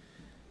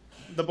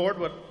 The board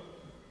would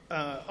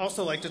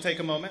also like to take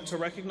a moment to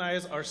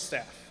recognize our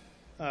staff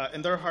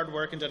and their hard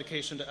work and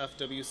dedication to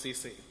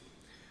FWCC.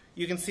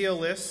 You can see a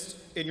list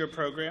in your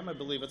program, I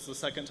believe it's the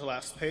second to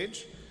last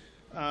page,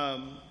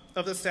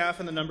 of the staff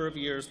and the number of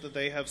years that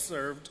they have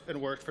served and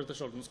worked for the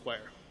Children's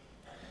Choir.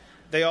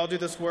 They all do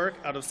this work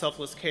out of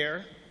selfless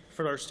care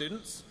for our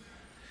students.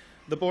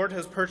 The board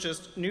has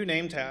purchased new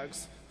name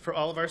tags for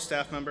all of our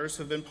staff members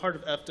who have been part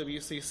of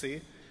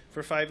FWCC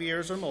for 5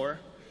 years or more,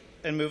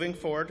 and moving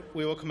forward,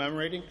 we will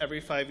commemorating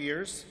every 5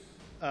 years,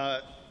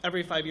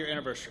 every 5-year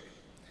anniversary.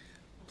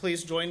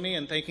 Please join me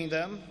in thanking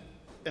them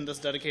and this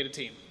dedicated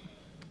team.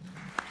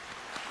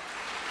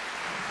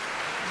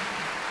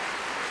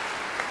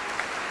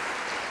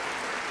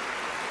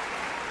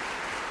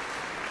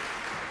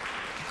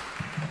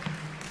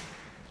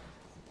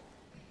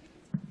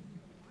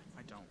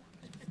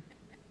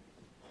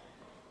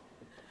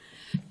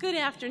 Good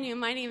afternoon.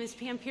 My name is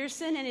Pam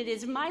Pearson, and it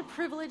is my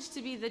privilege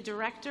to be the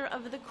director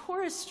of the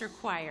Chorister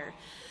Choir.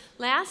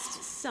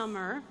 Last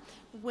summer,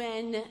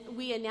 when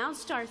we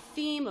announced our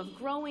theme of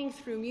growing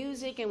through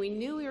music and we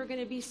knew we were going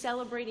to be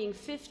celebrating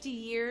 50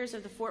 years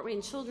of the Fort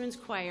Wayne Children's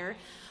Choir,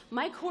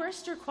 my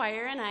Chorister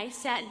Choir and I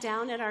sat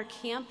down at our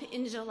camp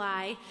in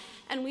July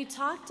and we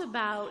talked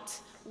about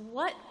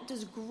what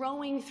does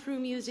growing through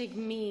music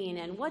mean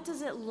and what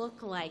does it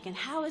look like and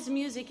how has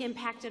music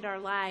impacted our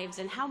lives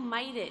and how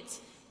might it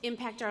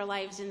impact our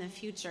lives in the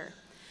future.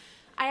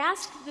 I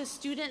asked the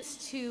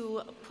students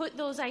to put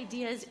those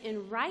ideas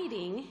in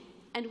writing,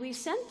 and we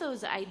sent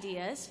those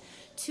ideas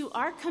to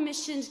our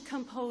commissioned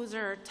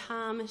composer,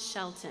 Tom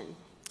Shelton.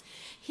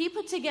 He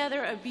put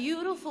together a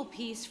beautiful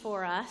piece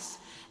for us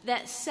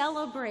that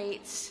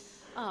celebrates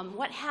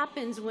what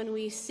happens when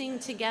we sing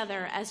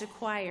together as a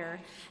choir.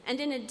 And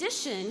in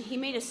addition, he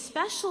made a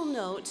special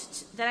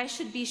note that I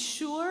should be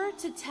sure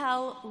to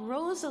tell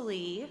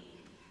Rosalie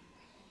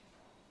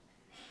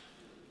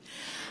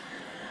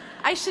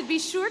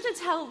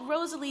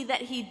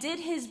that he did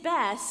his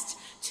best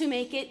to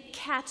make it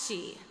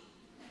catchy.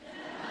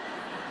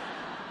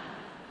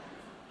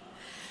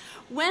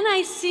 When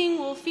I Sing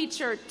will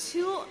feature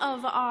 2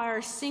 of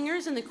our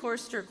singers in the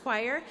Chorister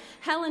Choir.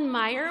 Helen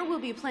Meyer will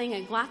be playing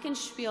a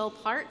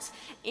glockenspiel part,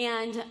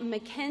 and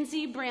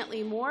Mackenzie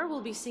Brantley Moore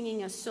will be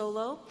singing a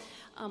solo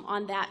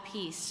on that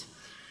piece.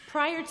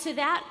 Prior to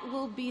that,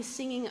 we'll be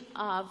singing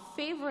a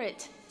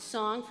favorite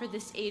song for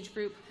this age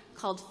group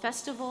called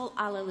Festival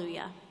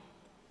Alleluia.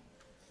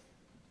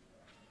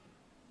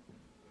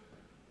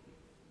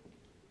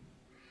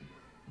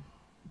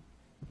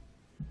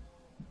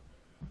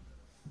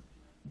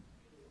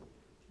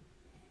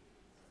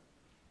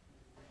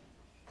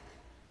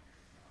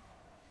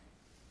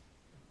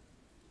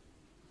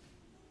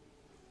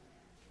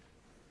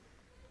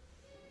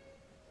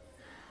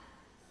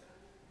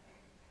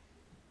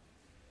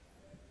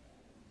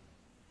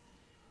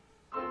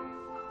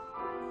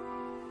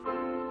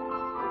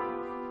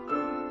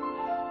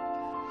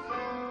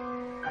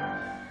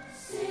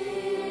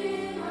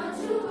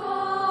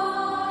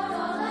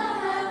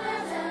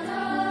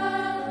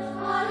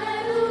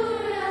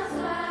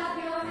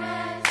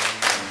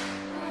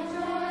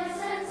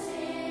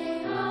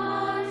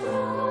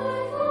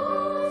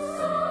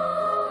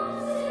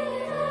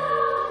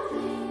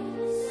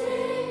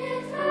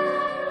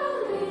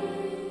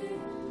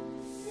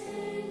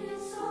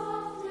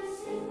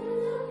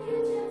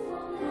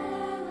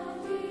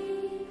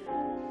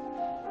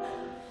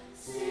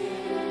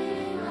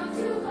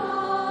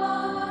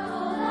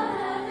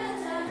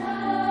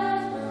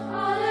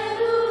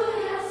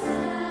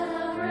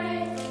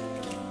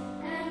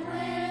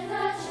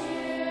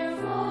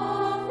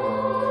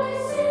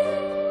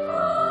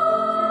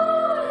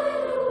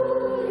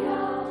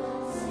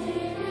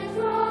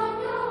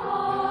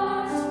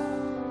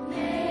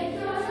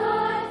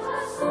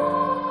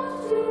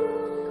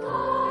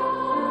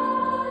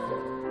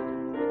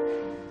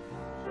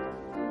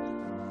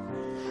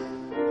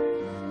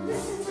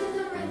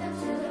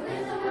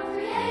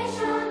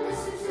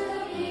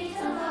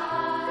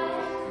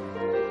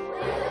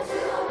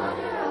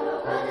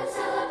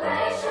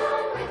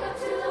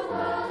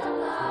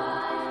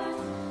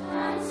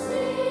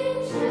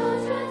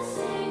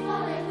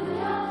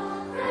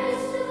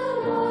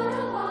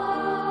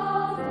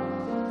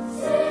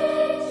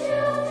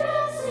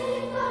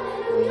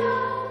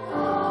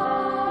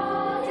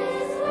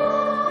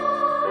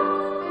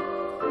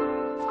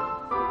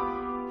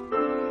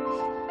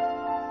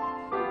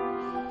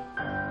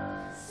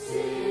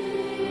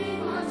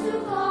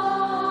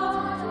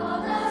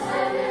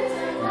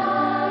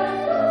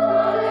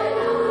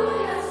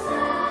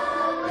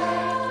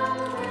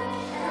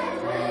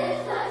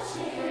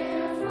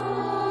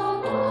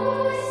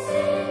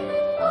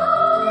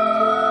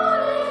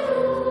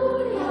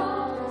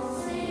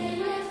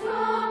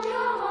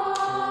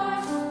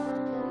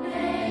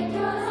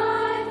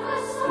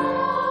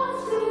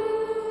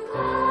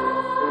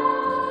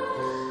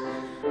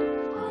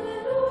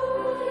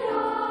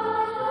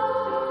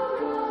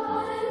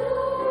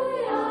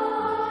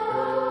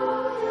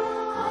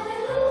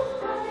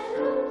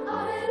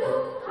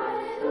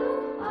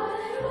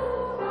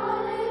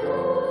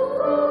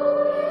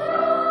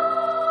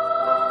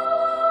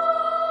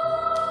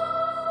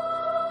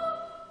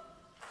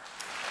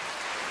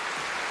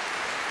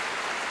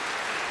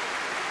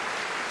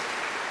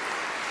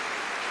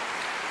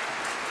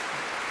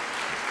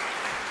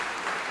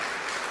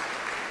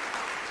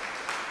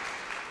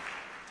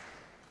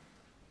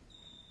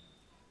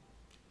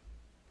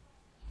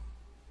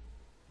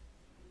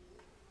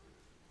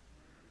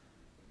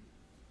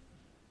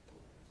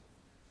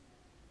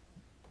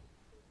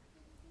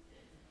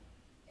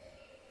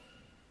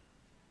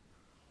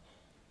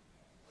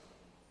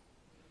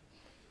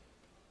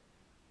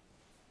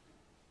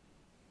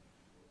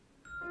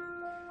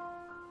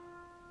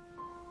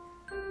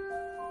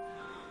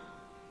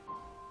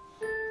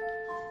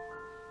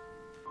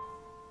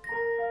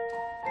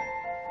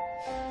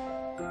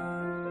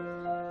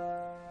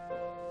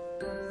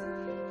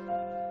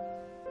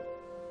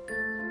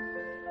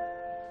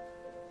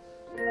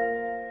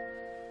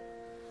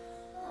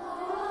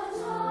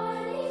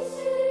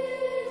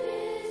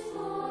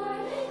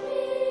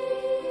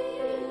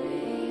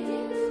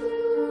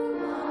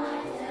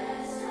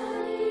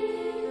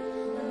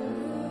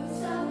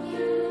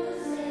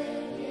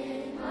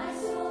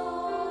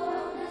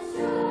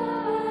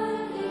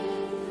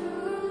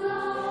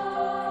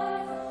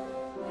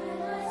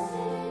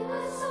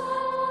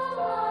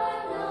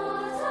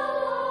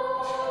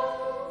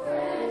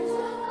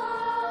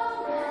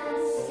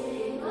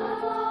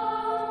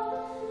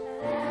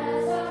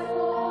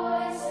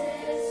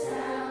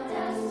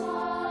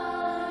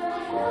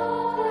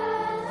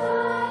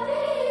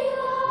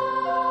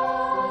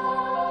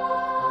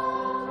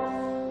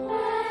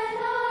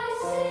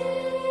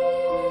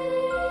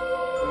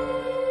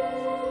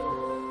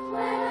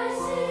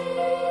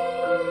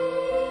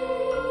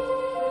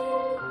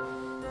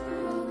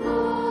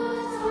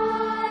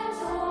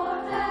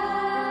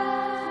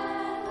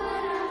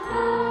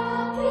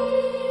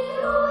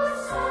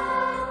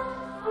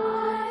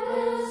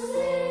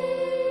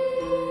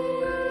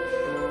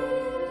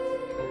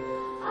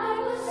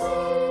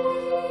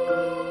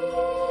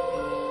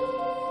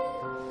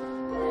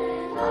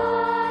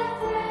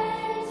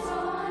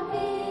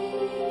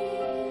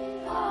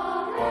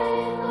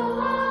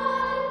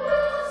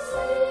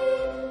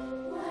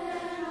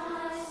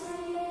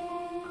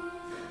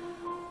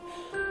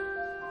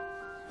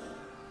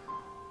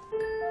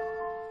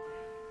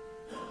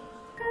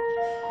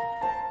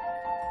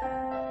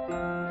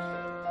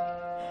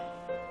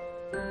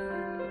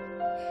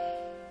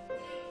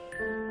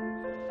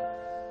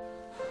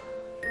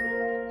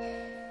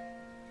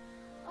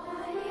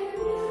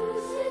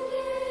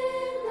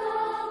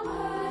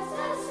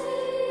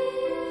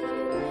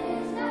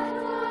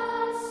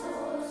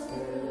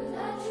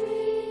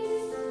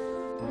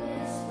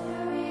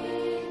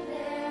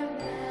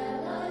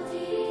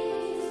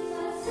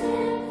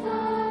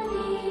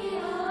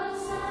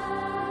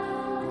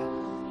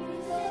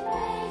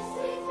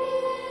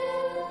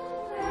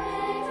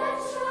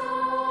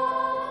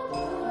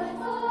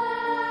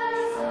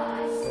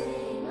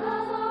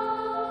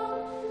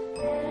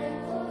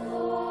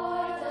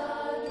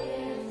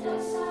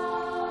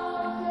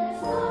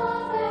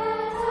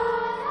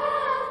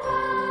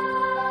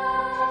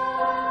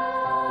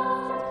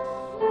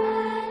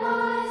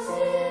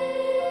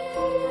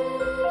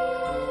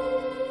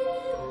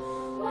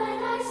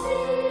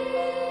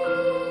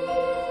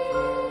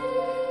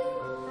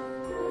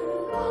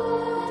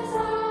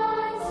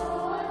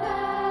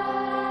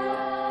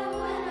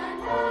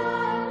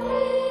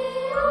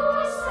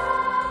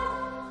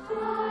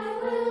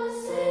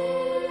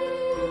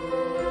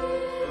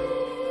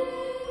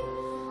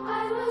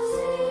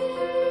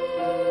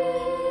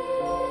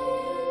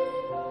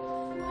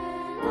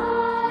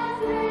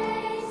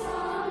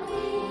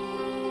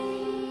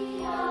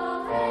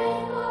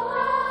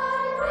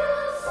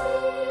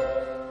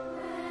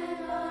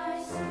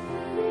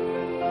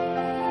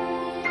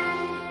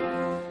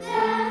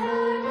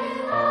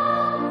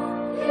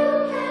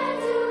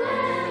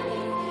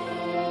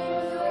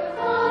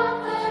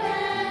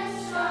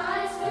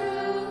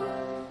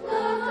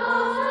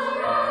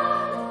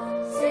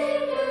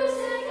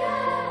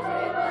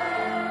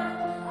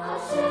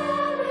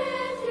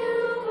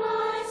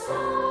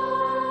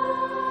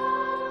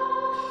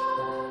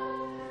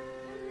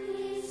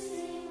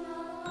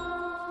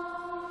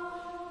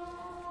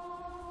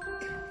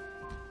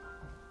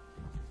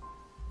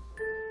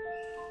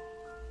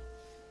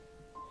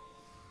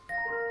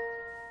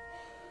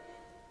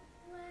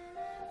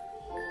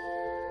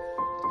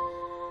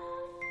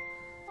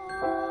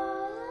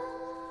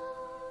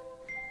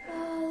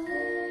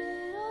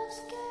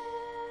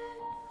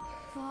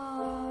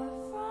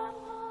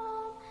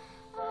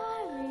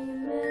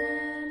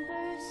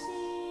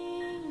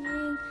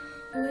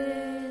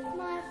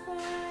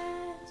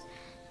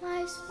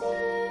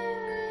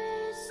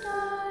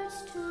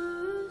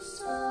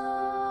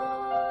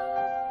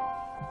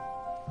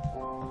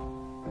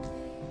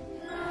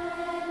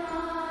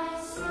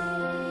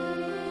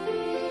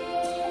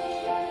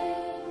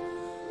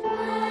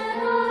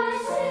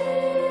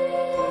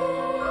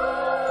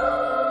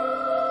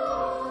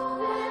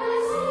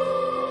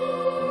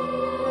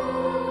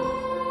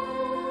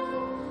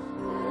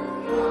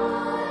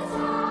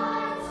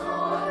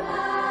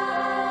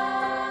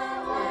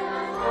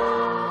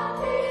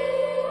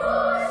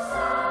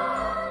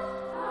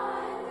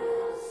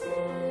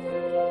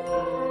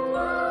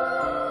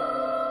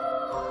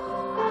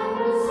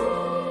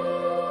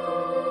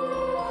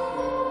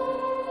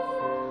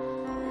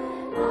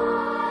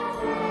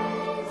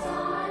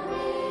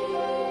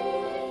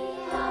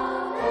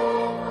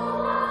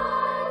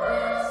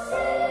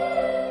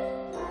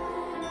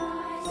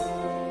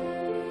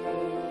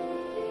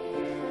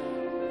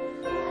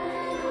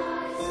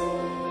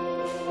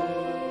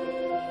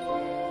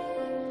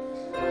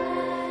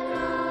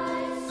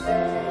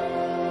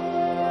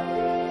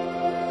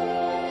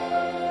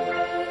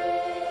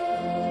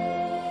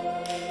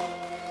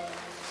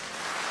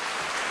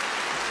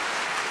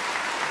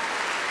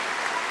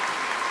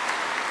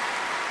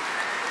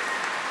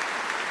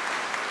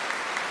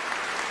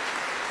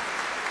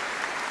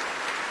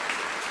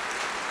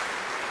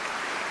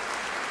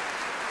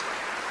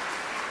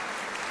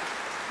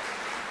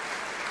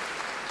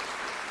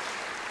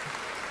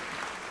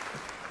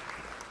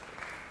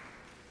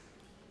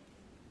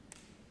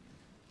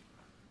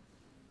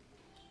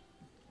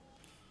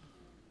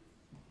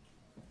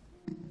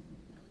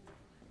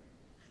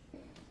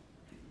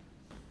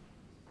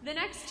 The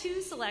next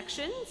two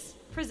selections,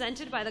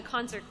 presented by the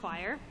concert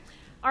choir,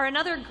 are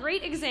another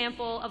great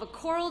example of a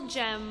choral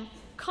gem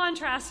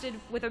contrasted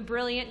with a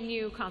brilliant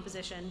new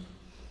composition.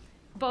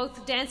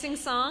 Both Dancing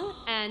Song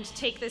and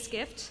Take This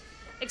Gift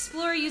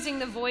explore using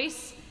the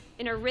voice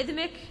in a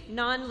rhythmic,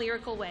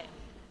 non-lyrical way.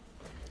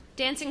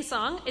 Dancing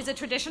Song is a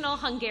traditional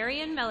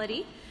Hungarian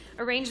melody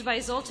arranged by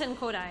Zoltán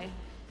Kodály.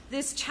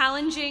 This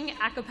challenging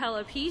a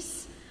cappella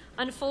piece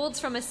unfolds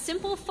from a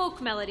simple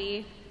folk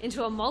melody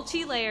into a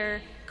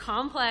multi-layer,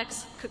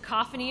 complex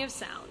cacophony of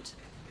sound.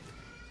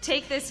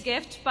 Take This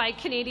Gift by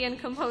Canadian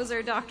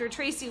composer Dr.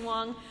 Tracy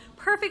Wong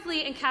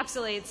perfectly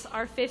encapsulates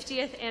our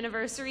 50th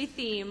anniversary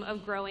theme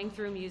of growing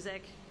through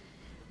music.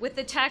 With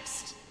the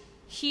text,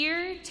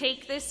 "Here,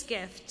 take this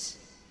gift,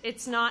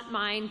 it's not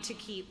mine to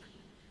keep.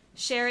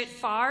 Share it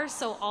far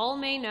so all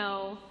may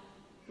know,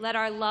 let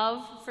our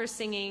love for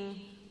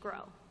singing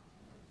grow."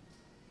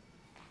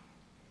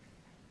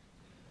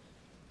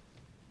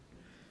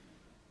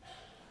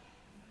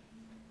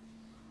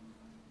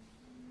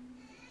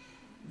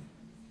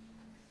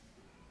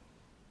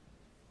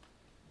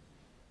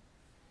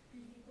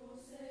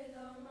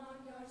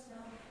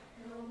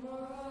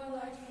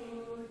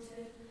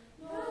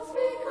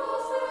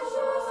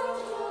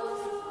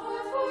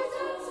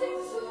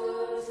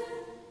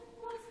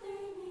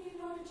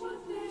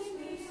 What they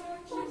need are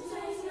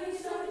Jesus,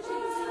 Jesus,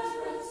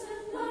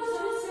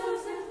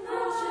 Jesus,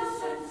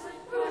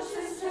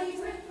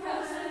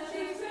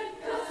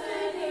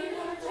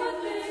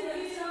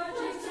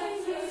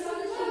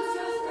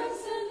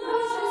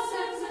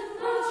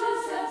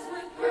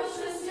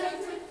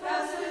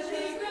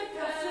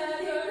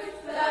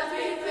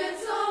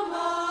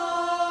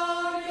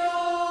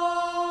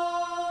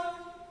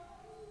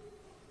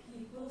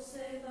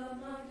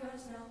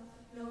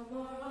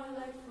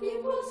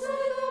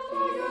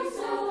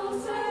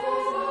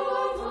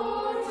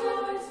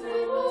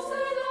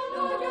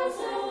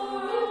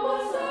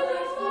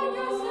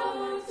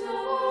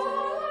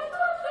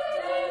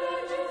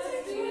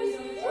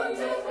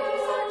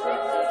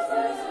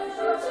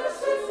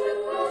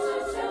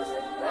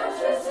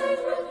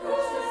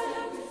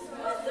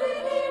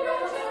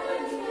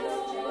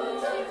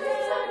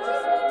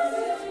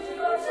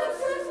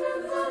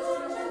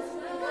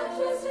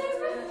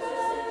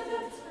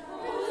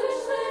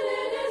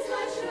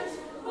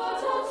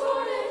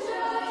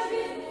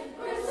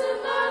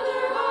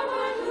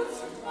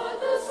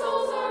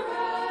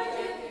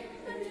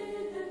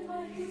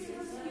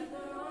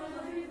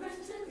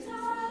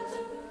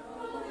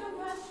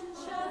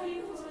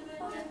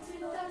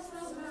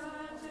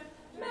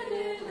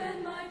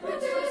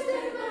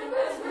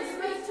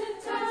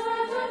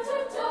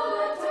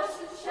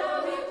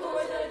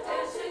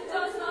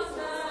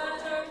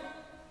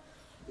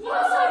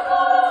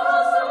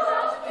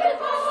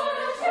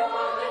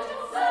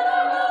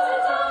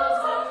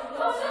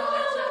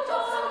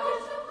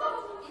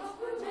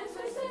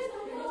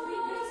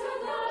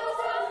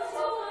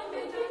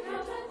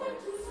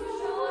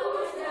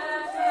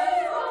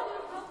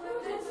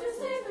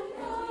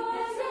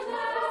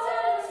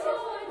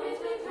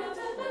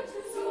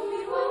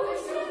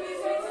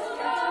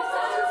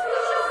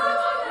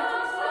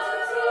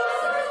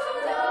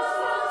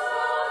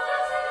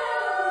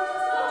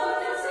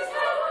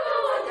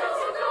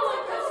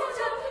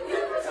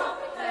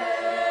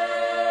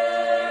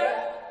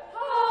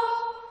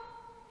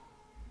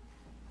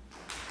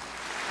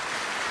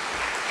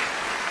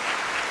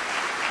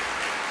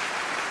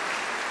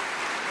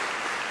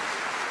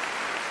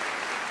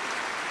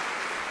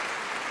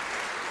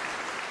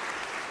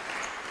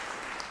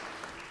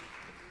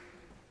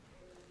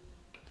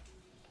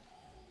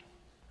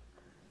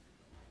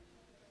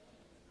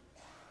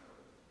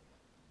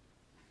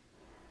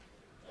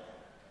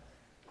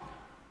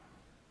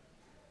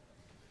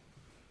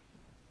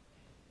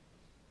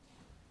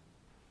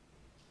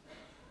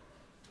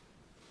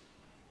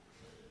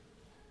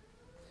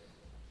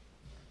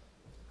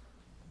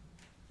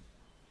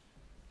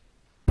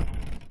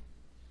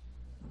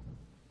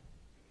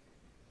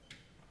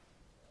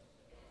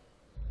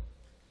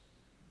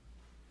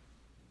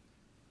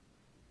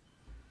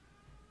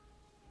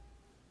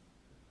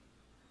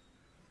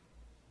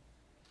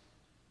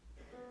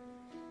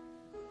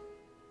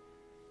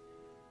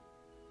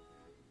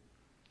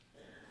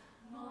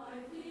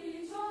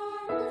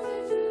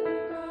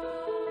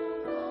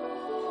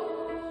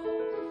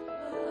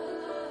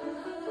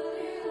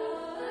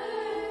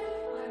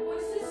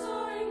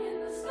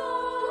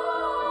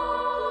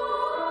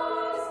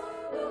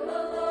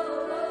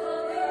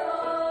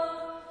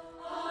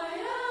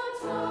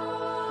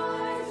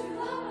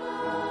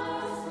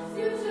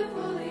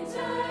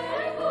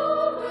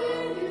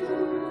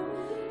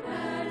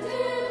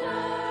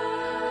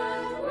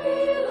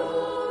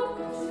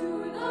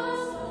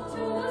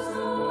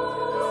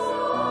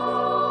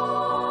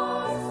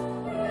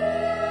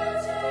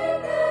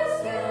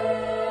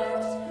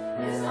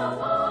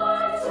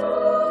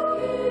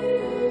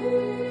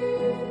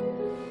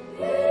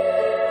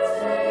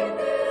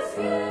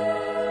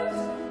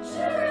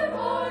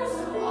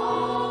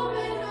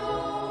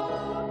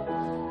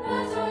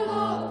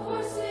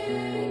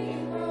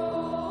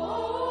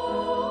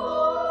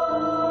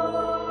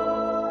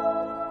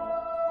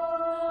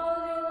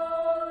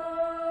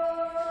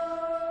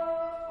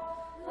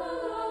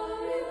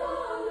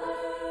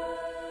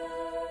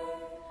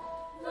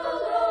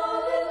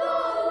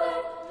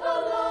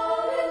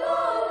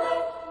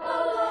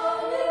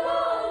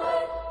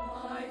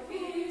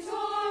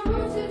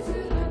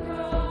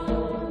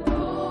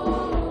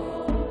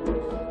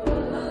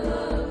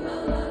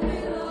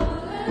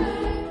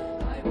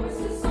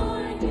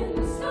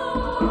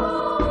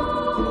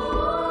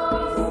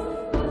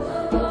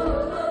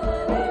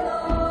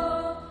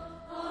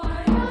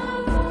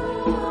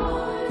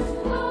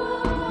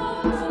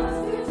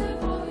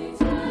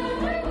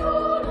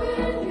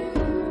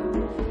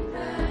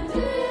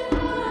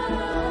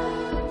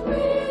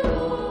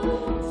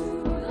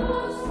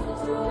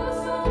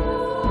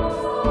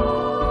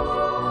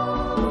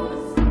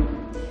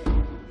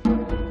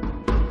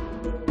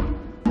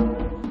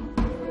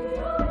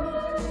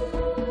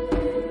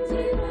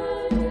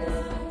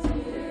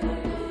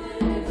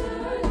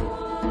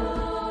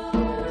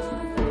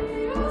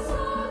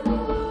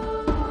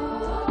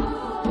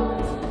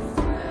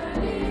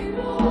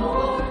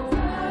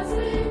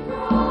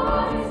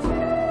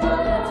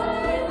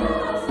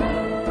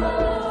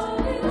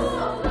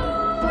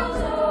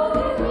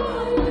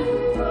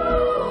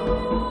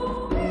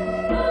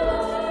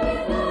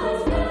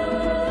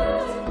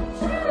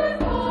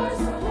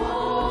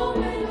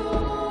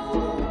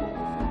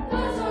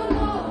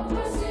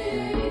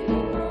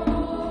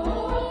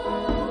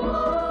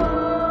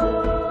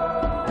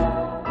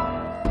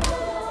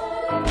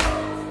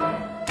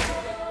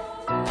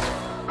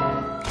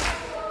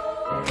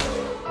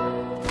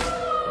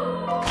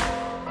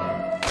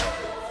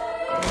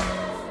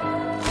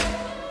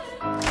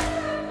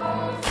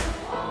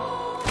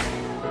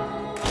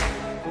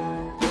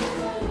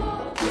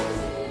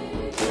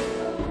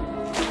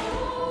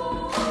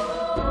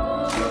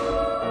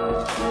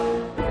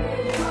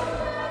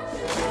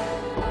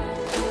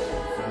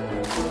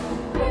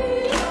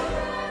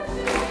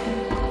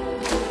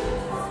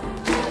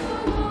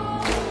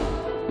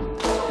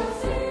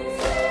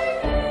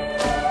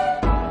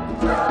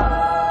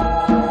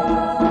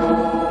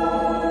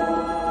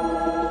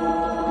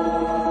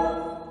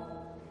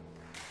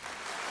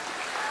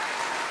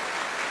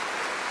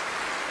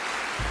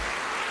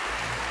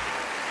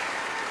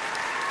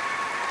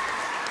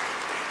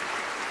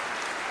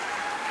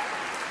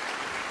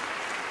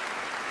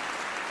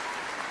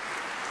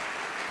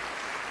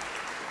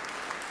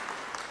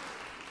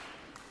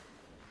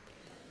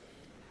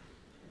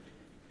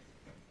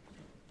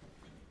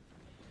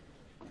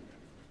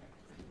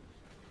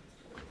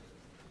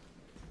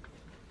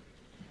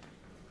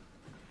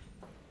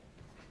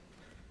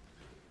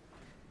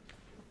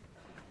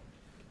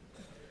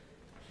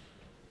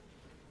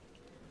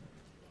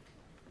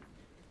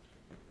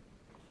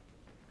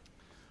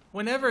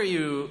 Whenever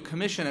you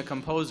commission a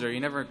composer, you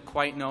never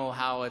quite know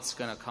how it's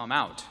going to come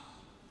out.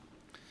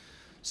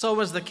 So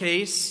was the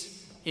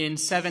case in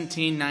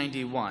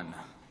 1791.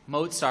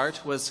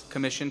 Mozart was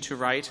commissioned to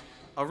write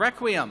a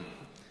requiem.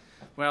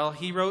 Well,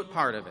 he wrote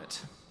part of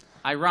it.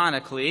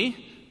 Ironically,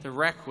 the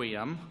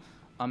requiem,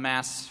 a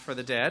mass for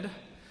the dead,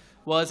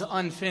 was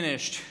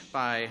unfinished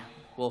by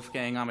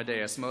Wolfgang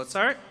Amadeus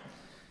Mozart.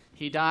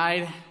 He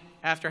died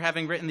after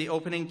having written the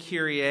opening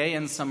Kyrie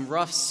and some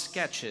rough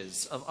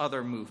sketches of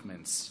other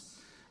movements.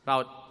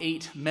 About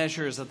 8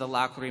 measures of the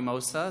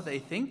Lacrimosa, they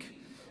think.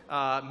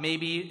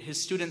 Maybe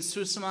his student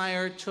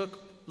Süssemeyer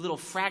took little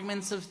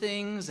fragments of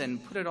things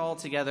and put it all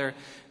together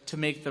to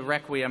make the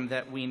requiem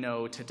that we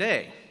know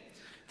today.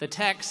 The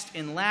text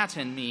in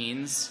Latin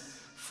means,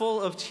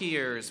 "Full of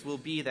tears will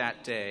be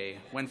that day,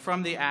 when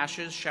from the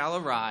ashes shall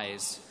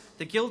arise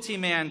the guilty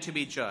man to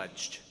be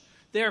judged.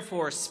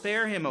 Therefore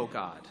spare him, O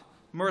God.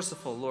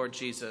 Merciful Lord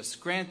Jesus,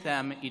 grant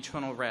them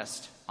eternal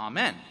rest.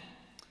 Amen."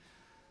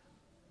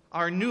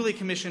 Our newly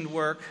commissioned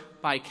work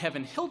by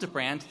Kevin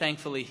Hildebrandt,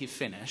 thankfully he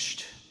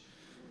finished.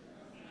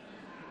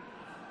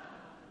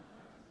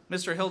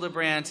 Mr.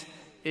 Hildebrandt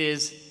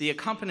is the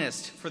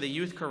accompanist for the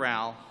youth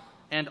chorale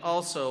and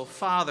also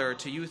father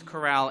to youth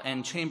chorale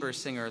and chamber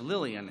singer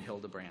Lillian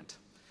Hildebrandt.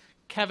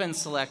 Kevin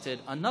selected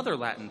another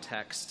Latin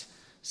text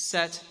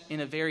set in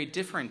a very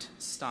different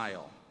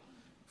style.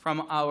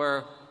 From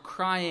our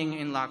crying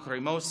in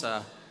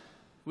Lacrimosa,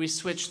 we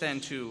switch then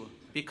to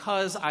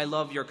 "Because I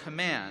love your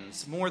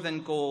commands, more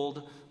than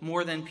gold,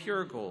 more than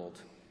pure gold,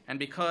 and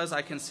because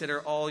I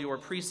consider all your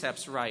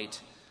precepts right,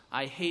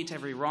 I hate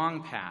every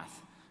wrong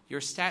path.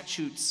 Your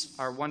statutes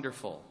are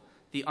wonderful.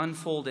 The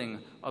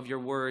unfolding of your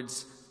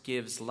words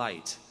gives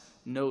light."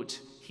 Note,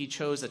 he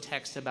chose a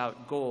text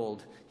about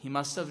gold. He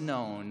must have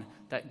known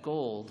that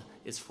gold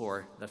is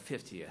for the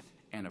 50th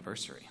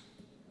anniversary.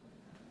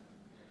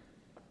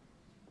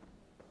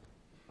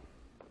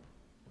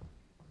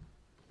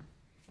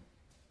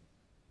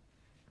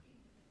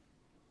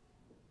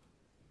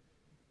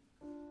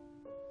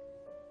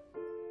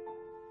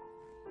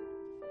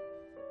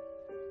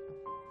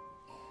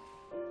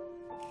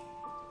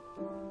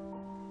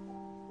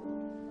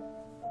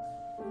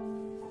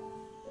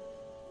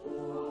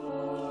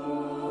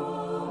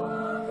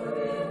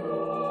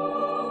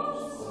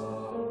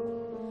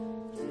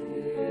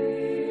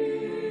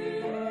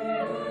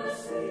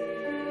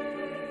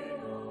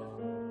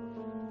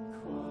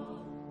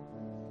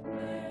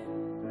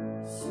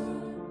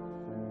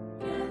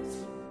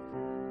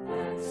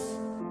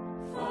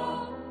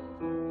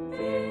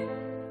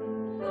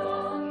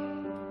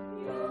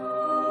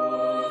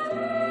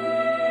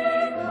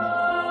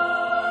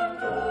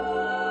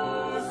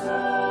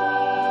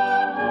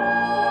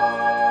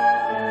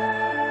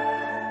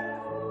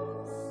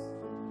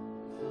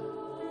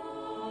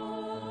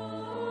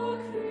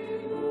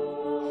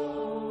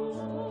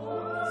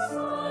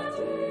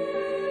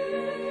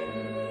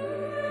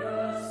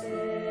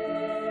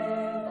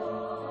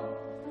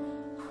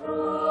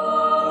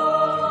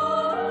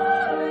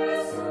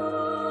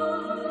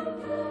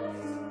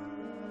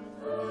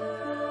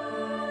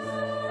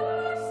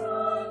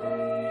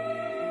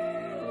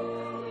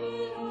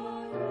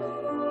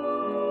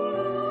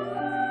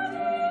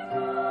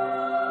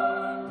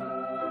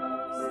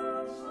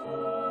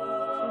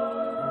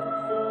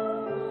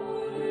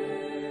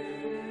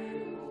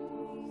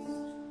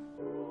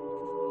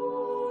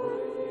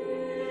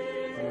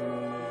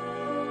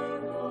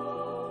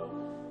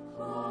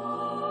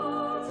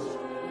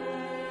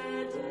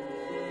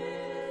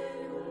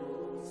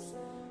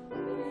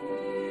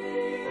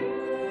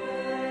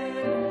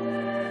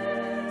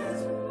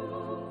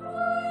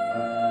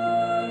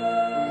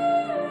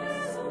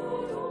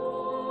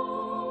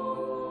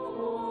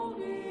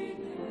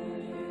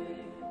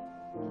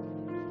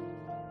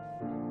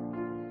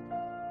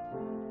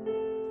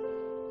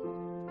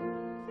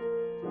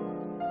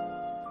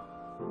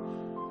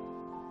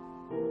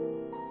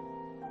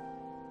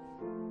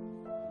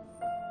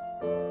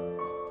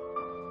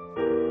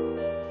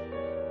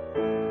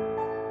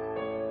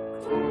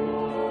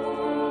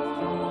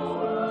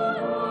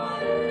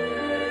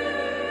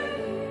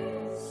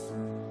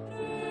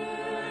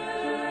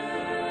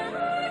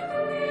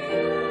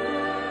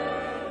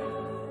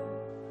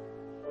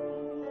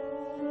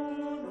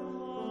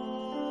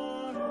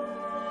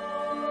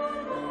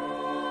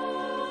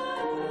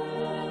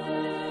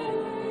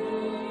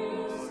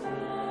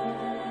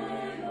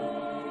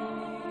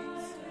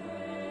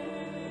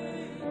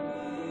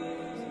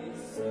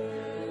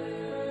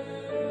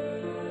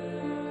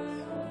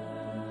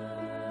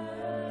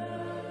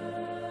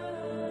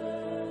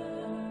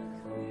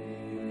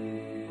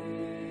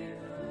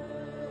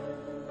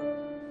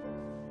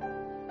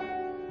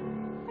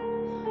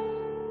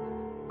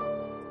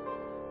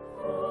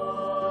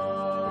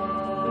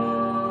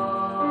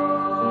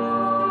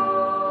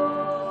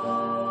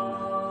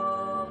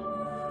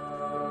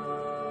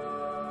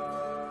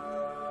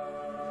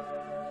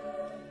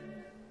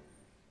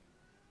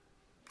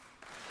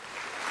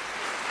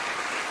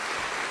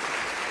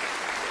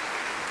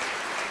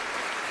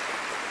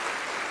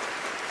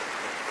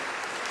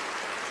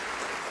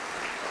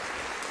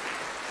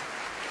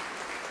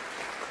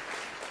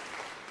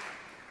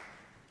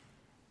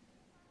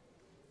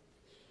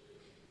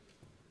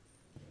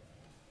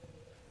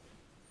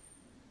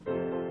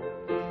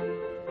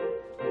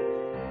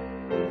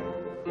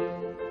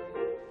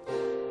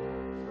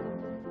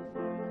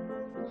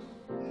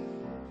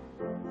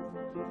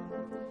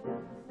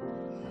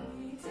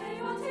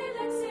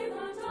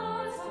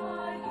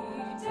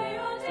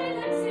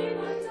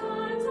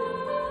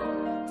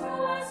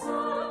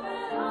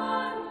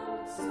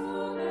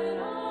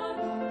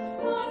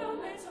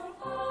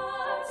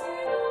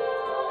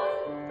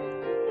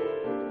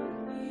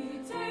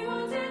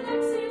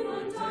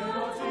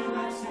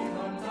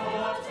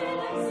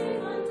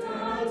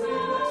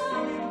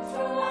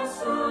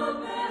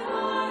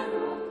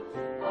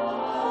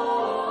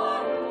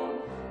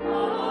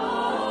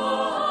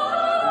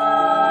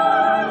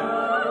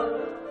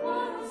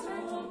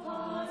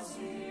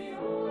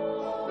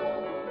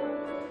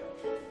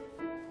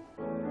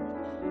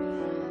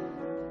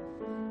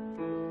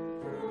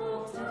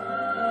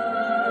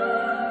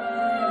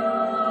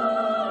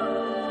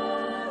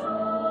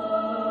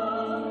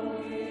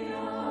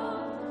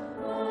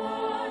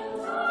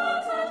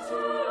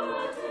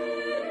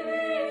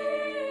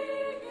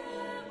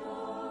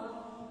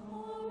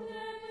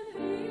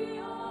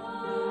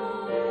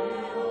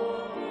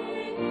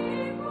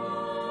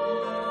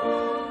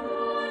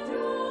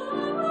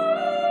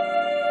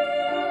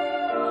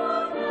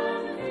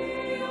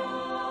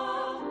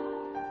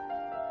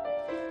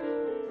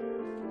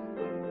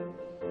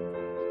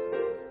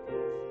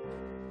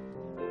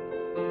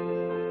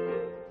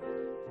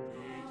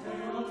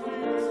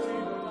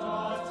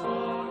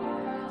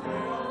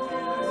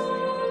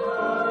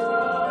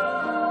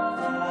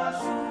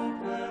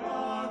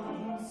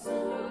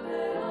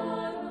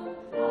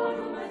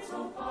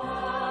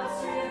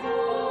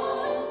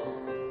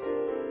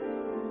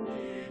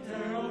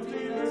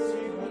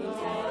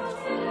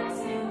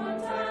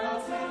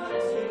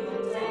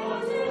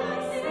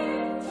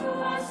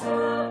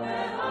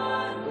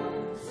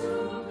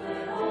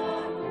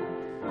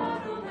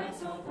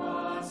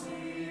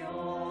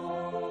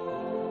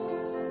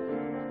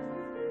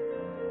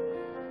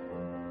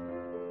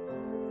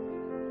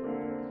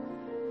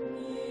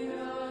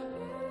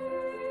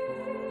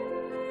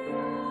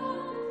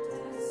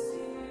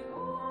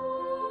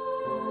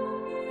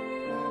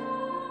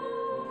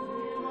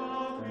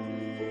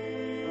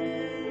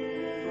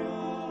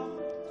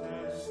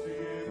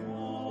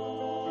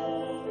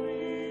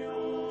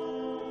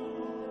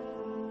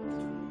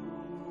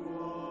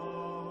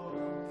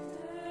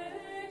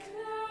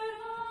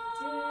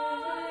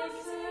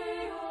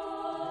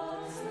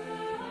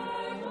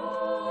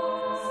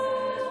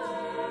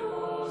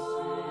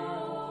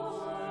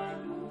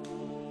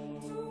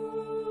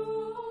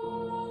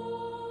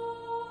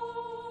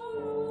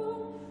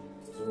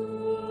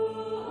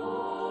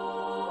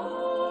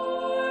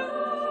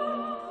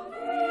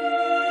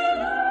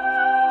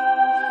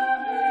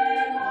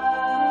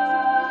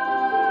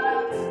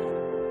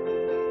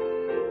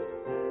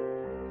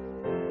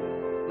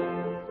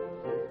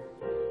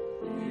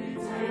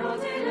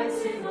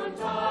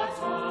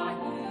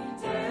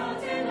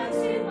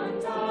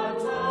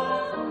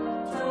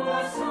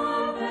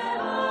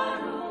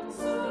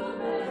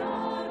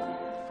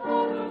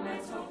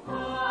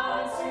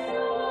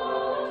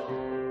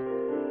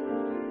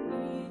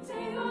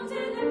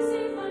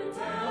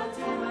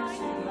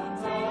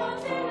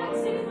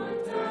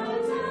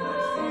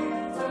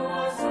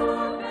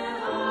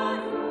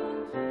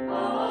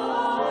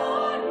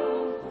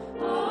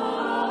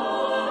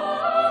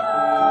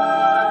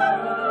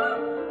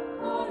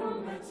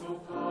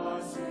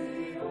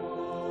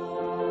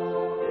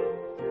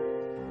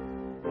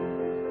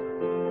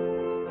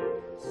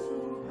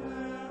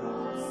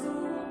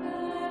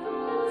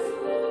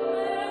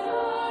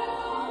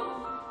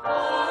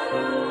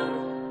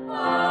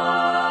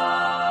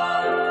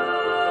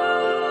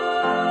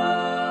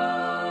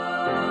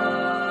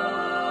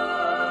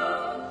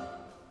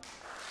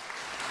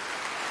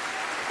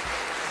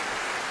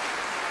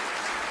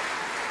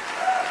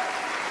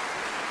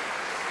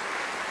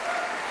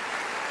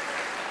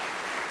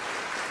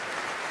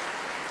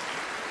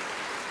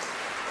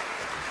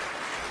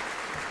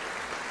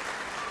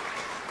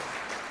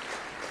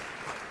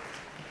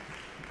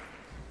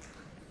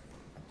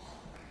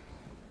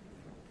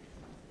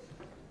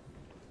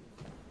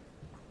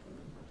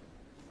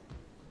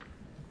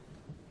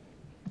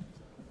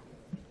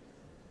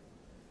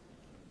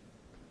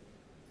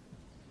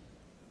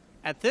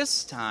 At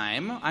this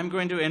time, I'm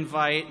going to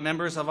invite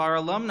members of our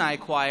alumni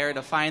choir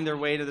to find their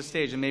way to the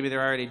stage, and maybe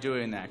they're already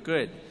doing that.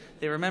 Good.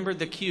 They remembered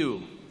the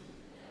cue.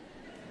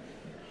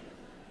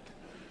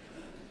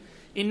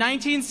 In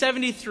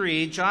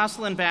 1973,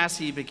 Jocelyn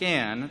Bassey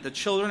began the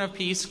Children of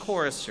Peace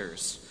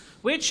Choristers,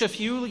 which a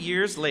few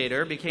years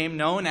later became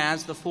known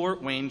as the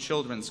Fort Wayne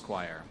Children's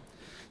Choir.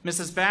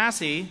 Mrs.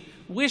 Bassey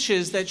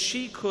wishes that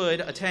she could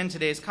attend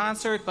today's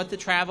concert, but the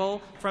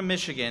travel from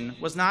Michigan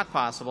was not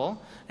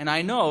possible, and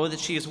I know that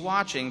she is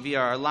watching via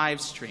our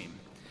live stream.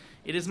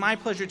 It is my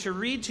pleasure to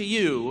read to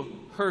you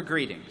her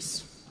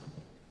greetings.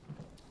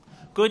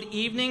 Good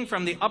evening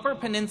from the Upper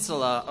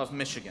Peninsula of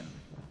Michigan.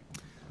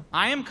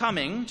 I am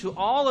coming to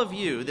all of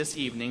you this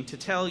evening to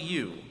tell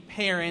you,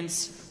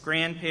 parents,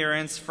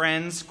 grandparents,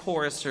 friends,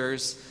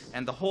 choristers,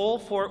 and the whole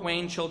Fort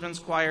Wayne Children's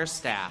Choir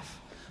staff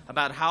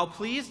about how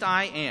pleased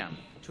I am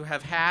to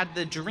have had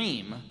the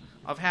dream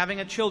of having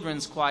a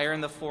children's choir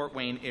in the Fort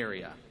Wayne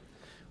area.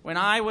 When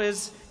I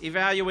was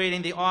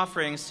evaluating the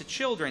offerings to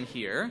children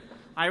here,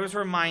 I was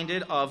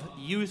reminded of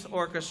youth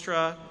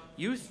orchestra,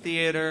 youth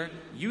theater,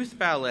 youth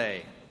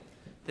ballet.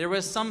 There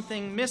was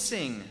something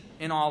missing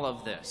in all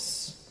of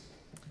this.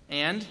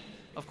 And,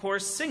 of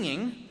course,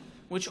 singing,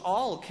 which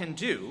all can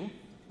do,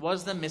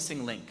 was the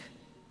missing link.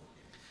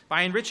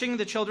 By enriching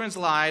the children's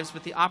lives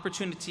with the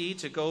opportunity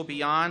to go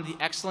beyond the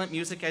excellent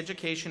music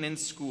education in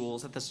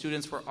schools that the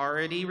students were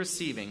already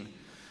receiving,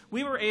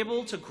 we were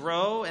able to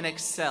grow and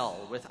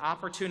excel with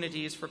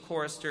opportunities for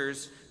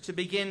choristers to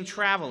begin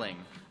traveling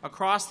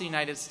across the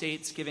United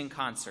States giving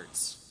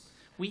concerts.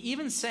 We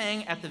even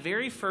sang at the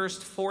very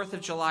first 4th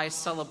of July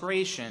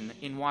celebration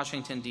in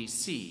Washington,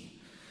 D.C.,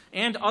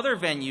 and other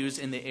venues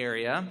in the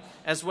area,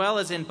 as well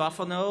as in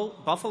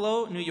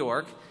Buffalo, New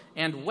York,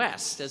 and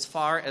west as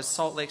far as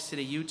Salt Lake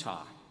City,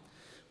 Utah.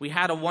 We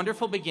had a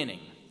wonderful beginning,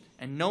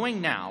 and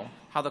knowing now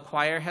how the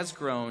choir has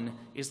grown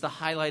is the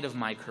highlight of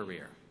my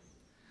career.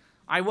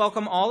 I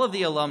welcome all of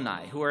the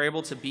alumni who are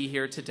able to be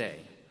here today.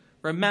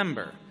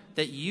 Remember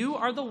that you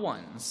are the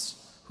ones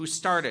who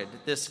started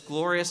this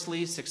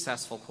gloriously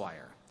successful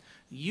choir.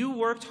 You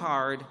worked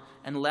hard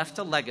and left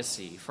a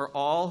legacy for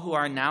all who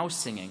are now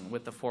singing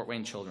with the Fort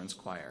Wayne Children's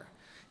Choir.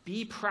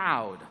 Be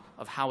proud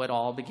of how it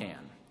all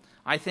began.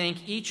 I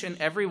thank each and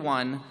every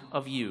one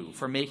of you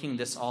for making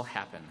this all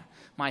happen.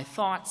 My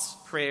thoughts,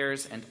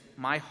 prayers, and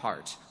my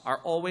heart are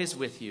always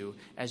with you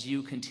as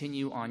you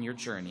continue on your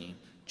journey.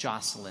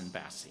 Jocelyn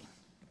Bassey.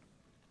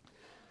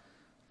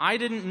 I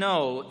didn't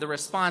know the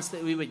response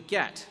that we would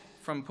get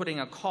from putting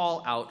a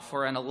call out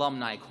for an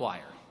alumni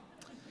choir.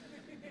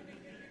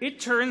 It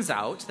turns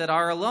out that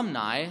our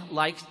alumni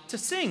like to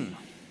sing.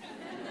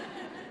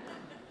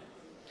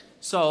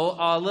 So,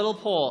 a little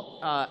poll.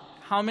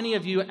 How many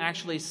of you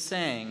actually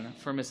sang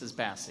for Mrs.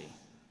 Bassey?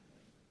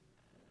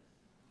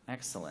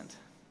 Excellent.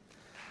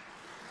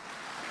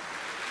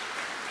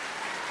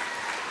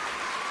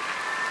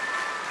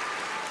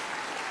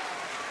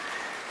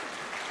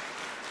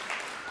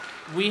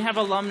 We have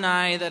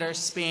alumni that are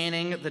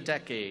spanning the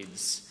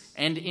decades,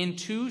 and in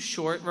 2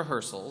 short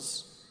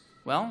rehearsals,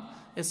 well,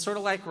 it's sort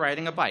of like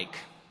riding a bike.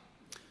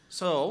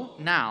 So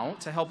now,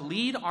 to help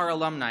lead our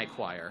alumni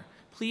choir,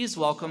 please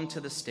welcome to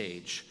the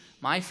stage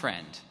my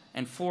friend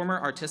and former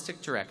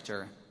artistic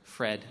director,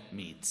 Fred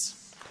Meads.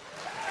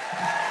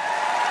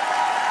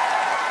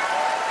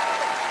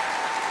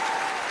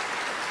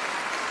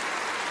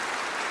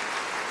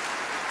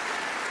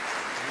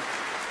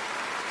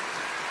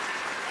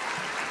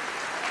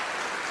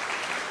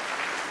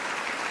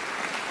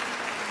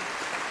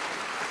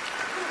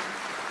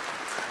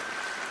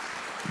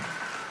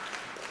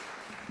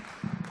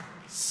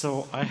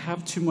 So I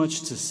have too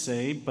much to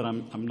say, but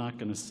I'm not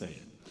going to say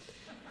it.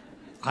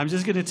 I'm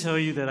just going to tell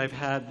you that I've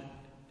had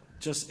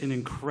just an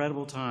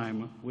incredible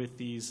time with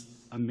these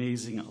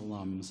amazing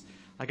alums.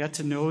 I got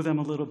to know them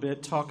a little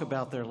bit, talk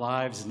about their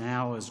lives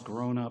now as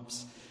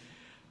grown-ups.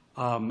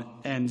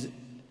 And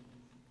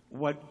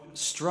what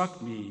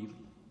struck me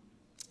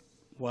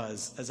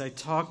was, as I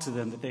talked to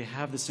them, that they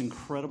have this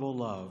incredible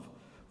love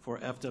for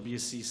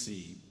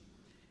FWCC.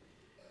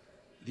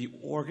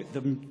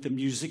 The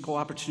musical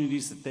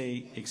opportunities that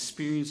they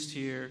experienced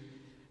here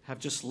have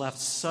just left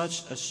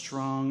such a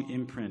strong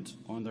imprint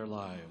on their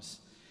lives.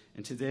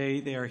 And today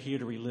they are here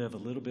to relive a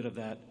little bit of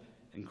that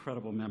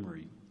incredible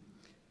memory.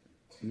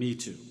 Me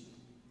too.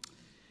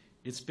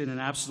 It's been an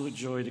absolute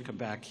joy to come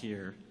back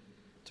here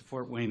to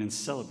Fort Wayne and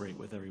celebrate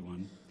with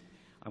everyone.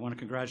 I want to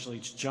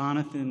congratulate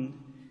Jonathan,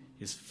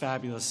 his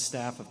fabulous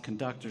staff of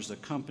conductors,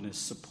 accompanists,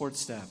 support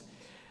staff,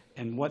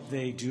 and what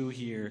they do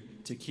here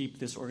to keep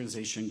this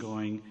organization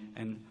going,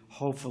 and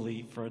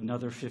hopefully for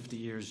another 50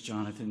 years,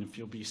 Jonathan, if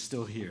you'll be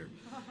still here.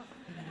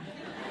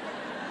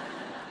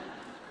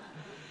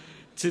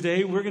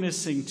 Today, we're going to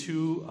sing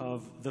 2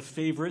 of the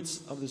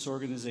favorites of this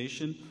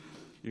organization.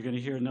 You're going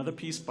to hear another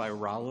piece by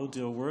Rollo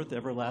Dilworth,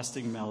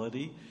 Everlasting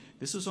Melody.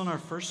 This was on our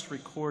first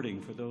recording,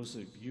 for those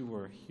of you who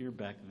were here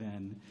back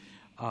then.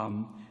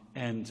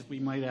 And we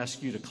might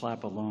ask you to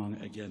clap along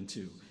again,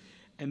 too.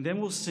 And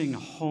then we'll sing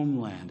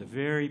Homeland, a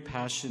very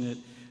passionate,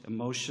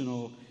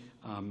 emotional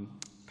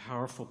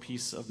powerful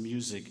piece of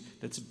music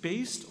that's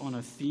based on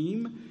a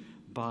theme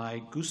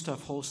by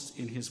Gustav Holst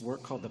in his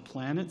work called The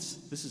Planets.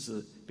 This is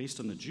based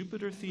on the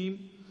Jupiter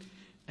theme,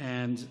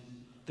 and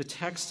the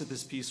text of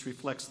this piece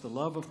reflects the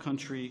love of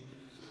country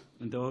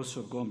and those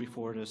who have gone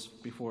before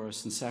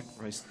us and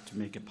sacrificed to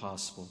make it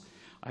possible.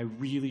 I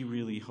really,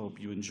 really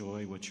hope you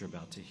enjoy what you're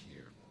about to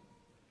hear.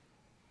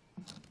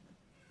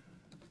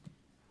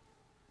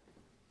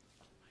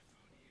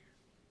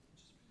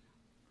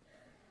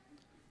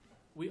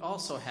 We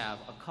also have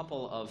a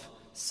couple of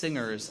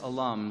singers,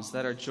 alums,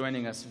 that are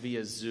joining us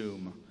via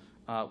Zoom.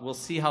 We'll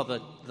see how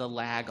the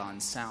lag on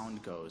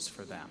sound goes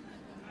for them.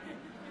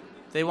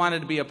 They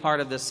wanted to be a part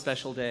of this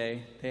special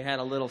day. They had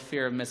a little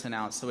fear of missing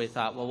out, so we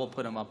thought, well, we'll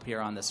put them up here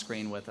on the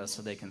screen with us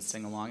so they can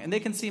sing along. And they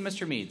can see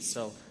Mr. Meads,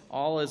 so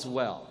all is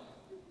well.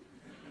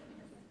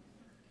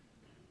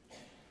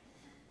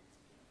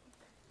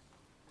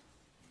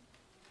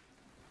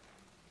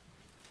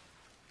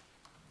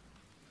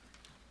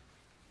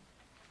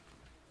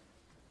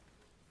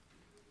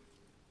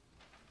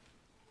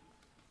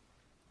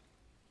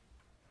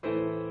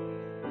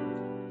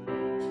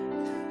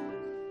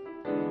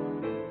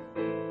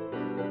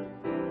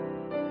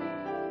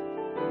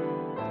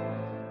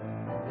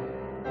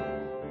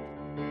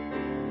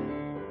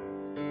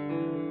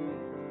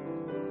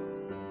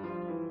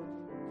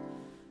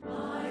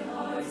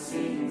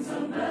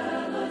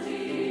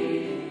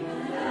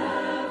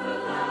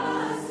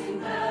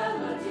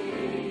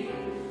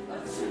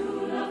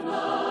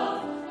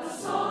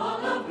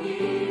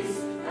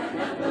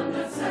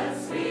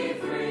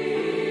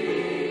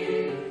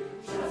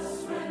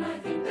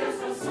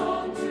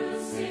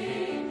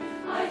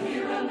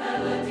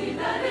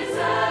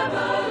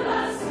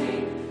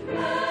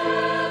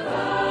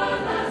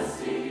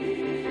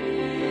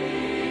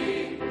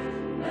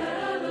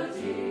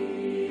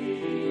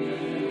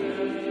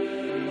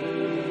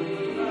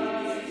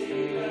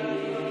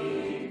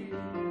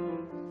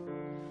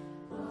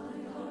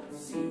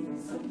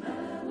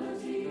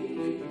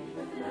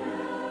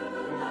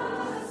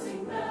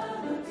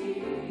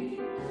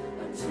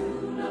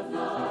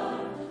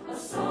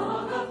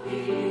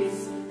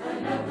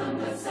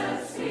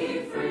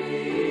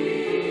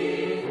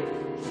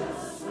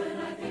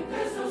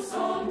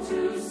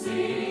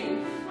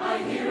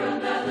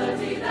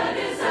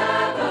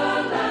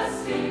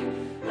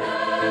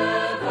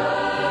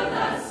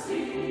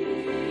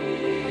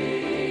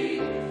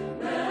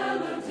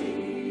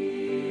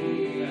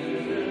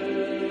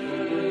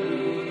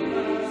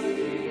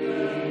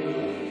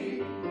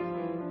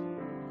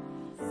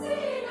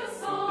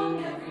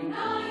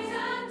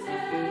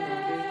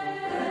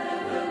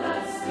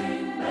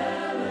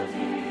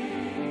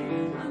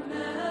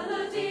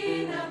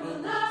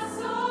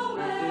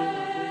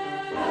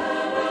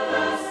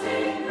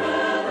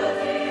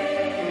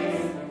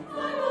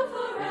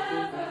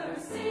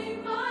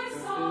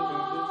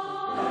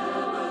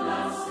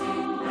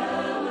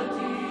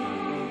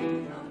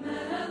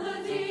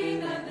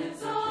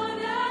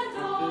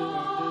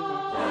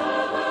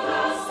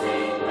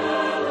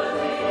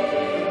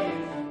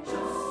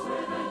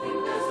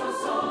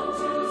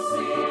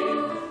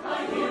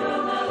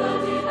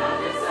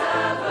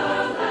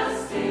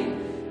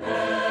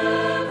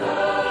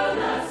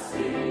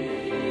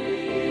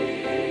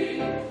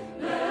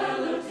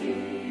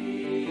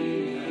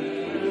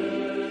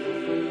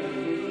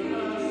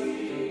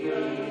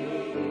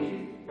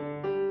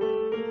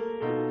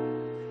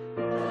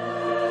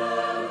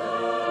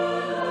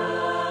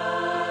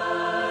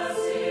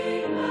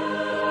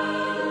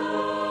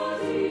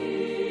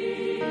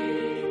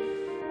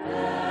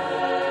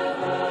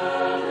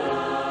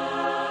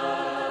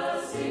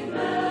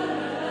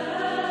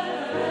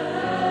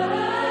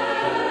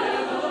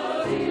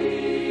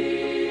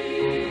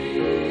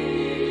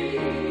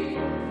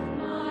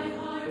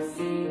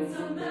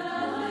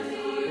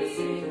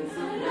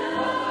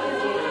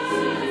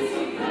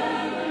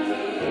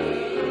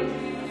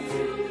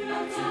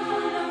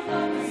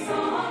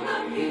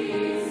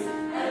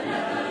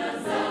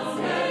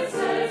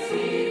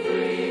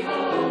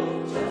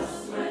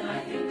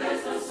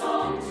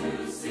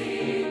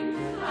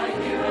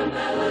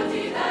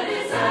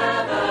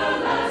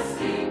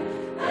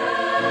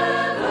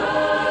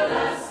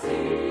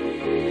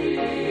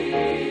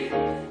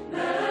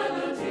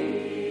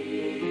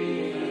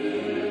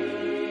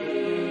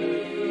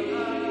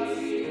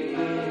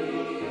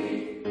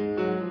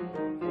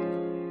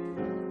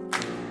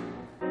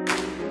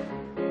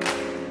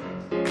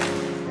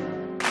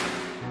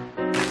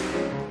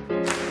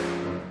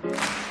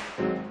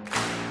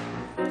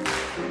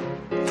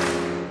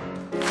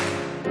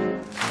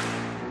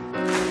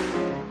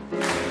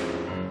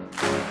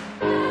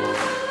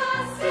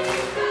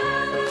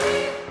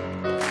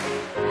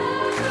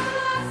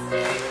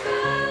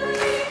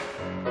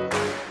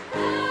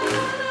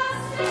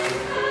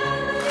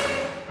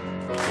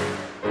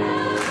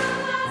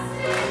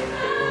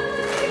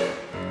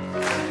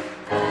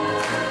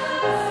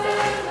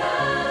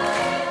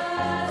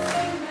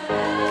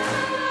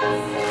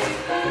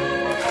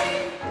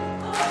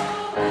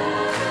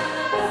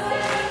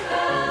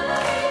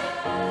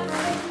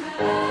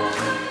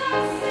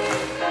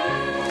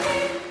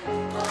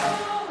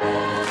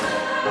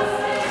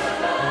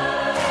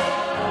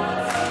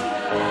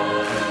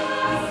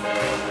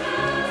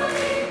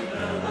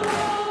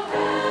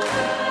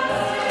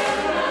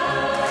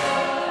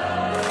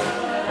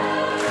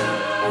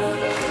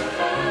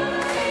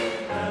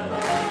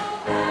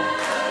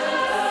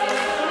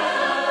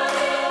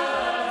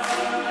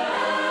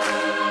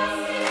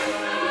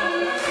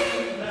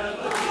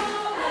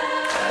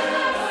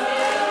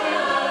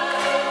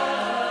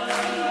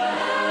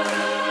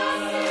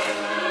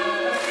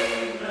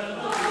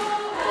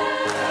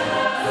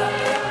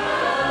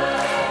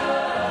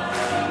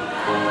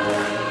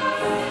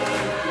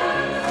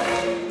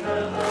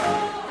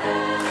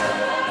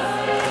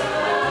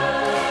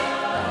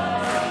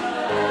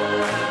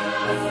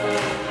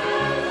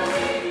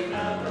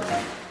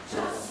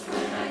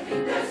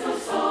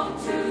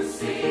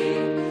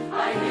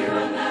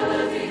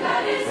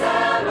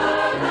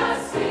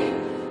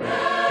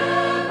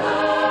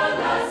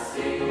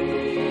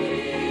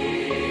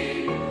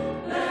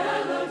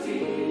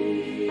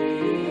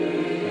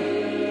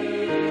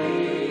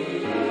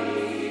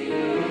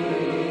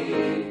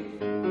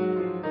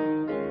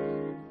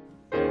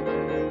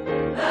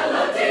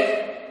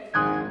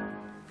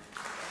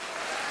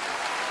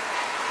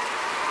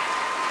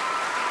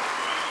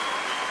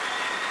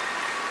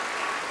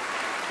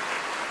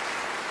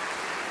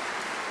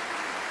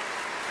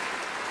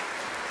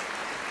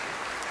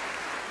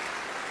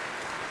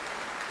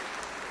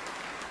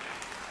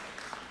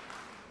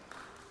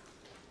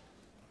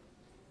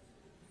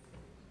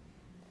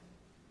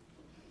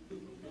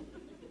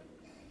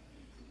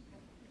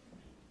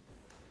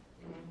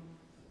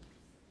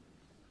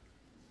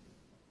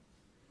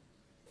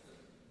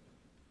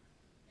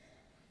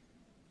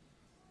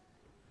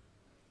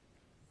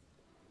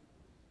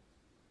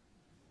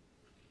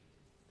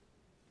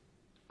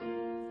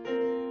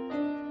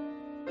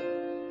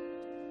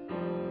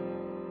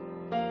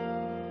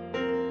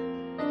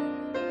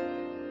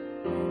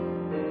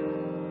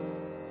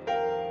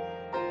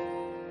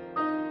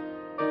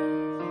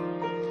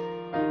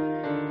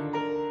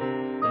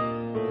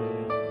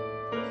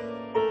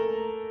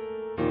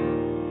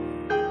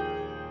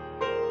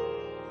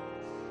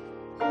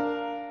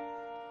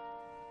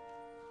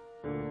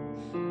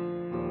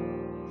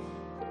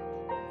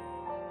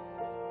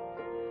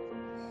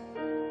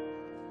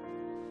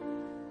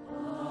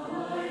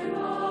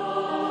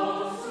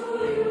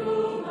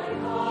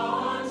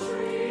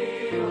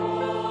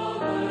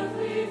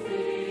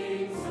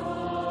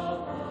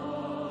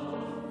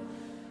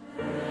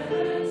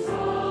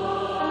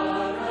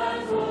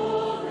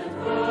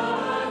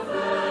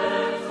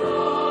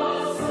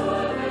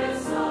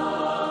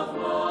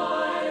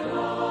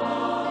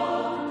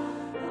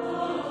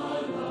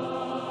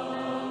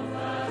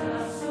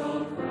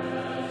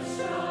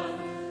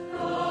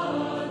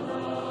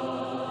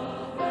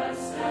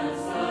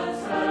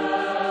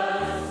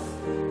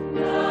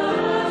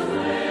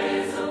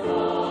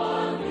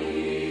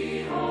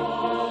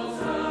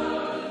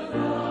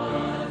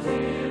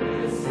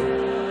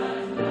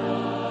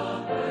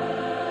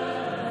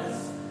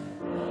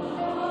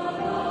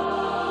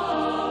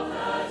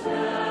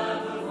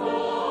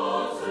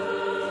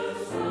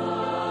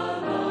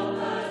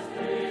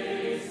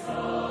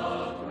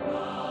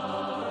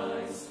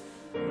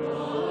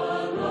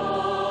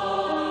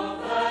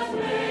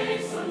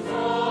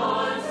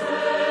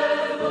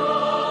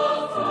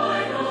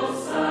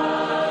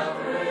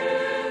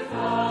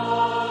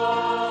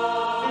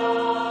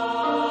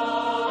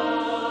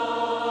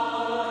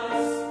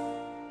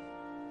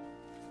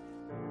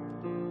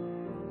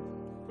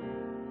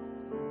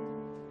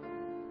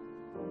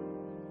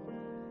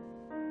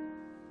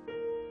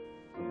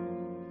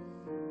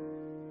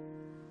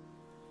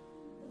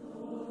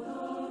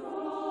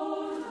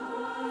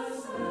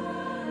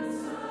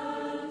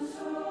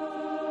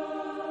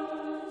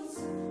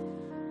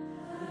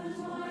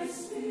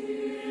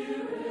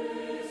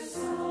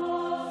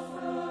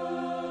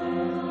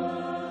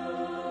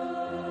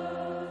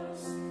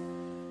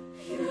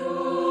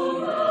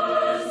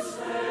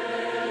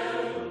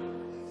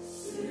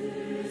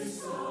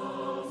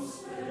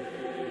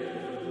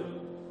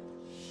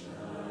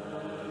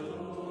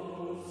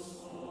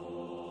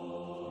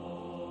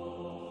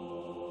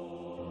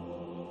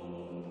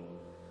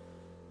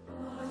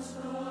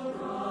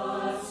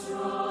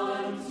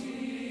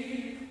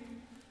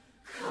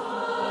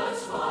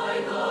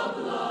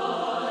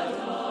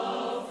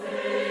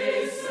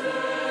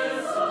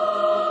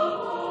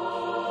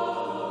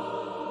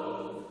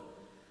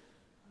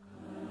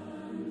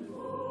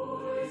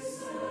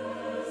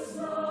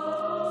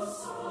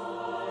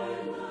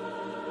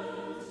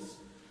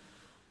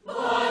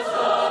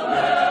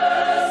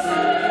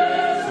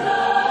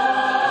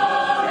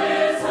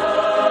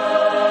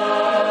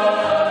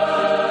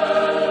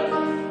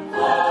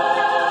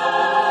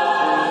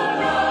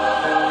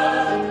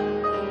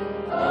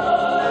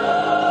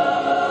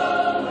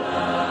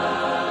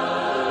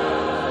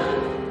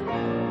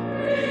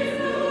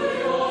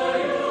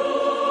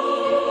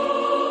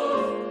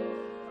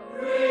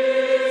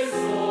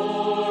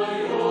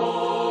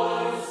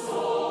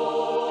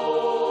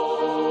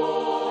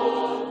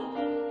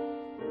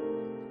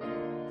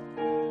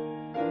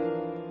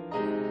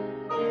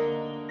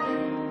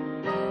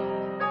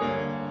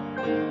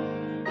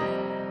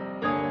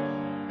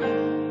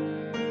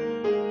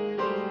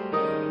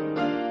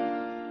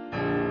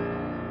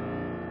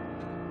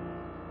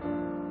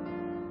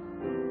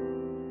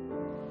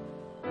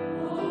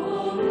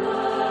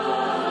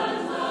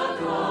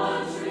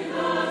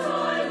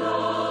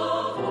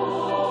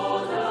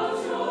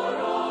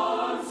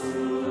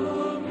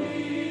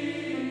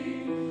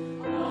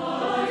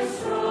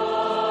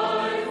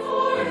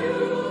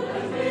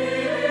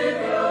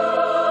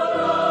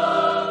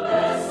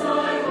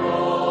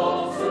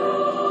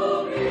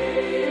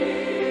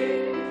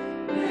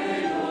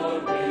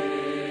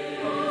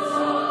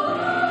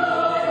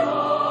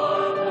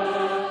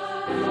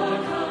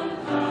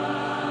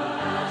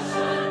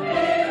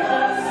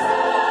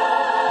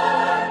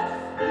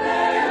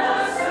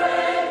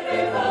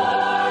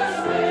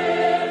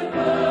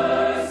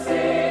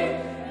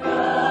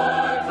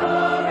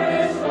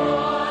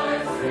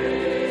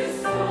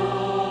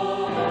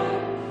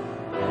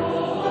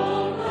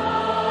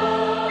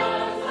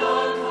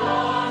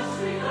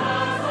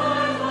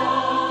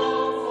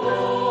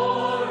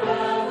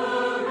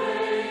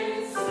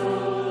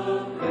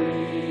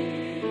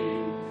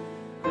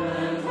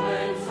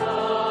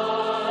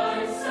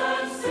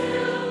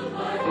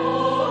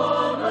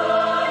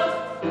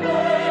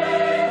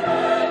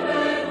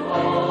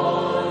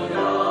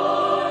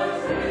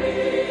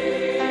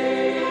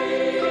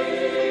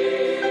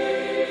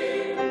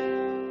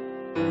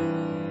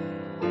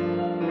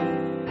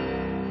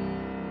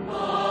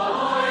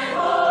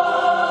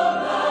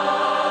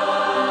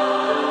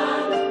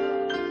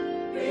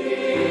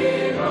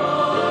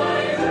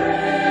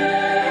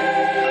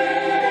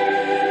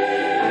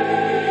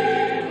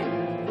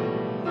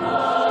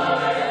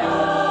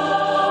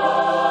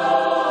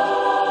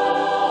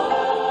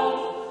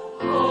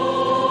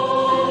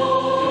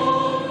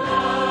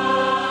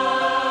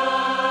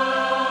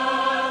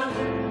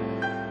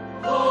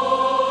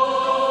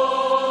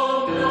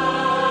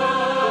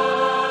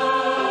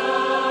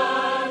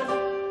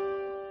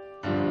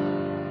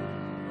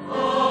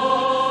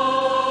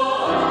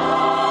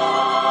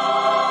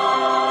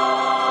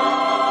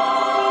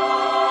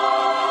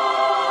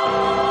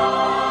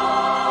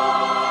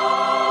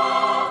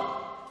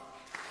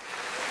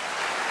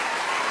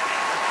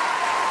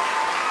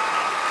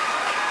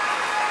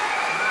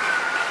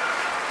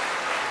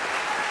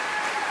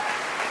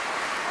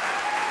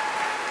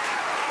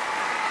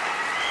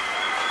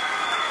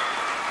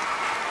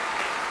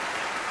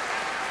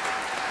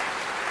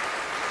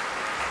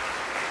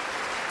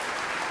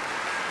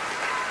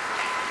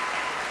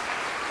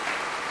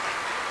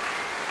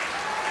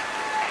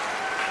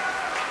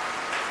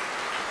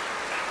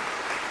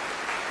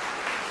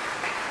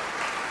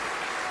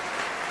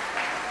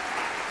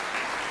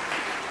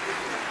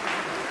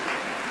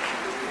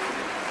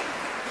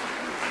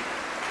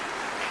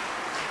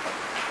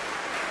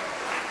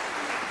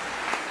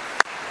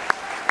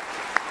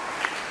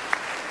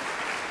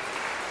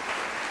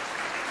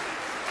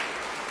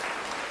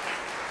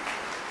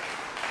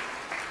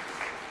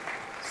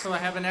 So I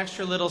have an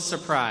extra little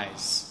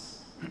surprise.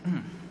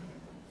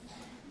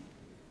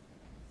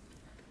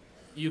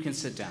 You can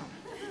sit down.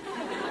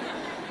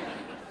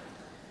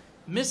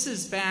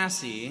 Mrs.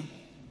 Bassey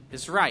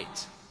is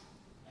right.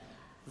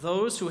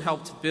 Those who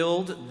helped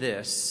build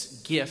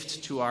this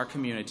gift to our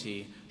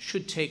community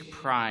should take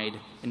pride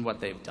in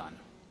what they've done.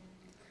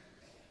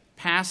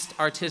 Past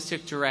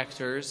artistic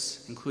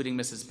directors, including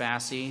Mrs.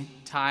 Bassey,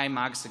 Ty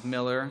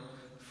Mogsig-Miller,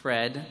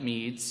 Fred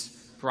Meads,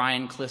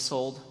 Brian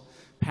Clissold,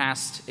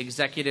 past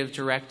executive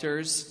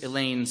directors,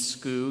 Elaine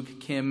Skoog,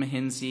 Kim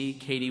Hinsey,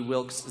 Katie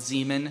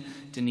Wilkes-Zeman,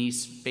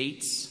 Denise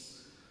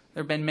Bates.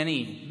 There have been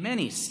many,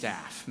 many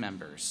staff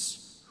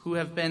members who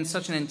have been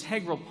such an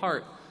integral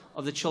part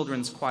of the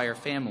children's choir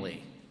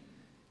family.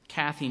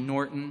 Kathy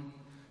Norton,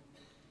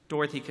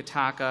 Dorothy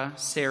Kataka,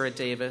 Sarah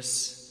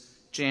Davis,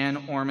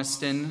 Jan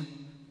Ormiston,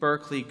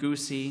 Berkeley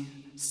Goosey,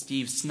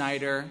 Steve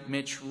Snyder,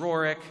 Mitch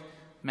Rorick,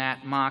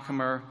 Matt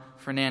Mockamer,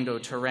 Fernando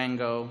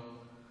Tarango,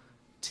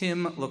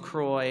 Tim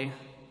LaCroix,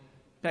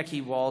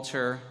 Becky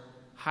Walter,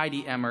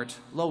 Heidi Emmert,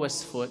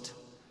 Lois Foote,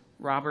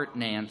 Robert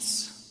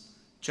Nance,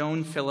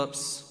 Joan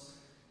Phillips,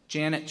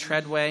 Janet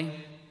Treadway,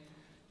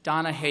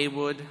 Donna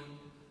Haywood,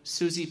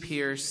 Susie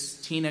Pierce,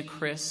 Tina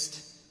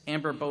Christ,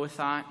 Amber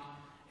Bothot,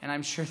 and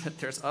I'm sure that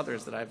there's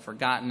others that I've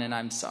forgotten, and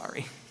I'm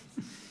sorry.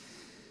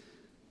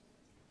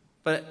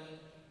 But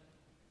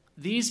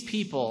these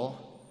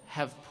people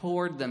have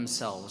poured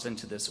themselves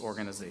into this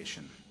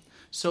organization.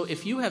 So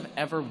if you have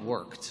ever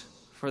worked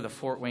for the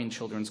Fort Wayne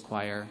Children's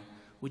Choir,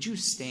 would you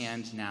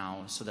stand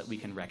now so that we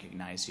can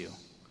recognize you?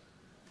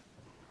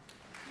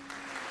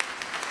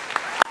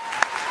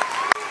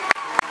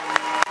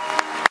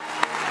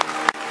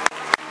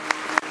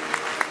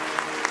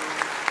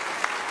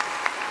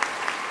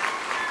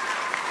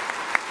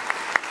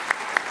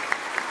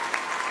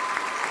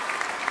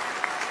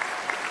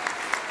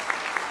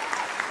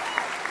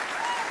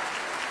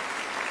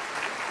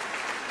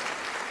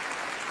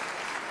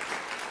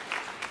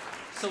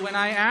 So when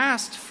I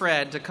asked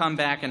Fred to come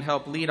back and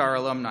help lead our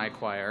alumni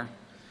choir,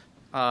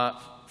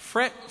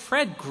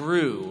 Fred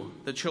grew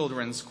the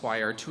children's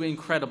choir to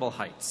incredible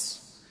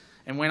heights.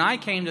 And when I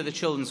came to the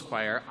children's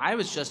choir, I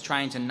was just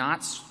trying to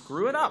not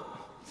screw it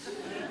up.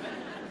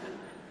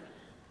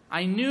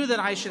 I knew that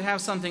I should have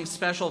something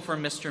special for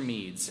Mr.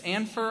 Meads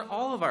and for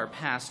all of our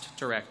past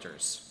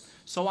directors.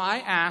 So I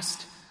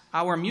asked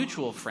our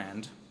mutual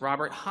friend,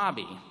 Robert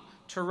Hobby,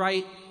 to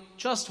write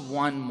just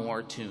one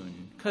more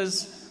tune,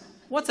 because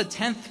what's a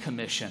 10th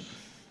commission?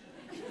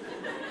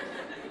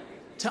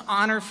 To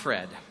honor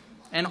Fred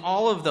and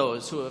all of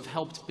those who have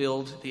helped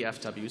build the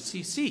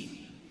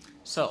FWCC.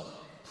 So,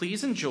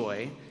 please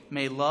enjoy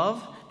May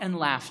Love and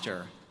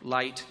Laughter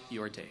Light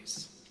Your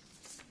Days.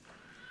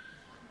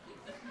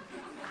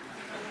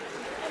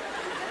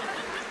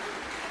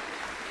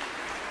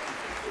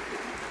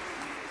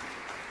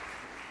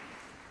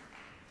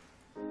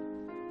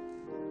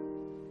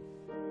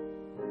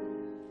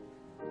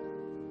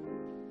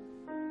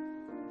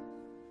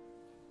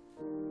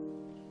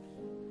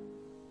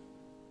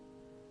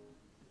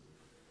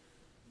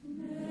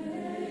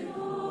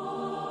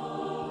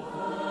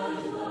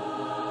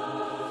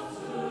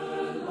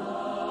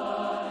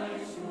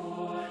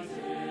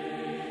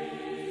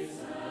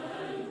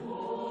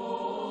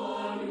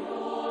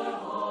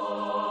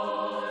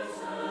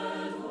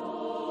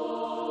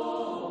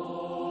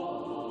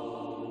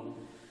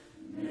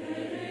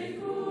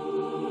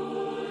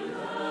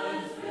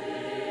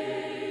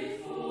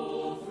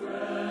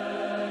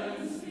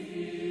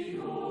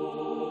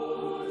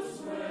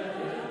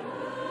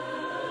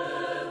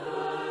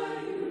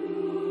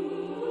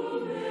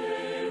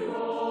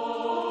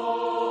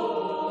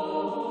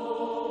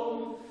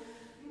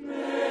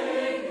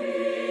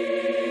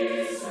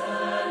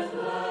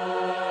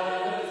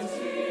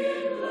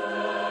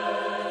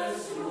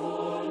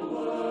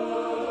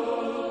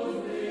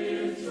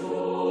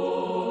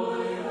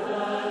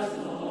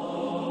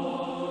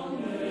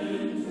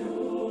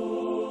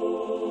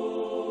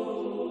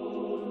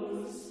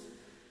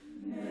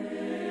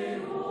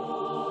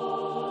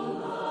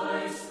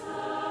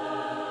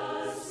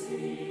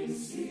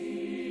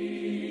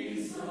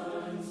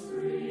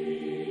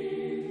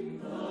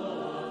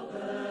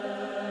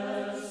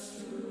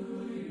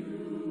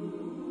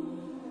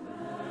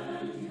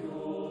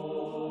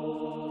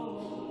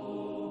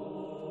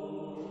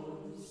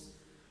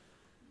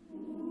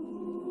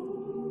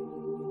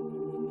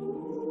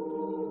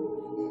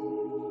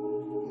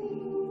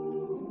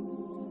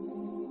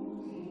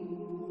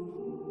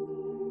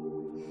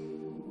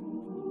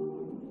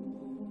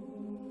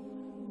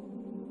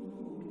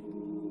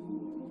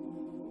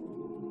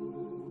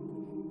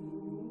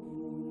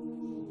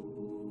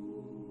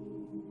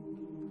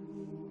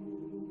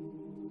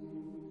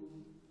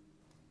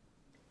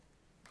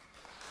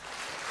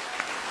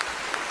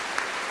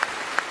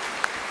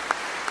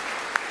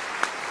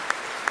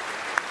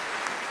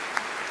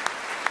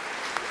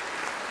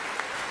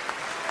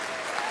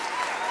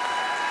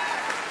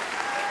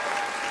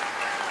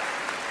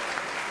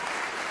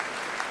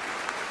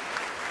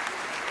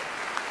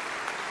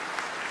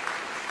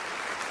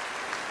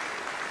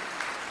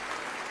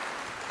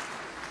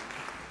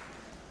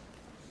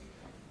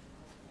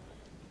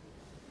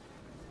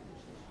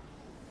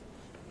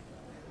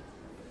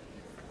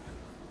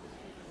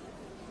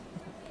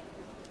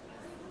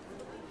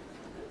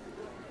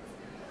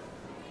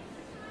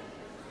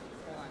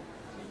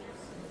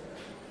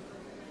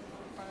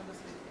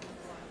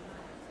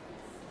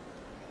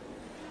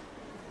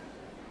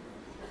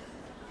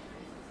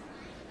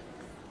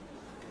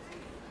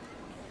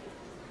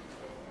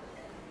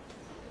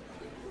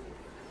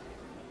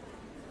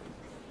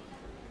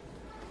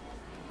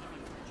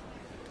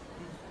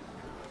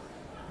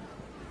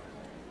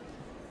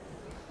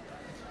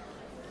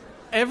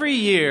 Every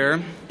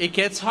year, it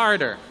gets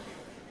harder.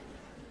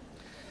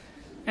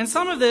 And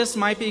some of this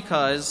might be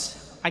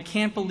because I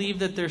can't believe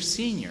that they're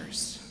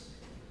seniors.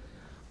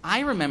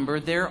 I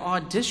remember their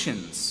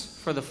auditions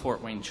for the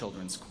Fort Wayne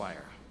Children's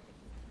Choir.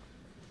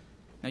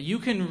 Now, you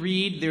can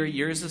read their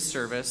years of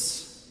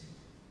service,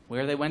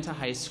 where they went to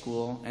high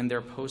school, and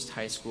their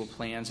post-high school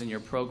plans in your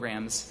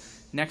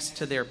programs next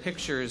to their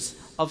pictures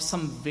of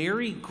some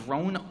very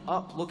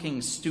grown-up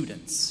looking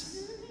students.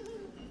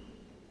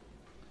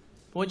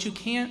 But what you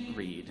can't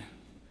read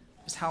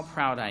is how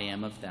proud I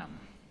am of them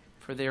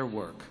for their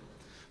work,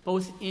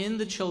 both in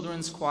the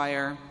children's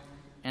choir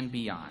and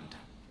beyond.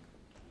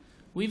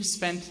 We've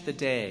spent the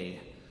day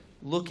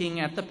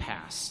looking at the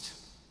past,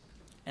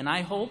 and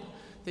I hope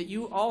that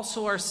you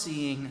also are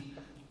seeing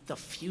the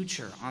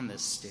future on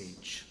this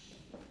stage,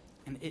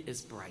 and it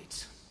is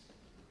bright.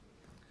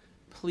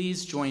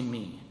 Please join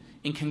me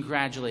in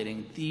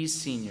congratulating these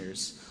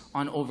seniors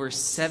on over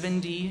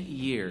 70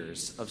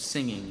 years of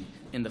singing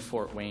in the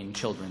Fort Wayne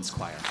Children's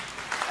Choir.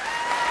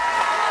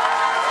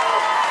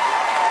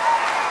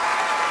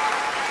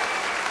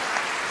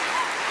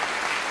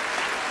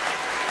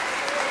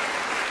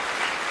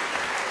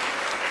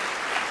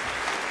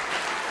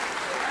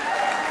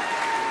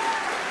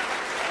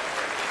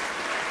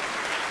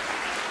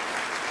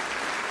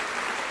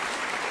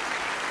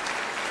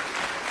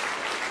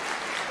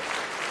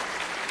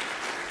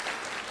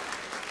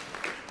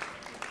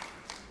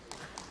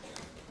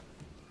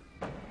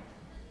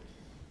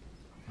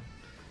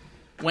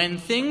 When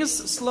things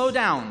slow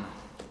down,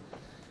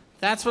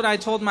 that's what I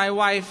told my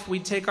wife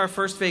we'd take our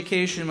first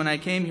vacation when I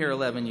came here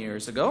 11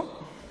 years ago.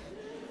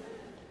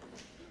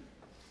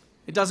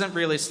 It doesn't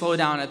really slow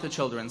down at the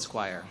children's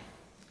choir.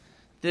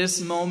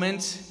 This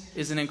moment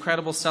is an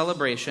incredible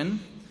celebration,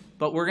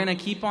 but we're going to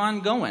keep on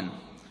going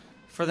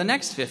for the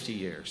next 50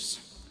 years.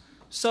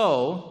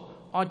 So,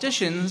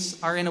 auditions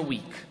are in a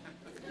week.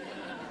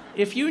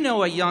 If you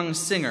know a young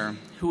singer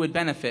who would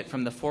benefit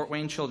from the Fort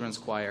Wayne Children's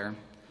Choir,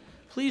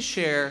 please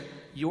share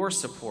your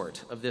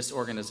support of this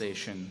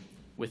organization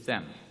with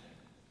them.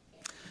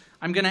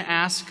 I'm going to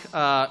ask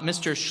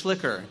Mr.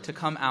 Schlicker to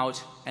come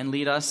out and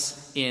lead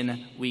us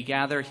in We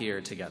Gather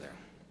Here Together.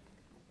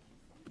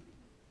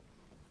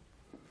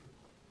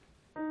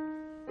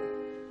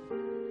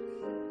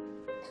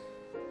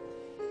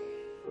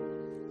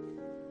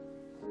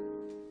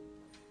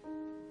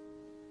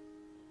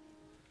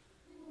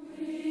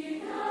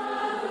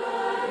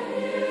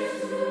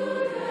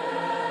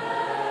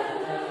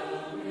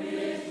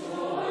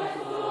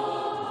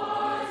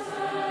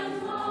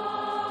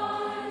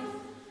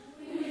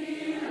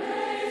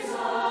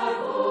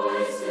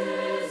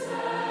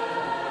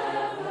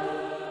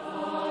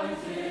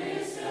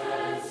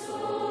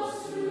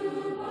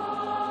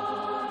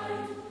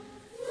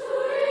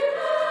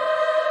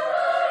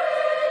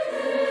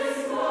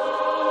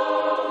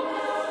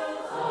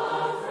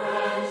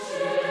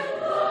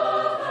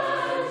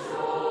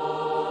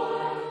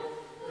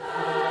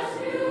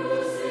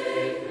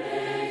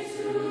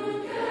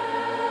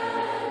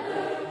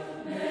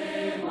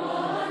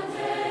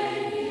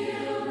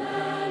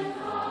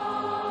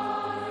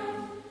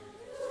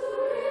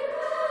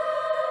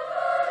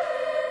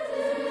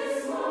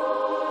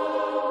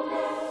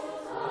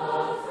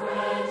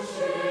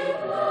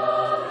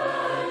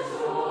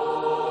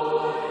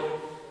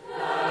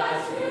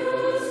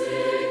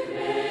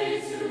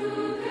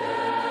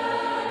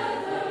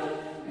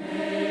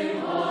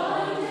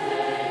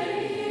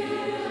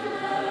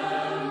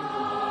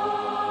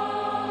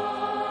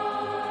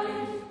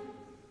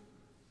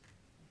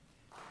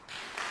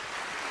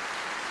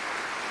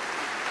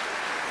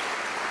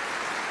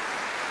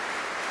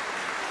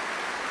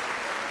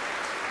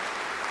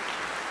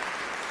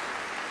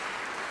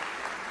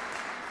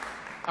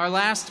 Our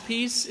last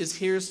piece is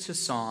Here's to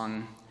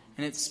Song,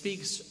 and it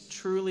speaks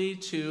truly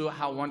to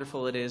how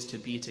wonderful it is to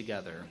be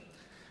together.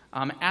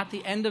 At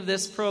the end of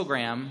this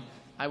program,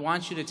 I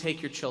want you to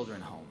take your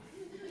children home.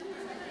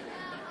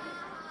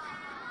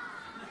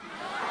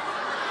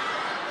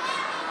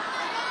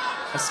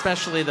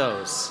 Especially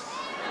those.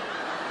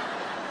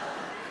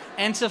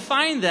 And to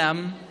find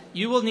them,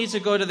 you will need to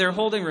go to their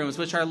holding rooms,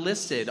 which are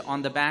listed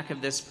on the back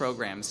of this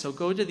program. So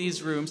go to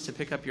these rooms to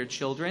pick up your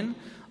children.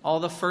 All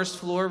the first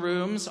floor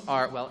rooms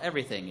are, well,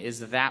 everything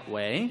is that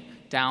way.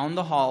 Down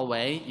the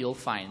hallway, you'll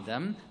find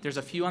them. There's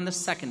a few on the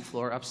second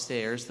floor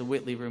upstairs. The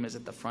Whitley room is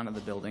at the front of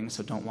the building,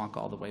 so don't walk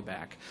all the way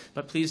back.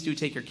 But please do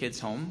take your kids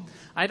home.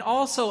 I'd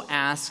also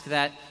ask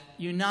that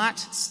you not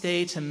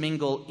stay to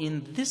mingle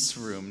in this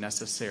room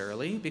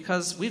necessarily,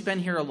 because we've been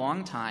here a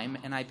long time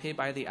and I pay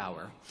by the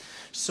hour.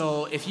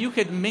 So if you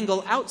could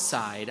mingle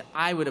outside,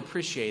 I would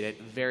appreciate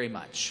it very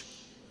much.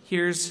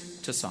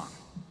 Here's to song.